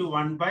equal to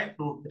 1 by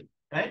root 3,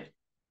 right?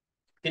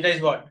 Theta is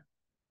what?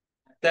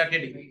 30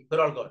 degrees.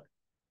 They're all got.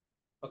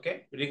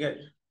 Okay. Very good.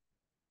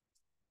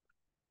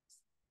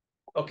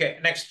 Okay.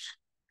 Next.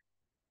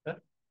 Huh?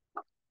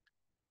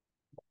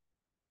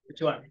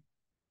 Which one?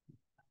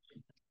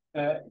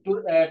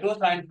 2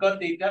 sin square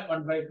theta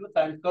 1 by 2,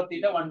 sin square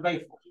theta 1 by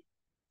 4,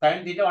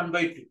 sin theta 1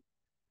 by 2.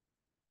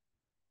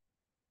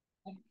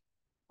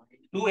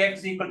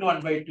 2x equal to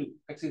 1 by 2.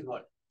 X is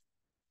what?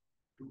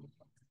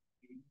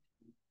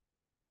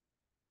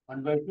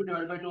 1 by 2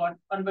 divided by 2,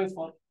 1 by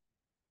 4.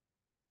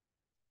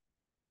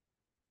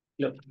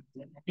 Look,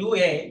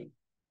 2a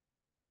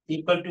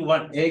equal to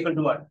 1. A equal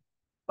to what?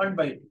 1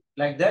 by 2.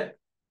 Like that,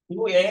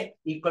 2a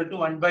equal to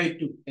 1 by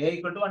 2. A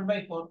equal to 1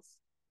 by 4.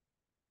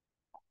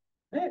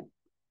 Hey,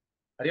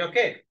 are you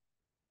okay?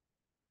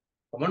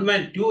 Come on,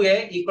 man.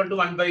 2a equal to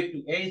 1 by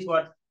 2. A is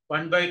what?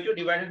 1 by 2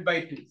 divided by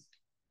 2.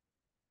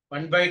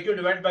 1 by 2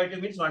 divided by 2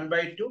 means 1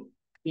 by 2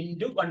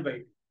 into 1 by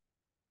 2.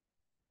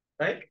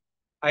 Right?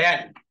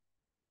 Ayan.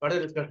 What is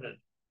the discussion?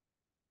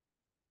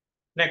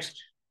 Next.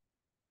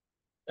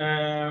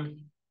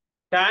 Tan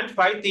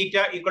phi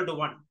theta equal to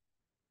 1.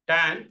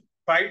 Tan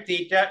phi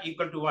theta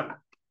equal to 1.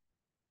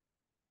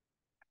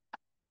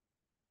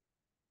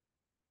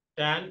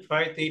 Tan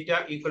phi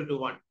theta equal to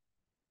 1.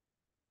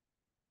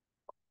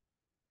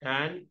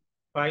 Tan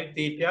phi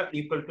theta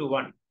equal to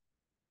 1.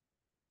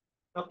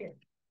 Okay.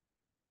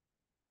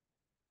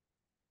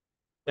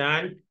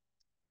 Tan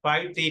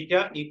phi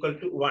theta equal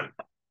to 1.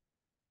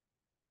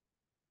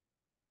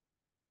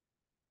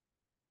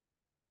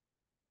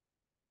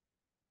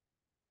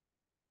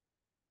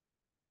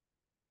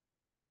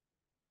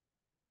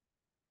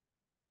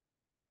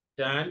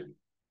 tan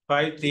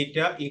phi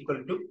theta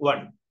equal to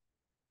 1.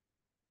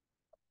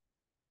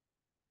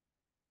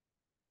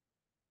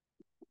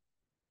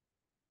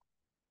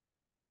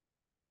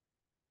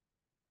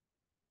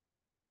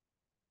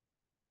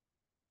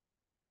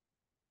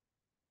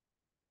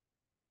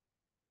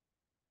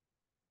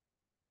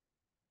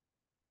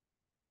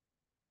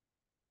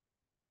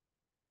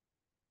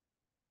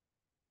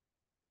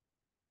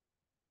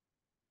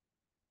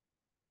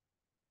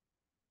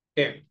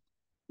 Okay.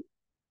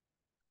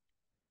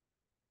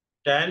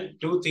 Tan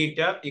 2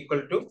 theta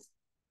equal to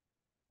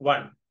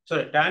 1.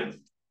 Sorry,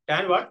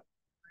 tan what?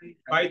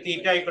 Phi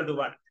theta equal to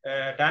 1.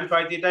 Tan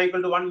phi theta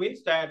equal to 1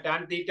 means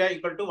tan theta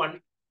equal to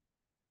 1.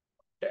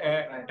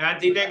 Tan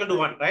theta equal to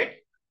 1, right?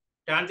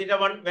 Tan theta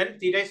 1 when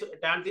theta is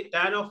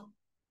tan of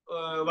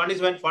 1 is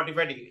when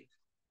 45 degree.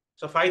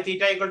 So phi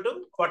theta equal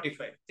to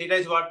 45. Theta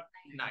is what?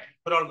 9.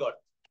 For all God.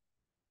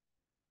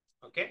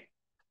 Okay.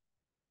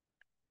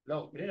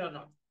 No, or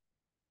not?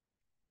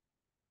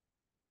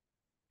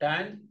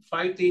 Tan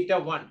phi theta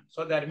 1.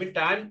 So that means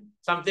tan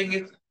something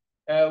is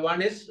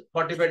 1 is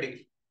 45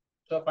 degree.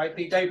 So phi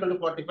theta equal to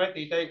 45,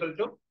 theta equal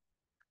to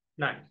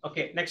 9.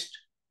 Okay, next.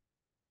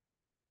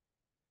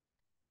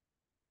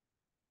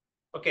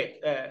 Okay,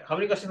 how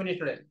many questions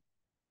finished today?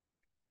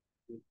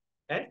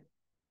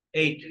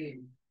 8.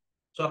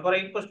 So for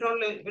 8 question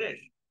only finish.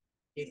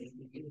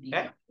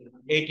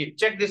 18.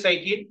 Check this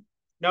 18.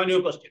 Now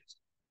new questions.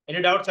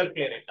 Any doubts? I'll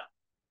clear it now.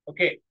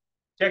 Okay.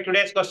 Check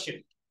today's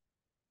question.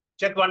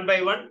 Check one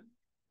by one.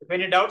 If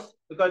any doubts,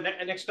 because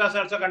next class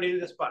also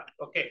continue this part.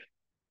 Okay.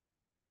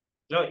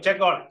 So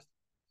check all.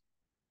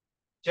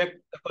 Check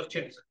the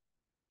questions.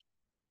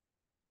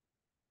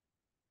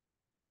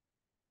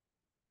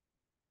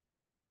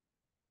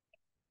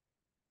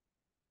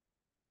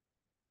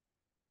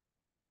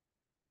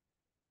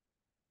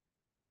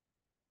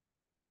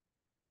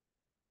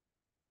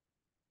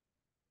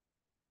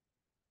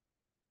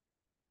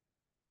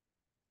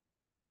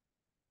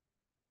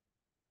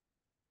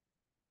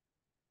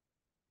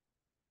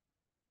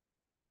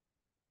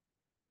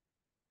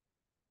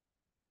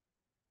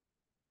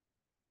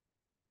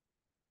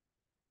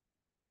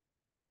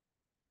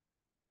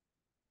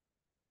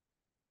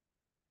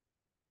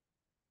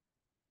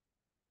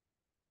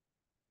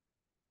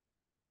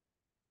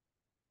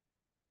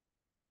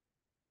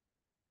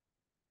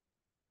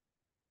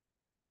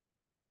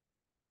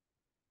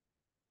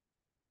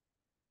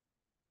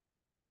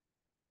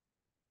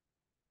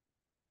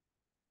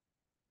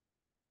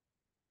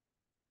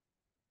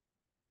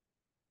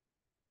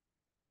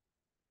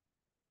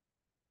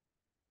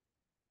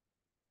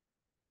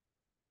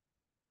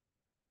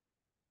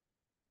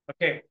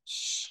 Okay.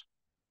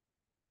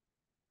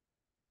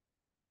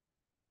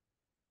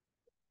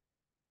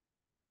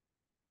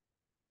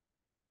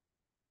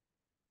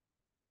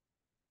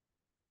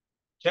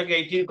 Check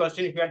 18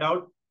 question if you have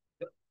doubt.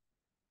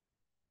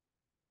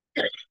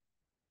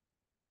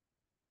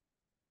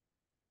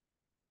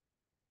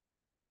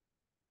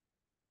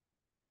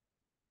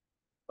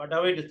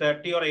 Whatever it is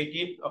 30 or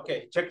 18.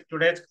 Okay. Check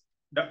today's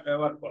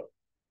work.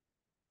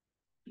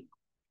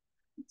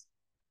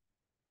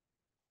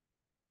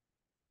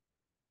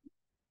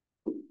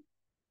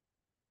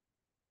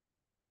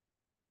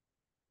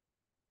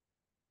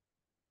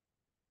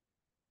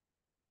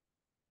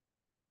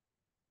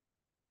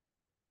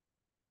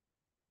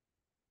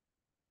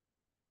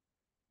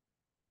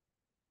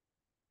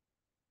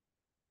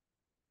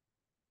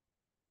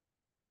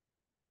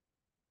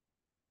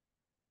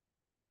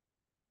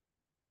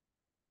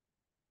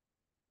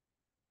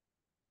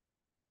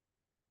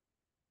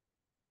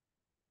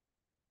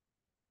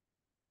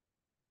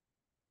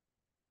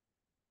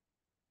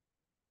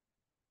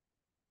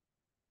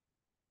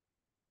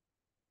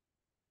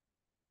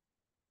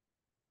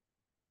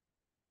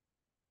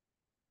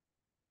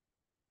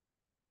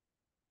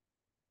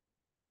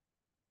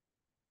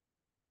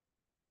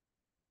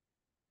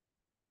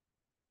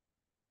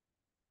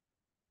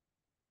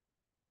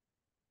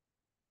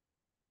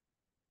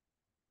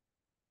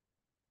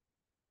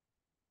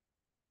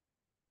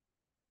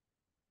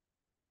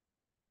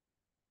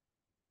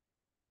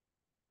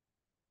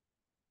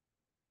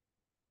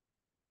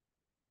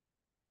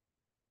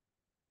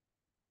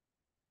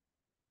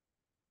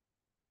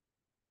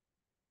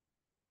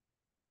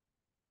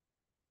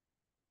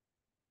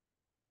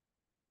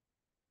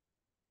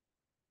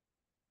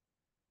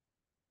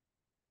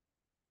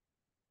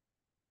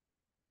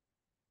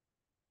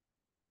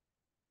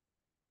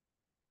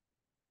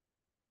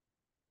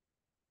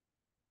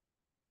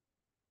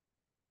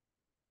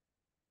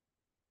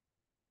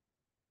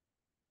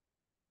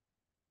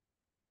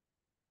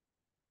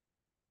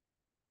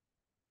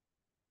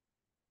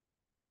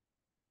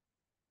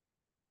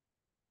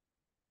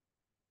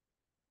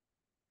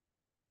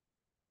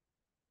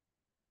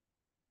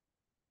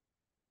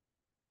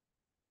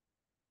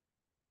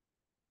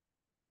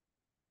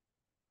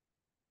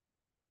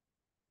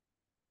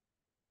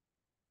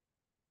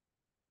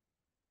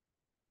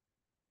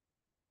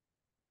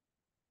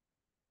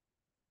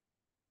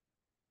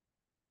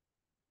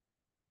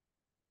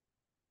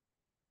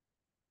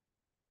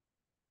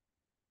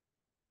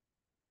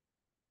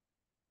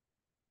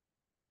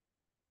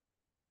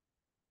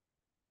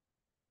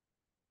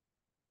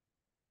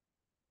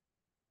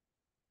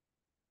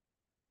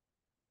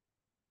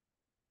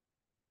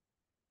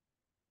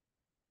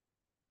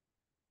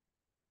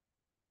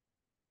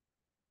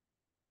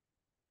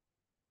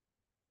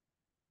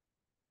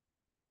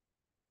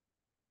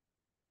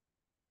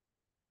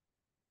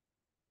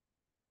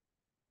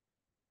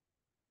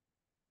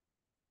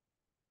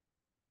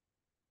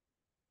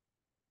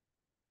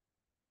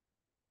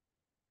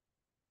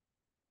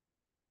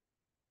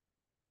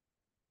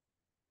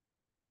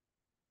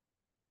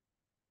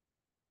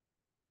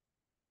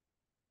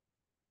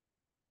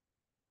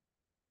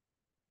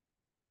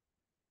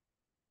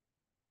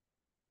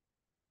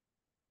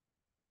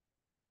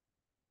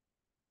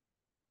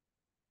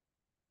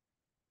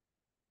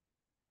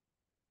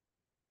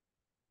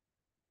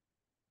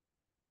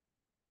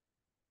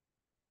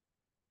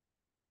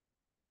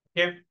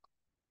 Okay.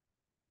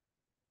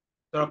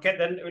 So, okay,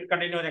 then we'll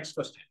continue next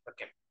question.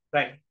 Okay,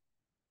 right.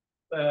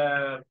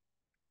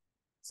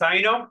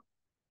 Sine of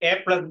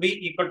a plus b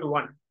equal to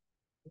 1.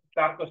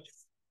 Start question.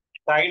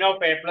 Sine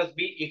of a plus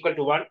b equal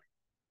to 1.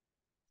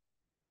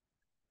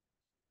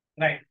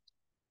 Right.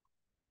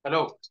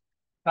 Hello.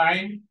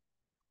 Sine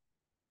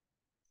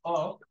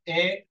of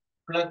a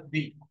plus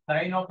b.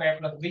 Sine of a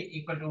plus b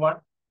equal to 1.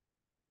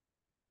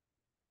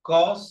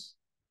 Cos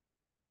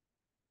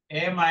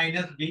a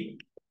minus b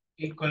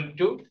equal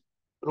to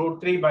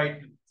root 3 by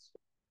 2.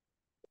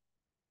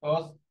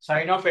 Cos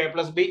sine of a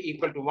plus b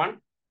equal to 1.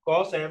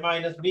 Cos a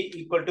minus b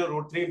equal to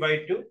root 3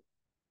 by 2.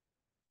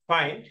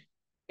 Find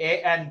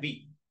a and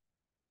b.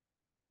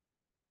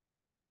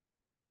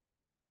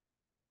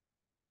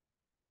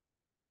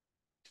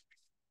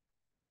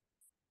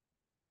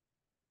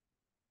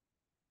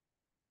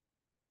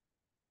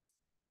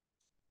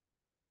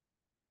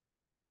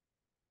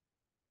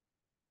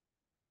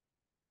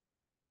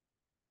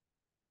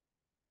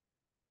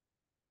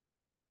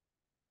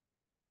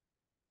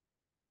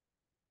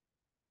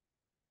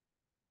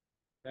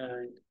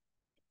 And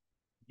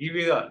give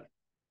you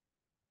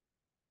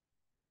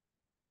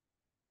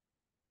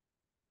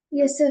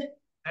Yes, sir.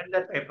 send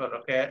that paper,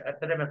 okay? I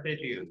send a message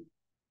to you.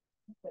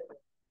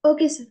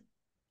 Okay, sir.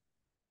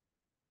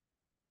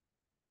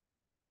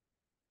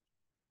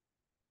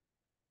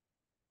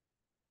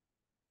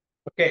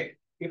 Okay,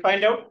 you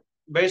find out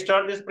based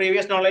on this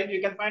previous knowledge,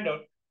 you can find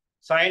out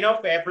sine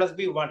of a plus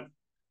b 1,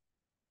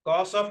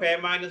 cos of a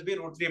minus b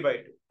root 3 by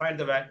 2. Find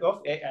the value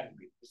of a and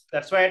b.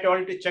 That's why I told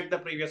you to check the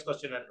previous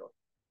question and all.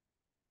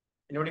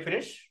 Anybody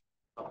finish?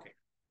 Okay.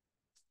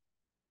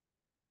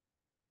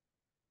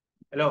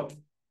 Hello.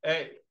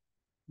 Hey,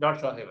 not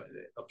sure.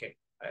 Okay.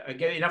 I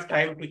gave enough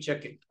time to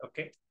check it.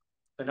 Okay.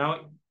 So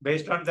now,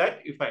 based on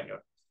that, you find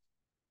out.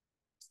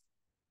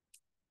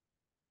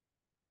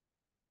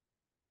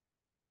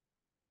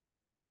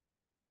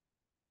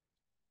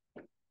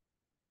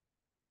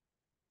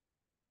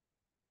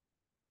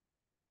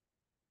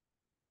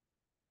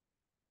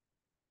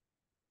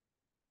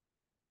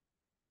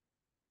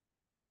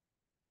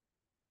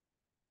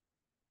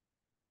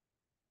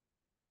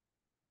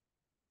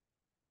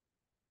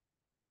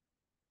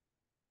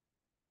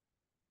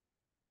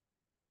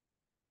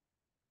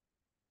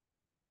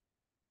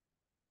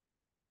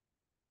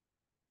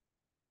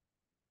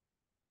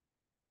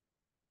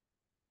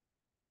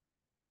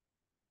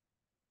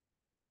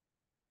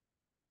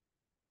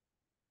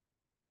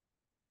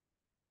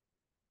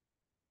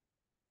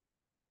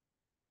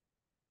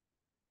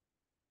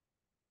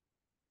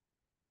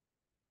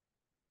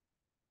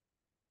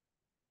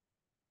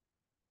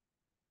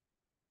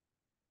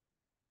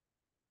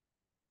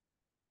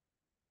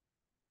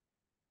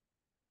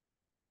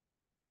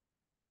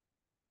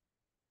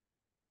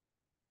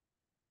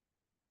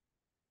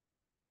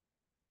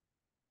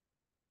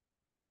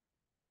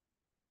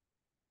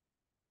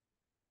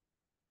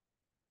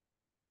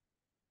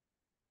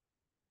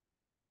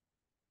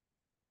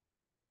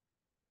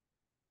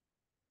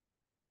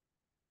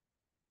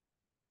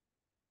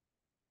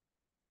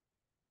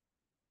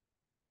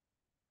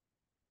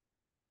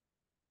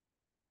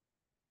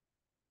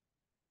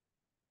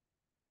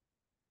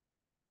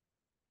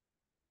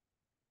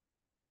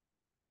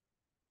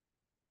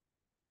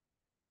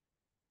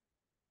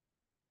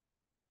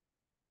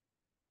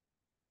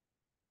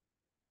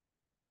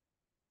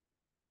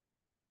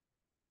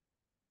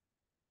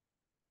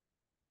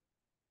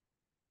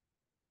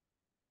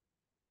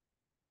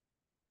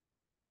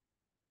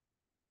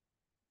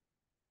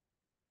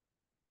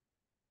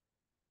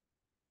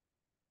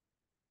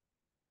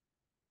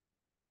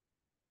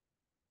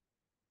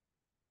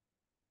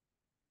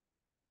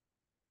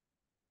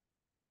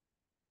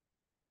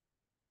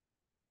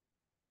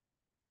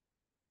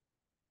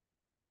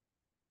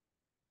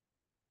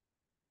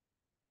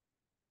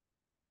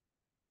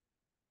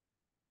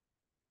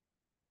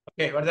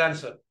 Okay, what's the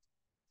answer?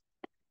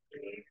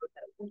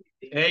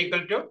 A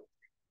equal to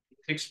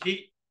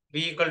 60,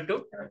 B equal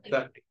to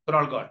 30. For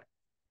all got.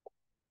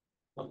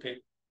 Okay.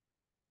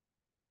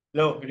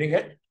 No, you didn't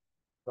get?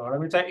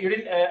 Problem is, you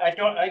didn't,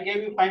 I gave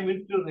you 5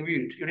 minutes to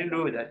review it. You didn't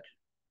do that.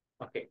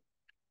 Okay.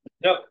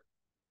 No.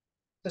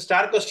 The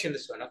star question,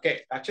 this one.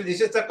 Okay. Actually,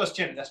 this is the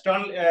question. Just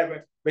all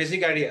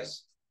basic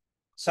ideas.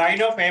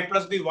 Sine of a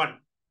plus b 1.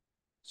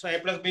 So a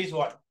plus b is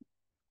what?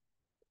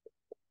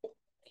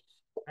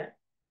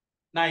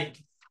 9.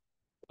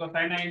 So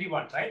sine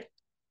 91, right?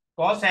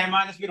 Cos a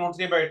minus b root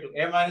 3 by 2.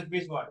 A minus b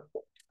is what?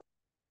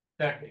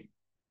 30.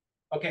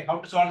 Okay, how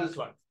to solve this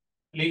one?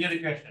 Linear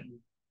equation.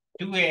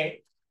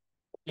 2a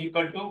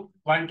equal to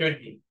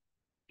 120.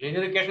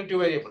 Linear equation, 2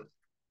 variables.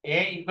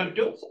 A equal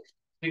to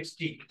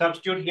 60.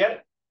 Substitute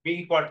here. B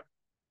equal.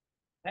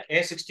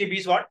 A 60, B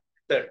is what?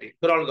 30.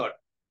 They're all got.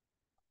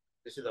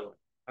 This is the one.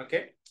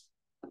 Okay.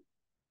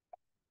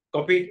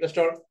 Copy,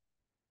 restore.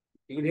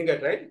 You didn't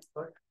get right?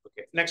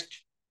 Okay.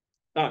 Next.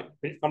 Now,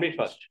 complete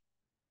first.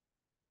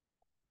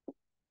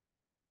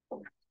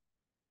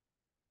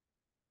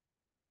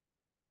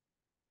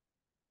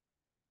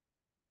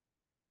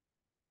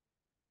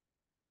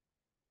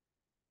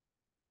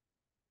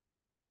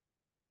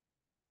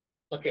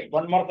 Okay,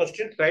 one more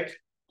question, right?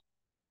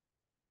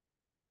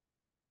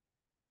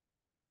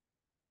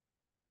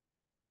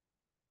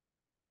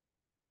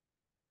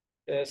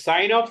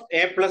 Sine of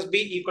A plus B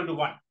equal to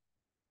 1.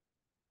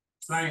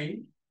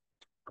 Sine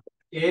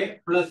A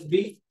plus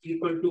B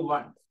equal to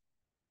 1.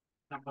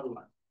 Number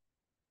 1.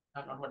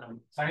 Number.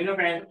 Sine of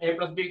A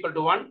plus B equal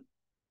to 1.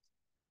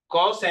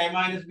 Cos A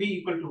minus B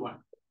equal to 1.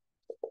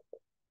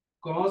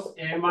 Cos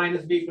A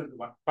minus B equal to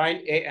 1.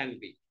 Find A and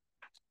B.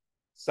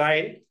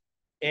 Sine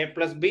A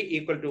plus B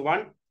equal to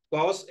 1.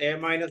 Cos A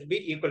minus B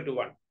equal to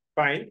 1.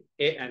 Find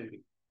A and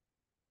B.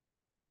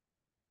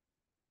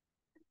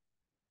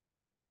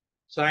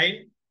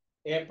 Sine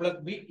A plus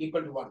B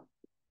equal to 1.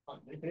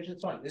 Definition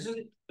is 1. This is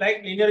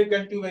like linear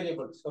equal to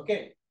variables.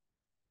 Okay.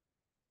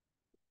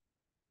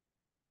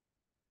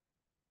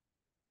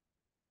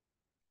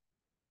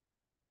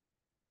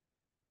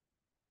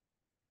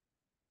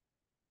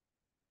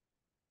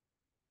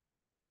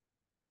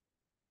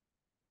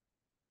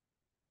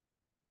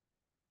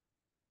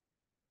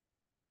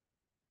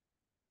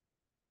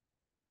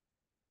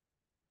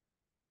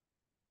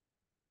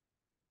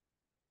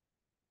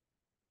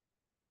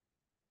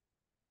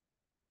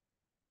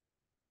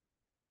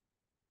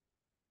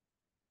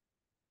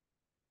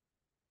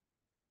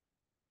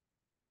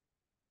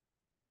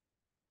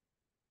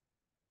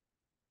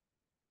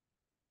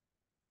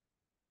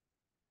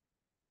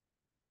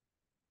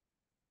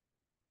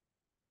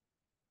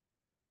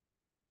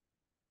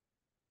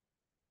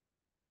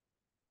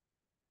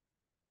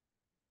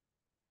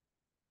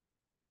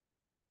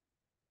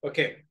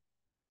 Okay.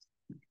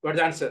 What's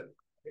the answer?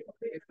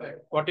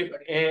 What if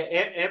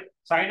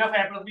sine of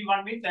A plus B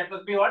 1 means A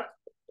plus B what?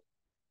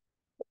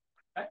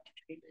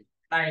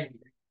 90.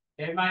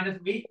 A minus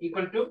B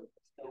equal to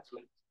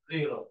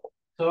 0.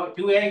 So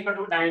 2A equal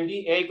to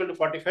 90, A equal to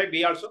 45,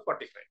 B also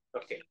 45.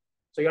 Okay.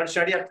 So you have to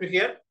study up to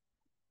here.